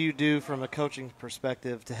then, what do you do from a coaching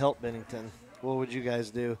perspective to help Bennington? What would you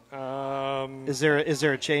guys do? Is there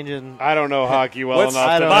a change in? I don't know hockey well enough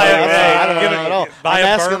I to don't know. know. that. I don't know at all. Buy I'm a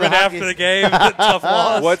asking bourbon the after hockey- the game. Tough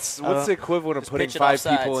loss. What's the equivalent of putting pitch it 5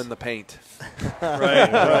 offsides. people in the paint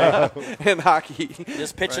right. in hockey?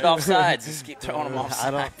 Just pitch it off sides. Just keep throwing them off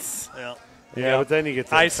I don't- sides. Yeah. Yeah, but then you get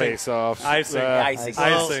the Icing. face off. Icing. Icing.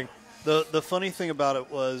 Icing. The funny thing about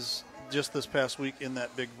it was just this past week in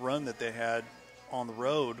that big run that they had on the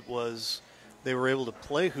road was they were able to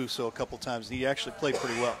play Husso a couple times. And he actually played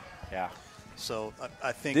pretty well. Yeah. So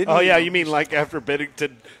I think. Didn't Oh, yeah, you mean like after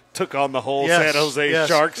Bennington took on the whole Yes, San Jose yes.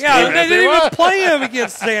 Sharks Yeah, team? they didn't even play him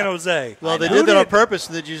against San Jose. Well, they I know. did that on purpose.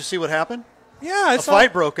 And did you see what happened? Yeah, A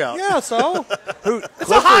fight broke out. Yeah, so Who?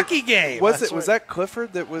 it's a hockey game. Was that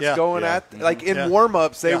Clifford that was Yeah. going Yeah. at like in Yeah.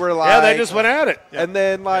 warm-ups? They Yeah. were like, Yeah, they just went at it. and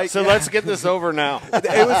then like So let's get this over now.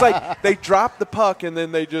 it was like they dropped the puck and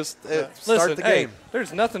then they just start Listen, the hey, game.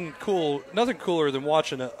 there's nothing cooler than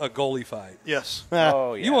watching a goalie fight. Yes.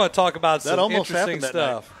 Oh, yeah. You want to talk about That some almost interesting happened that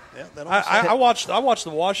stuff. night. Yeah, that almost I watched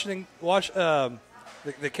the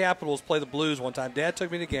the Capitals play the Blues one time. Dad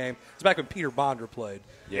took me to the game. It's back when Peter Bonder played.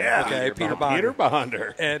 Yeah. Okay, Peter Bonder. Peter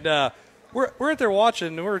Bonder. And we're out there watching,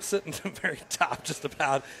 and we're sitting at the very top just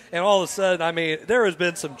about, and all of a sudden, I mean, there has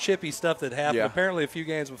been some chippy stuff that happened, Yeah. apparently a few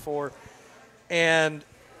games before, and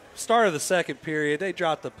start of the second period, they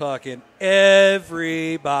dropped the puck, and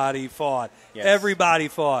everybody fought. Yes. Everybody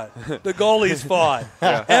fought. The goalies fought.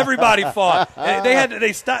 Everybody fought. And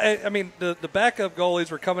they stopped. I mean, the backup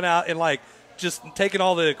goalies were coming out and like just taking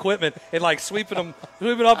all the equipment and like sweeping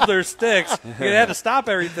up with their sticks. You had to stop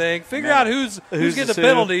everything, figure out who's getting the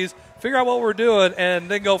penalties, figure out what we're doing, and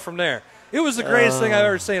then go from there. It was the greatest thing I've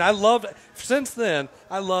ever seen. Since then,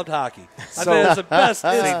 I loved hockey. I mean, it's the best.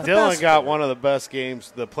 Dylan got one of the best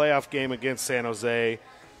games, the playoff game against San Jose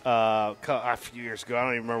a few years ago. I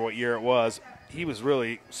don't even remember what year it was. He was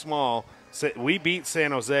really small. We beat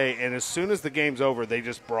San Jose, and as soon as the game's over, they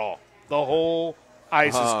just brawl. The whole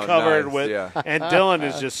ice is covered and Dylan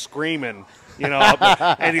is just screaming.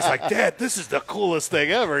 And he's like, Dad, this is the coolest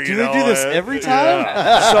thing ever. Do they do this every time?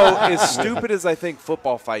 Yeah. So as stupid as I think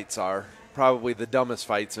football fights are, probably the dumbest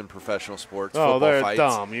fights in professional sports. Oh, they're fights.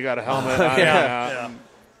 dumb. You got a helmet on.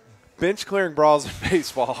 Bench clearing brawls in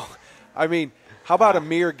baseball. I mean, how about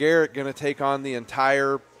Amir Garrett going to take on the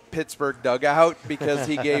entire Pittsburgh dugout because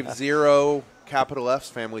he gave 0 capital F's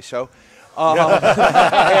Family Show?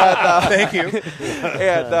 Thank you.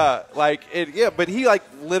 But he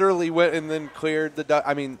literally went and then cleared the.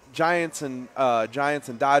 I mean, Giants and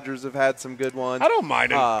Dodgers have had some good ones. I don't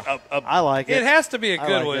mind it. I like it. It has to be a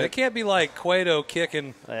good one. It can't be like Cueto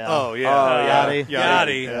kicking. Yachty.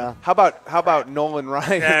 Yeah. How about Nolan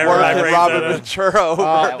Ryan and Robert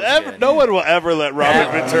Ventura? No one will ever let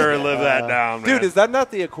Robert Ventura live that down, man. Dude, is that not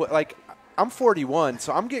the I'm 41,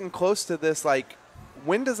 so I'm getting close to this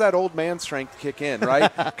when does that old man strength kick in,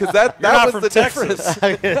 right? Because that was the difference.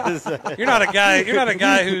 You're not a guy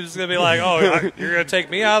who's gonna be like, oh, you're gonna take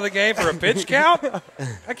me out of the game for a pitch count?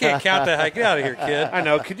 I can't count that. Get out of here, kid. I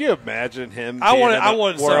know. Could you imagine him? I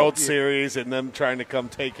want World Series and them trying to come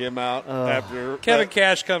take him out after Kevin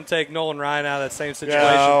Cash come take Nolan Ryan out of that same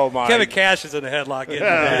situation. Kevin Cash is in the headlock. Okay,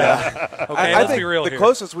 I think be real the here.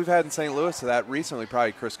 closest we've had in St. Louis to that recently,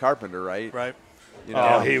 probably Chris Carpenter, right? Right. He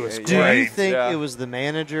was great. Do you think it was the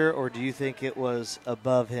manager, or do you think it was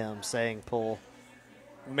above him saying pull?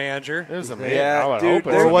 Manager. It was the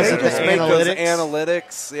Or was it the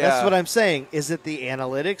analytics? Yeah. That's what I'm saying. Is it the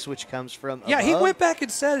analytics, which comes from above? He went back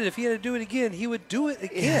and said it. If he had to do it again, he would do it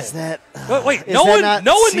again. Is that wait? is that not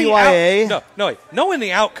CYA? Knowing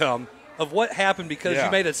the outcome of what happened because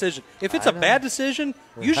you made a decision. If it's a bad decision,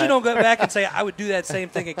 usually don't go back and say I would do that same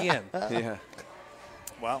thing again. Yeah.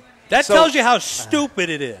 Wow. That tells you how stupid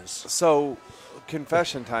it is. So,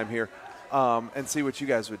 confession time here, and see what you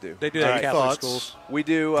guys would do. They do that in Catholic schools. We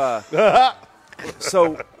do.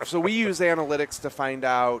 So we use analytics to find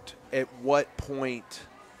out at what point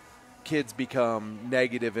kids become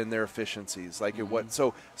negative in their efficiencies. Like at what?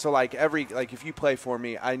 So if you play for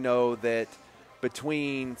me, I know that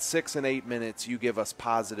between 6 and 8 minutes, you give us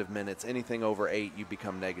positive minutes. Anything over 8, you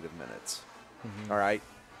become negative minutes. All right.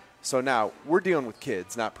 So now we're dealing with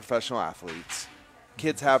kids, not professional athletes.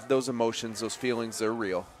 Kids have those emotions, those feelings, they're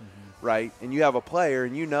real, right? And you have a player,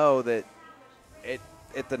 and you know that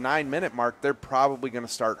at the 9-minute mark, they're probably going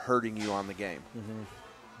to start hurting you on the game.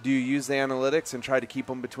 Do you use the analytics and try to keep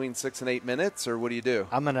them between 6 and 8 minutes, or what do you do?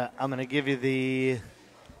 I'm gonna give you the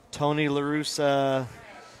Tony La Russa,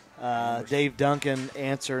 Dave Duncan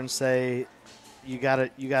answer and say, You gotta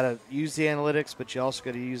use the analytics, but you also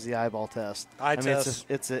got to use the eyeball test. Test.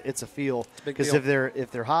 It's a feel because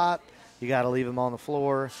if they're hot, you got to leave them on the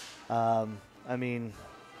floor. That's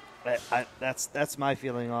my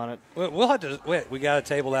feeling on it. We'll have to wait. We got to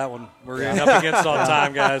table that one. We're getting up against it on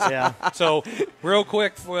time, guys. Yeah. So real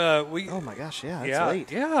quick, Oh my gosh! Yeah. It's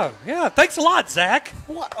late. Yeah. Thanks a lot, Zach.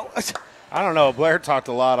 What? I don't know. Blair talked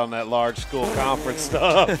a lot on that large school conference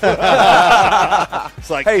stuff. It's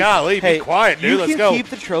like, golly, be quiet, dude. Let's go. You can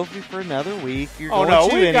keep the trophy for another week. You're we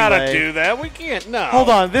anyway. gotta do that. We can't. No. Hold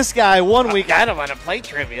on. This guy 1 week. I don't want to play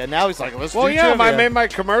trivia. Now he's like, let's do trivia. I made my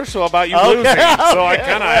commercial about you losing, so I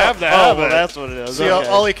kind of have that. Oh, well, that's what it is. See,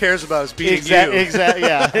 all he cares about is beating you. Exactly.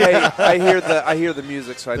 Yeah. Hey, I hear the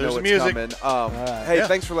music, so I know it's coming.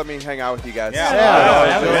 Thanks for letting me hang out with you guys.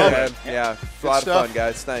 Yeah. A lot of fun,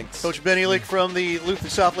 guys. Thanks, Coach Benny Lick from the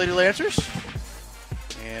Lutheran South Lady Lancers.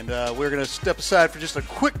 And we're going to step aside for just a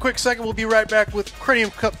quick second. We'll be right back with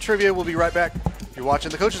Cranium Cup Trivia. We'll be right back. You're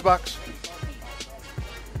watching the Coach's Box.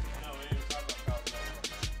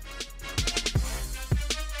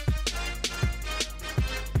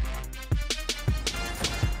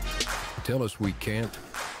 Tell us we can't,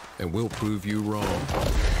 and we'll prove you wrong.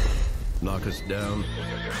 Knock us down,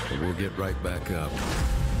 and we'll get right back up.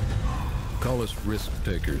 Call us risk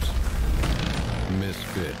takers,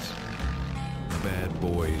 misfits, bad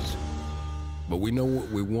boys. But we know what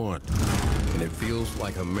we want, and it feels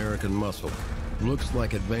like American muscle, looks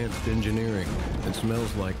like advanced engineering, and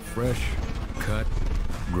smells like fresh, cut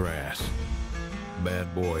grass.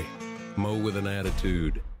 Bad boy, mow with an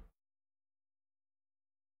attitude.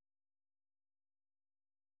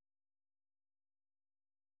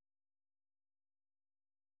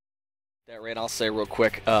 Ray, and I'll say real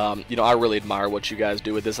quick, I really admire what you guys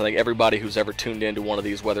do with this. I think everybody who's ever tuned into one of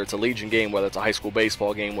these, whether it's a Legion game, whether it's a high school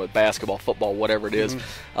baseball game, with basketball, football, whatever it is,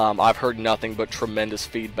 I've heard nothing but tremendous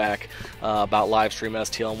feedback about Livestream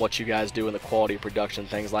STL and what you guys do and the quality of production,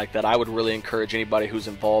 things like that. I would really encourage anybody who's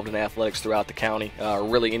involved in athletics throughout the county, or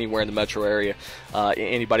really anywhere in the metro area,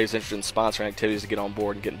 anybody who's interested in sponsoring activities to get on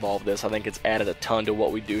board and get involved with this. I think it's added a ton to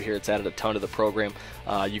what we do here. It's added a ton to the program.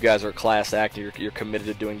 You guys are a class act, and you're committed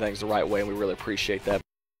to doing things the right way, and we really appreciate that.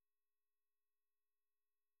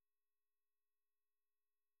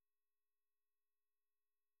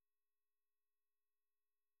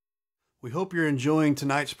 We hope you're enjoying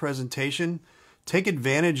tonight's presentation. Take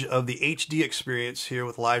advantage of the HD experience here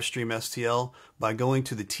with Livestream STL by going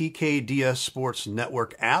to the TKDS Sports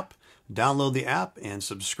Network app. Download the app and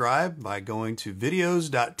subscribe by going to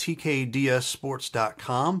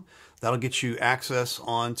videos.tkdssports.com. That'll get you access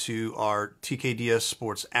onto our TKDS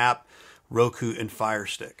Sports app, Roku, and Fire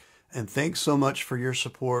Stick. And thanks so much for your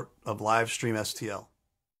support of Livestream STL.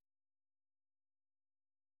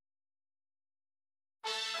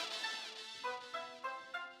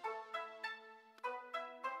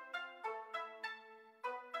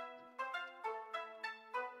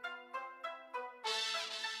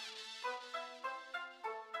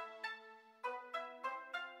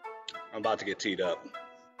 I'm about to get teed up.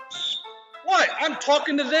 What? I'm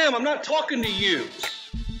talking to them. I'm not talking to you.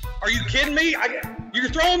 Are you kidding me? You're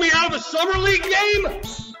throwing me out of a summer league game?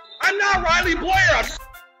 I'm not Riley Blair.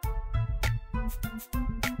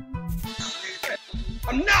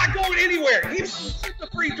 I'm not going anywhere. He shoot the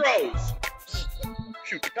free throws.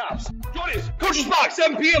 Shoot the cops. Join us. Coach's Box,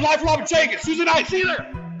 7 p.m. live from Robert Jenkins. Tuesday night. See you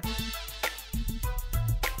there.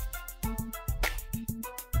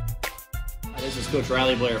 This is Coach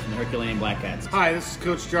Riley Blair from the Herculaneum Black Cats. Hi, this is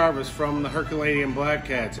Coach Jarvis from the Herculaneum Black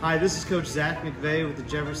Cats. Hi, this is Coach Zach McVeigh with the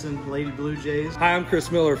Jefferson Lady Blue Jays. Hi, I'm Chris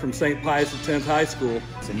Miller from St. Pius X High School.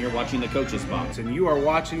 And you're watching the Coach's Box. And you are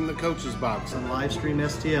watching the Coach's Box. On Livestream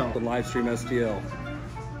STL. On Livestream STL.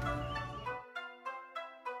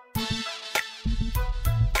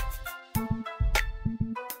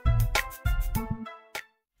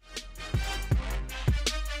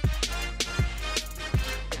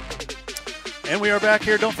 And we are back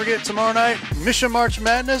here. Don't forget, tomorrow night, Mission March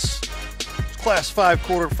Madness. Class 5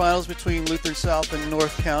 quarterfinals between Lutheran South and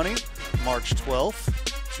North County. March 12th.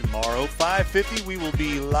 Tomorrow, 5:50, we will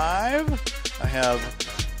be live. I have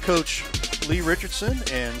Coach Lee Richardson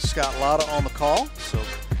and Scott Lotta on the call. So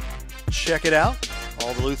check it out.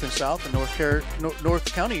 All the Lutheran South and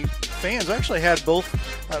North County fans. I actually had both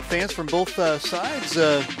fans from both sides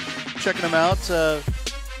checking them out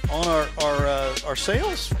on our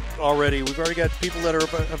sales already. We've already got people that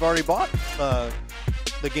have already bought the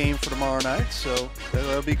game for tomorrow night, so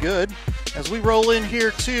that'll be good. As we roll in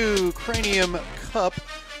here to Cranium Cup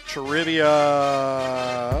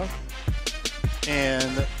Trivia,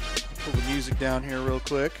 and pull the music down here real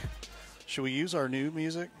quick. Should we use our new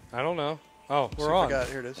music? I don't know. Oh, we're on. Forgot.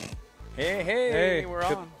 Here it is. Hey, we're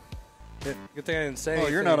on. Good thing I didn't say anything.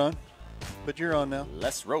 Oh, you're not on, but you're on now.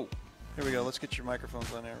 Let's roll. Here we go. Let's get your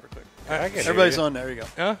microphones on there real quick. I can Everybody's on there. There you go.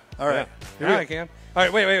 Huh? All right. Yeah. Now I can. All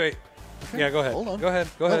right, wait. Okay. Yeah, go ahead. Hold on. Go ahead.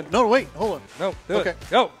 No, wait. Hold on. No, do okay. it.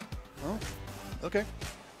 Go. Oh, okay.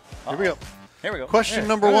 Here we go. Here we go. Question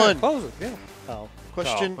number one. Close it. Yeah. Oh.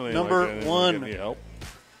 Question number one.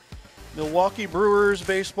 Milwaukee Brewers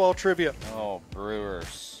baseball trivia. Oh,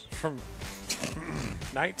 Brewers. From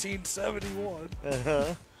 1971.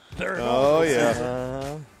 Uh-huh. Oh,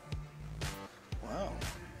 yeah. Wow.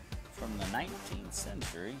 From the 19th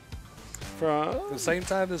century. From the same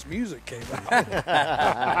time this music came out. In the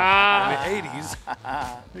 80s.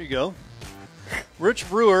 There you go. Rich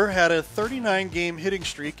Brewer had a 39-game hitting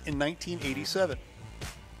streak in 1987.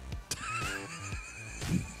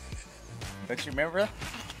 Don't you remember that?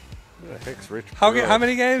 Who the heck's Rich Brewer? How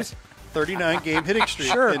many games? 39-game hitting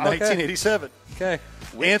streak Sure, in 1987. Okay.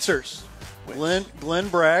 Answers. Glenn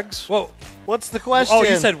Braggs. Whoa. What's the question? Oh,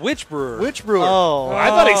 you said which brewer? Which brewer? Oh. I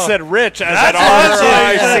thought he said Rich as That's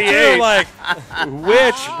an like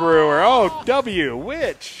Which brewer? Oh, W.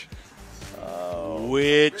 Which?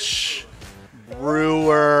 Which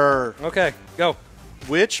brewer? Okay, go.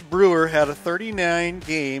 Which brewer had a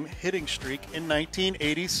 39-game hitting streak in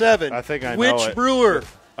 1987? I think I know Which it. brewer?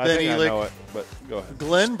 I think I know it, but go ahead.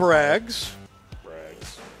 Glenn Braggs.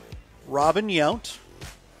 Robin Yount.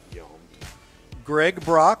 Greg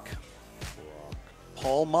Brock.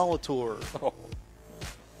 Paul Molitor. Oh.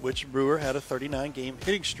 Which brewer had a 39-game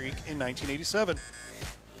hitting streak in 1987?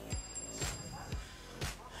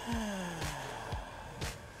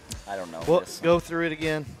 I don't know. Well, go through it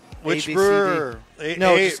again. Which A, B, C, brewer? D.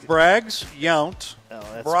 No, just- Bragg's, Yount, Oh,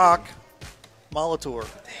 that's Brock, Molitor.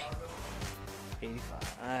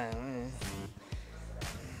 85.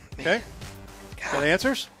 Okay. Got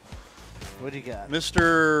answers? What do you got?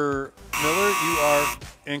 Mr. Miller, you are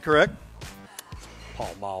incorrect.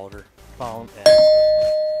 Paul Molitor. Paul.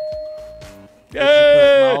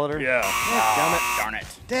 Yay! Molitor? Yeah. Darn it.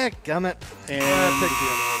 Dadgummit.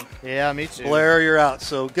 And Yeah, me too. Blair, you're out.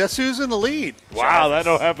 So guess who's in the lead? Wow, that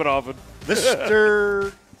don't happen often.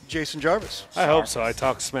 Mr. Jason Jarvis. I hope so. I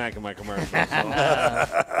talk smack in my commercials.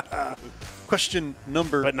 So. Question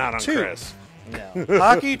number But not on 2. Chris. No.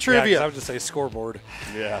 Hockey trivia. I would just say scoreboard.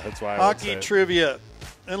 Yeah, that's why I would Hockey say it. trivia.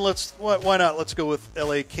 And why not? Let's go with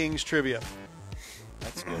LA Kings trivia.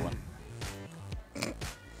 That's a good one.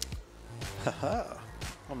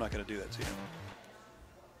 I'm not going to do that to you.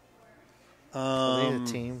 Are they a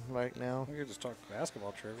team right now? We could just talk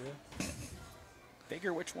basketball trivia.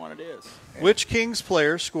 Figure which one it is. Which Kings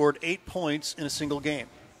player scored 8 points in a single game?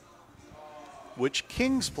 Which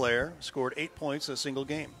Kings player scored 8 points in a single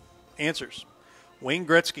game? Answers. Wayne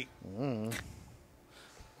Gretzky.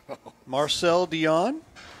 Marcel Dion.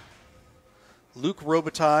 Luc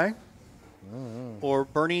Robitaille. Or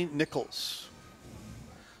Bernie Nichols.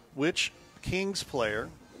 Which Kings player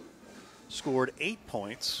scored 8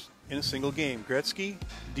 points in a single game? Gretzky,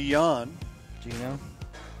 Dion, Do you know?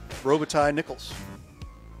 Robitaille, Nichols.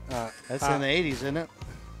 That's in the 80s, isn't it?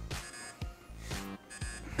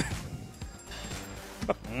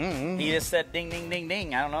 He just said ding, ding, ding,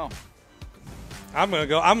 ding. I don't know. I'm gonna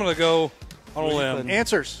go on a limb.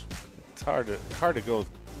 Answers. It's hard to go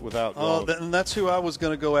without Oh, going. and that's who I was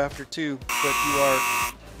going to go after too, but you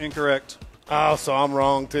are incorrect. Oh, so I'm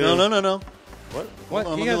wrong too. No. What? What?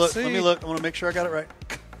 Let He me had look. C. Let me look. I want to make sure I got it right.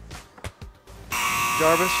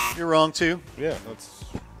 Jarvis, you're wrong too. Yeah, that's.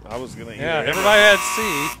 I was gonna. Yeah, either. everybody had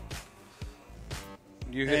C.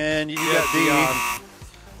 You hit, And you hit got D. Dion.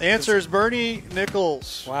 The answer is Bernie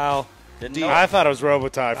Nichols. Wow. Didn't D. know. I thought it was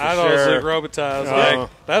Robitaille for I thought sure. it was like Robitaille. I was Oh.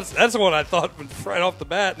 like, that's the one I thought right off the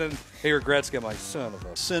bat. And then here Gretzky, I'm like, son of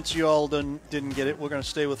a. Since you all didn't get it, we're going to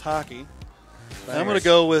stay with hockey. I'm going to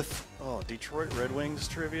go with Detroit Red Wings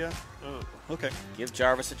trivia. Oh, okay. Give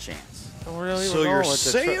Jarvis a chance. Really? So you're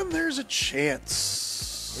saying there's a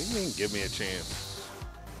chance. What do you mean? Give me a chance.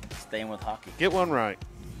 Staying with hockey. Get one right.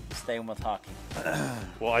 Staying with hockey.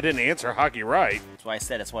 Well, I didn't answer hockey right. That's why I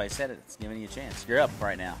said it. That's why I said it. It's giving you a chance. You're up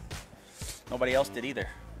right now. Nobody else did either.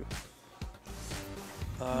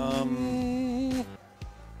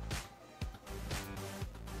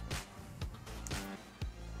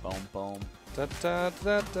 Boom, boom. Da, da,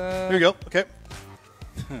 da, da. Here you go. Okay.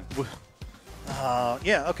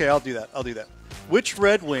 Yeah, okay, I'll do that. Which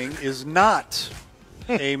Red Wing is not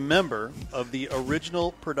a member of the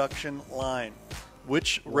original production line?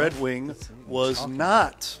 Which Red Wing was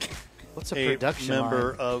not What's a production member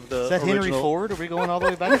line? of the Is that original Henry Ford? Are we going all the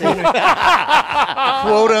way back to Henry?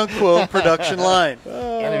 quote-unquote production line? I don't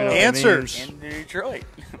even know what that Answers. In Detroit.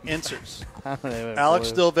 Answers. I don't even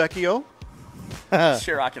Alex know. Delvecchio,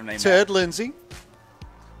 Sure, I can name Ted that. Lindsay,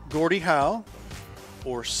 Gordie Howe,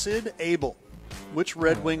 or Sid Abel. Which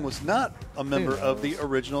Red Wing was not a member of the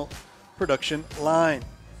original production line?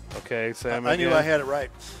 Okay, Sam. I knew again. I had it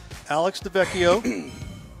right. Alex DeVecchio,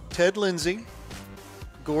 Ted Lindsay,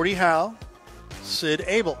 Gordie Howe, Sid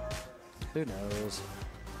Abel. Who knows?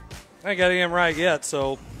 I ain't got him right yet,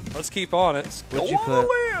 so let's keep on it. What'd you put?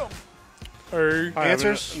 I have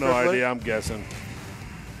Answers No for everybody? idea. I'm guessing.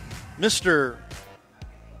 Mr.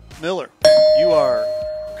 Miller, you are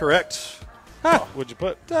correct. What'd you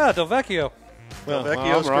put? Delvecchio. Well,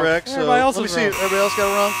 DeVecchio's I'm wrong. correct. So Everybody else let me is see. wrong. Everybody else got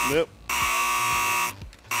it wrong? Yep.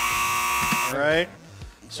 All right.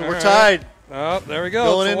 So All we're right. tied. Oh, there we go.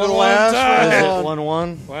 Going It's a into the 1-1 last tie. Is round. it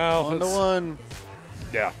 1-1? Wow. 1-1.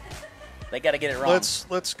 Yeah. They got to get it wrong.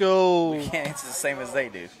 Let's go. We can't answer the same as they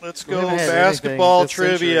do. Let's We go haven't had basketball anything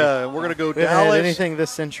this trivia. century. We're gonna go We haven't had Dallas. anything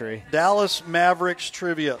this century. Dallas Mavericks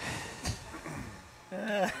trivia.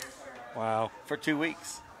 Wow. For 2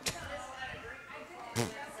 weeks.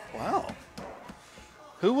 Wow.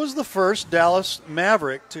 Who was the first Dallas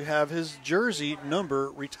Maverick to have his jersey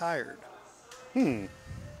number retired?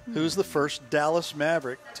 Who's the first Dallas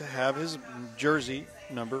Maverick to have his jersey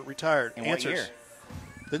number retired? In what Answers. year?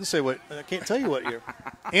 Didn't say what. I can't tell you what year.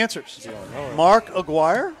 Answers. Mark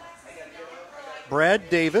Aguirre, Brad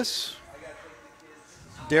Davis,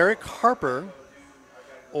 Derek Harper,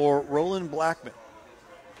 or Roland Blackman.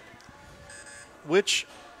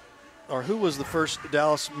 Who was the first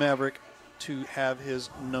Dallas Maverick to have his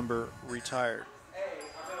number retired?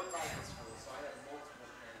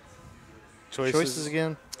 Choices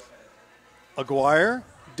again? Aguirre,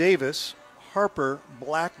 Davis, Harper,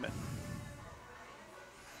 Blackman.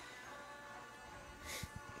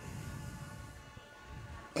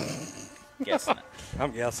 Guessing it.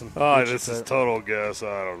 I'm guessing. Oh, this is total guess.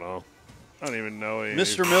 I don't know. I don't even know any.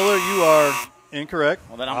 Mr. Miller, you are incorrect.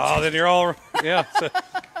 Well, then then you're all yeah.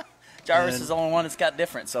 Jarvis And- is the only one that's got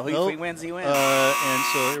different. So if he wins, he wins. And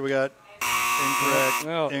so here we got incorrect,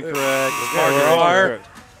 No, incorrect.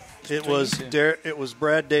 It was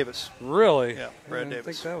Brad Davis. Really? Yeah, Brad I Davis.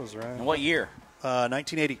 think that was right. And what year?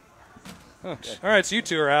 1980. Huh. All right, so you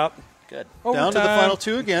two are out. Good. Down to the final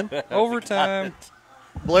two again. Overtime.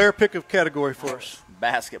 Blair, pick a category for us.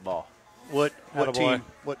 Basketball. What Attaboy. team?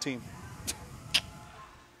 What team?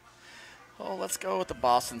 Oh, let's go with the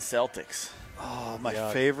Boston Celtics. Oh, my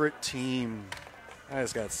favorite team. I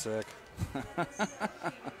just got sick. I'd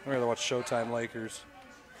rather watch Showtime Lakers.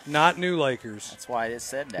 Not new Lakers. That's why I just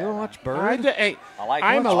said that. You don't watch Bird? Hey, I like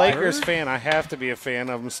I'm a Bird. Lakers fan. I have to be a fan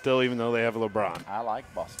of them still, even though they have LeBron. I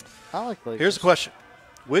like Boston. I like Lakers. Here's the question.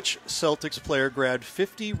 Which Celtics player grabbed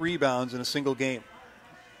 50 rebounds in a single game?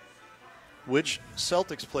 Which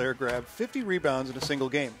Celtics player grabbed 50 rebounds in a single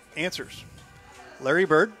game? Answers. Larry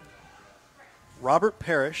Bird, Robert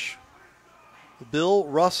Parrish, Bill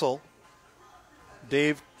Russell,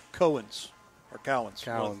 Dave Cowens. Or Cowens.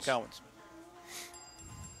 Cowens. Cowens.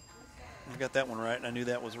 I got that one right, and I knew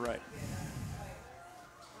that was right.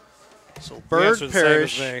 So We Bird, answered the same as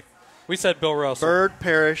Parrish, me. We said Bill Russell. Bird,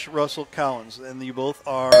 Parrish, Russell, Cowens, and you both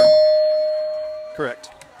are correct.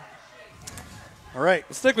 All right.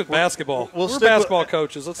 Let's stick with basketball. We're We're stick basketball with,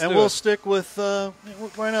 coaches. Let's and do we'll it. stick with.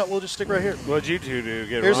 Why not? We'll just stick right here. What'd you two do?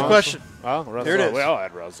 Get Here's the Russell? question. Oh, Russell. Here it is. We all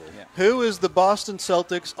had Russell. Yeah. Who is the Boston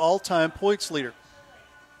Celtics all-time points leader?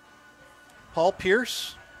 Paul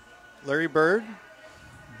Pierce, Larry Bird,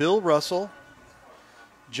 Bill Russell,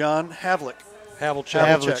 John Havlicek.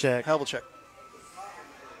 Havlicek. Havlicek.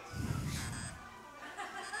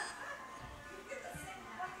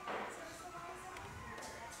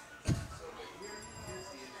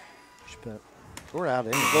 We're out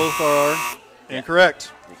anyway. Both are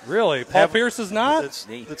incorrect. Really? Paul Pierce is not? It's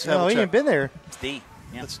D. No, he ain't been there. It's D.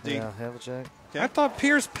 Yeah. It's D. Yeah, Havlicek. I thought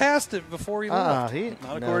Pierce passed it before he left.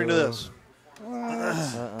 Not according to this.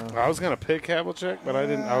 I was going to pick Havlicek, but I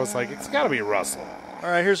didn't. I was like, it's got to be Russell. All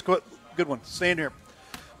right, here's a good one. Stay in here.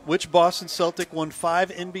 Which Boston Celtic won 5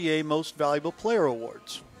 NBA Most Valuable Player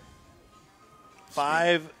awards?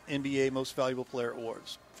 5 NBA Most Valuable Player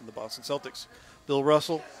awards from the Boston Celtics. Bill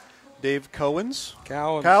Russell, Dave Cowens,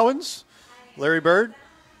 Larry Bird,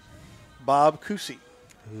 Bob Cousy.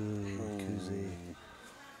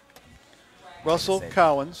 Russell,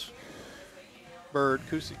 Cowens, Bird,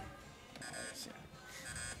 Cousy.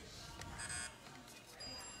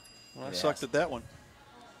 Well, I sucked at that one.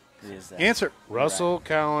 It is that. Answer. Russell,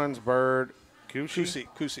 Cowens, Bird, Cousy.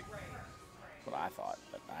 What I thought,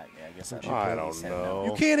 but I guess I should. I don't say know.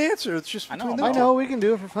 You can't answer. It's just between them. I know. We can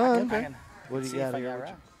do it for fun. I can What do see you if got I here? got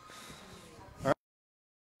right.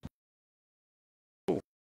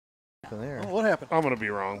 There. Oh, what happened? I'm going to be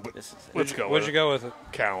wrong, but let's go. What'd you go with it?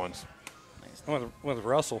 Cowens. I went with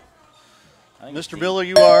Russell. Mr. Miller,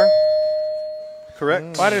 you are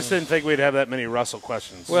correct. I just didn't think we'd have that many Russell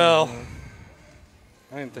questions. Well,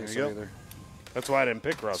 I didn't think There so you go. either. That's why I didn't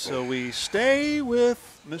pick Russell. So we stay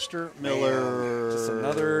with Mr. Miller. Just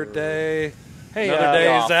another day. Hey, another day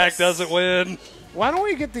the Zach office. doesn't win. Why don't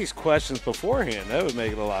we get these questions beforehand? That would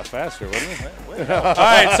make it a lot faster, wouldn't it? All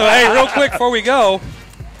right, so hey, real quick before we go,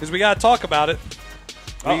 because we got to talk about it.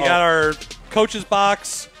 We got our Coach's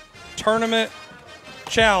Box tournament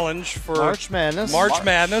challenge for March Madness. March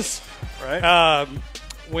Madness. Right.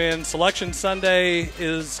 When Selection Sunday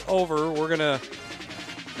is over, we're gonna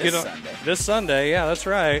this Sunday. Yeah, that's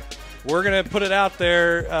right. We're gonna put it out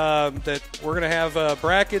there that we're gonna have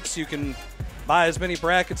brackets. You can buy as many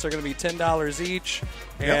brackets. They're gonna be $10 each,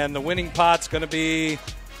 and the winning pot's gonna be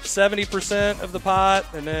 70% of the pot,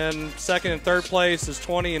 and then second and third place is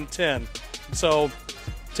 20 and 10. So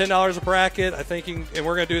 $10 a bracket. I think, and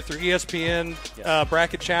we're going to do it through ESPN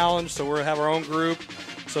Bracket Challenge. So we're going to have our own group.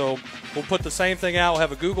 So we'll put the same thing out. We'll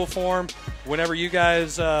have a Google form. Whenever you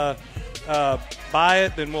guys buy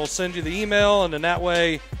it, then we'll send you the email, and then that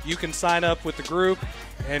way you can sign up with the group,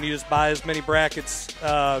 and you just buy as many brackets.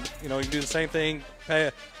 You can do the same thing,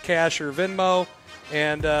 pay cash or Venmo.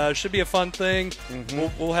 And it should be a fun thing.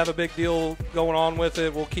 Mm-hmm. We'll have a big deal going on with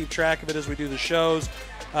it. We'll keep track of it as we do the shows.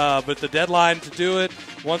 But the deadline to do it,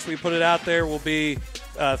 once we put it out there, will be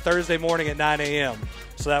Thursday morning at 9 a.m.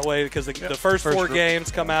 So that way, because the first 4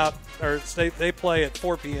 games come out, or they play at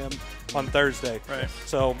 4 p.m. on Thursday. Right.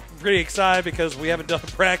 So pretty excited because we haven't done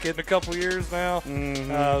a bracket in a couple years now.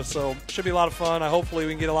 So should be a lot of fun. Hopefully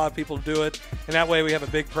we can get a lot of people to do it, and that way we have a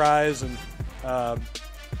big prize, and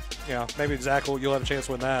maybe Zach, you'll have a chance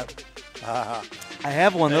to win that. I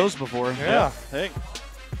have won those before. Yeah. Hey,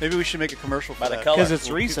 maybe we should make a commercial for By the that color. Because it's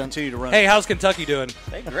We'll recent. Continue to run. Hey, how's Kentucky doing?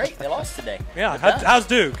 They're great. They lost today. Yeah. They're done. How's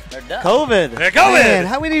Duke? They're done. COVID. They're COVID. Man,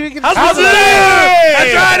 how we didn't even get How's to Mizzou?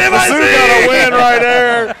 That's right, Mizzou MIC. got a win right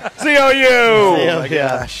there. COU. Oh my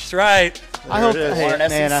gosh. That's right. I hope, it is. hey, Or an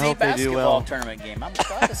man, I SEC hope they do basketball well. tournament game. I'm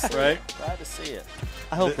glad to see Right. it. Glad to see it.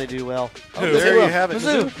 I hope they do well. Who? There you have it.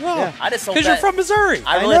 Mizzou. Yeah. I just hope Because you're that- from Missouri.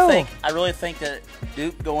 I know. really think that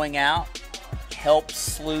Duke going out helps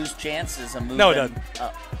SLU's chances of moving. No, it doesn't.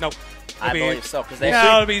 Up. Nope. I believe so because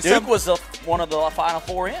Duke was one of the Final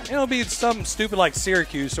Four in. It'll be something stupid like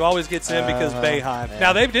Syracuse, who always gets in because Boeheim. yeah.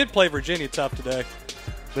 Now, they did play Virginia tough today.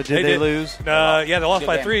 But did they lose? Yeah, they lost Good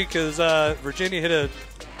by game. 3 because Virginia hit a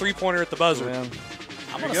three-pointer at the buzzer. Man.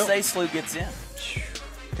 I'm going to say SLU gets in.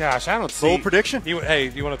 Gosh, I don't see. Bold prediction. Do you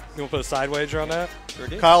want to put a side wager on that? Sure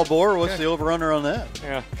did. Kyle Bohr, what's the over-under on that?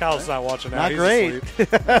 Yeah, Kyle's not watching now. Not He's great.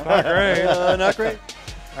 asleep. Not great. Not great.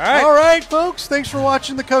 All right. All right, folks. Thanks for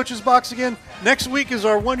watching the Coach's Box again. Next week is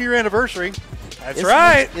our 1-year anniversary. That's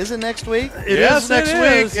right. Is it next week? It Yes, is next it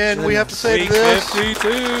week, is. and we have to say Week to this.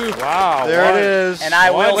 52. Wow. There it is. And I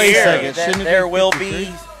will Wait a say second. that Shouldn't it there be will 53?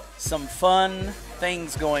 be some fun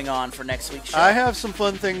things going on for next week's show. I have some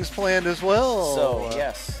fun things planned as well. So,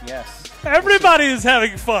 yes. Everybody is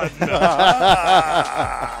having fun.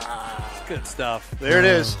 Good stuff. There it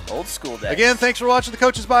is. Old school days. Again, thanks for watching the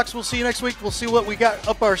Coach's Box. We'll see you next week. We'll see what we got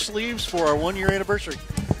up our sleeves for our 1-year anniversary.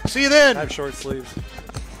 See you then. I have short sleeves.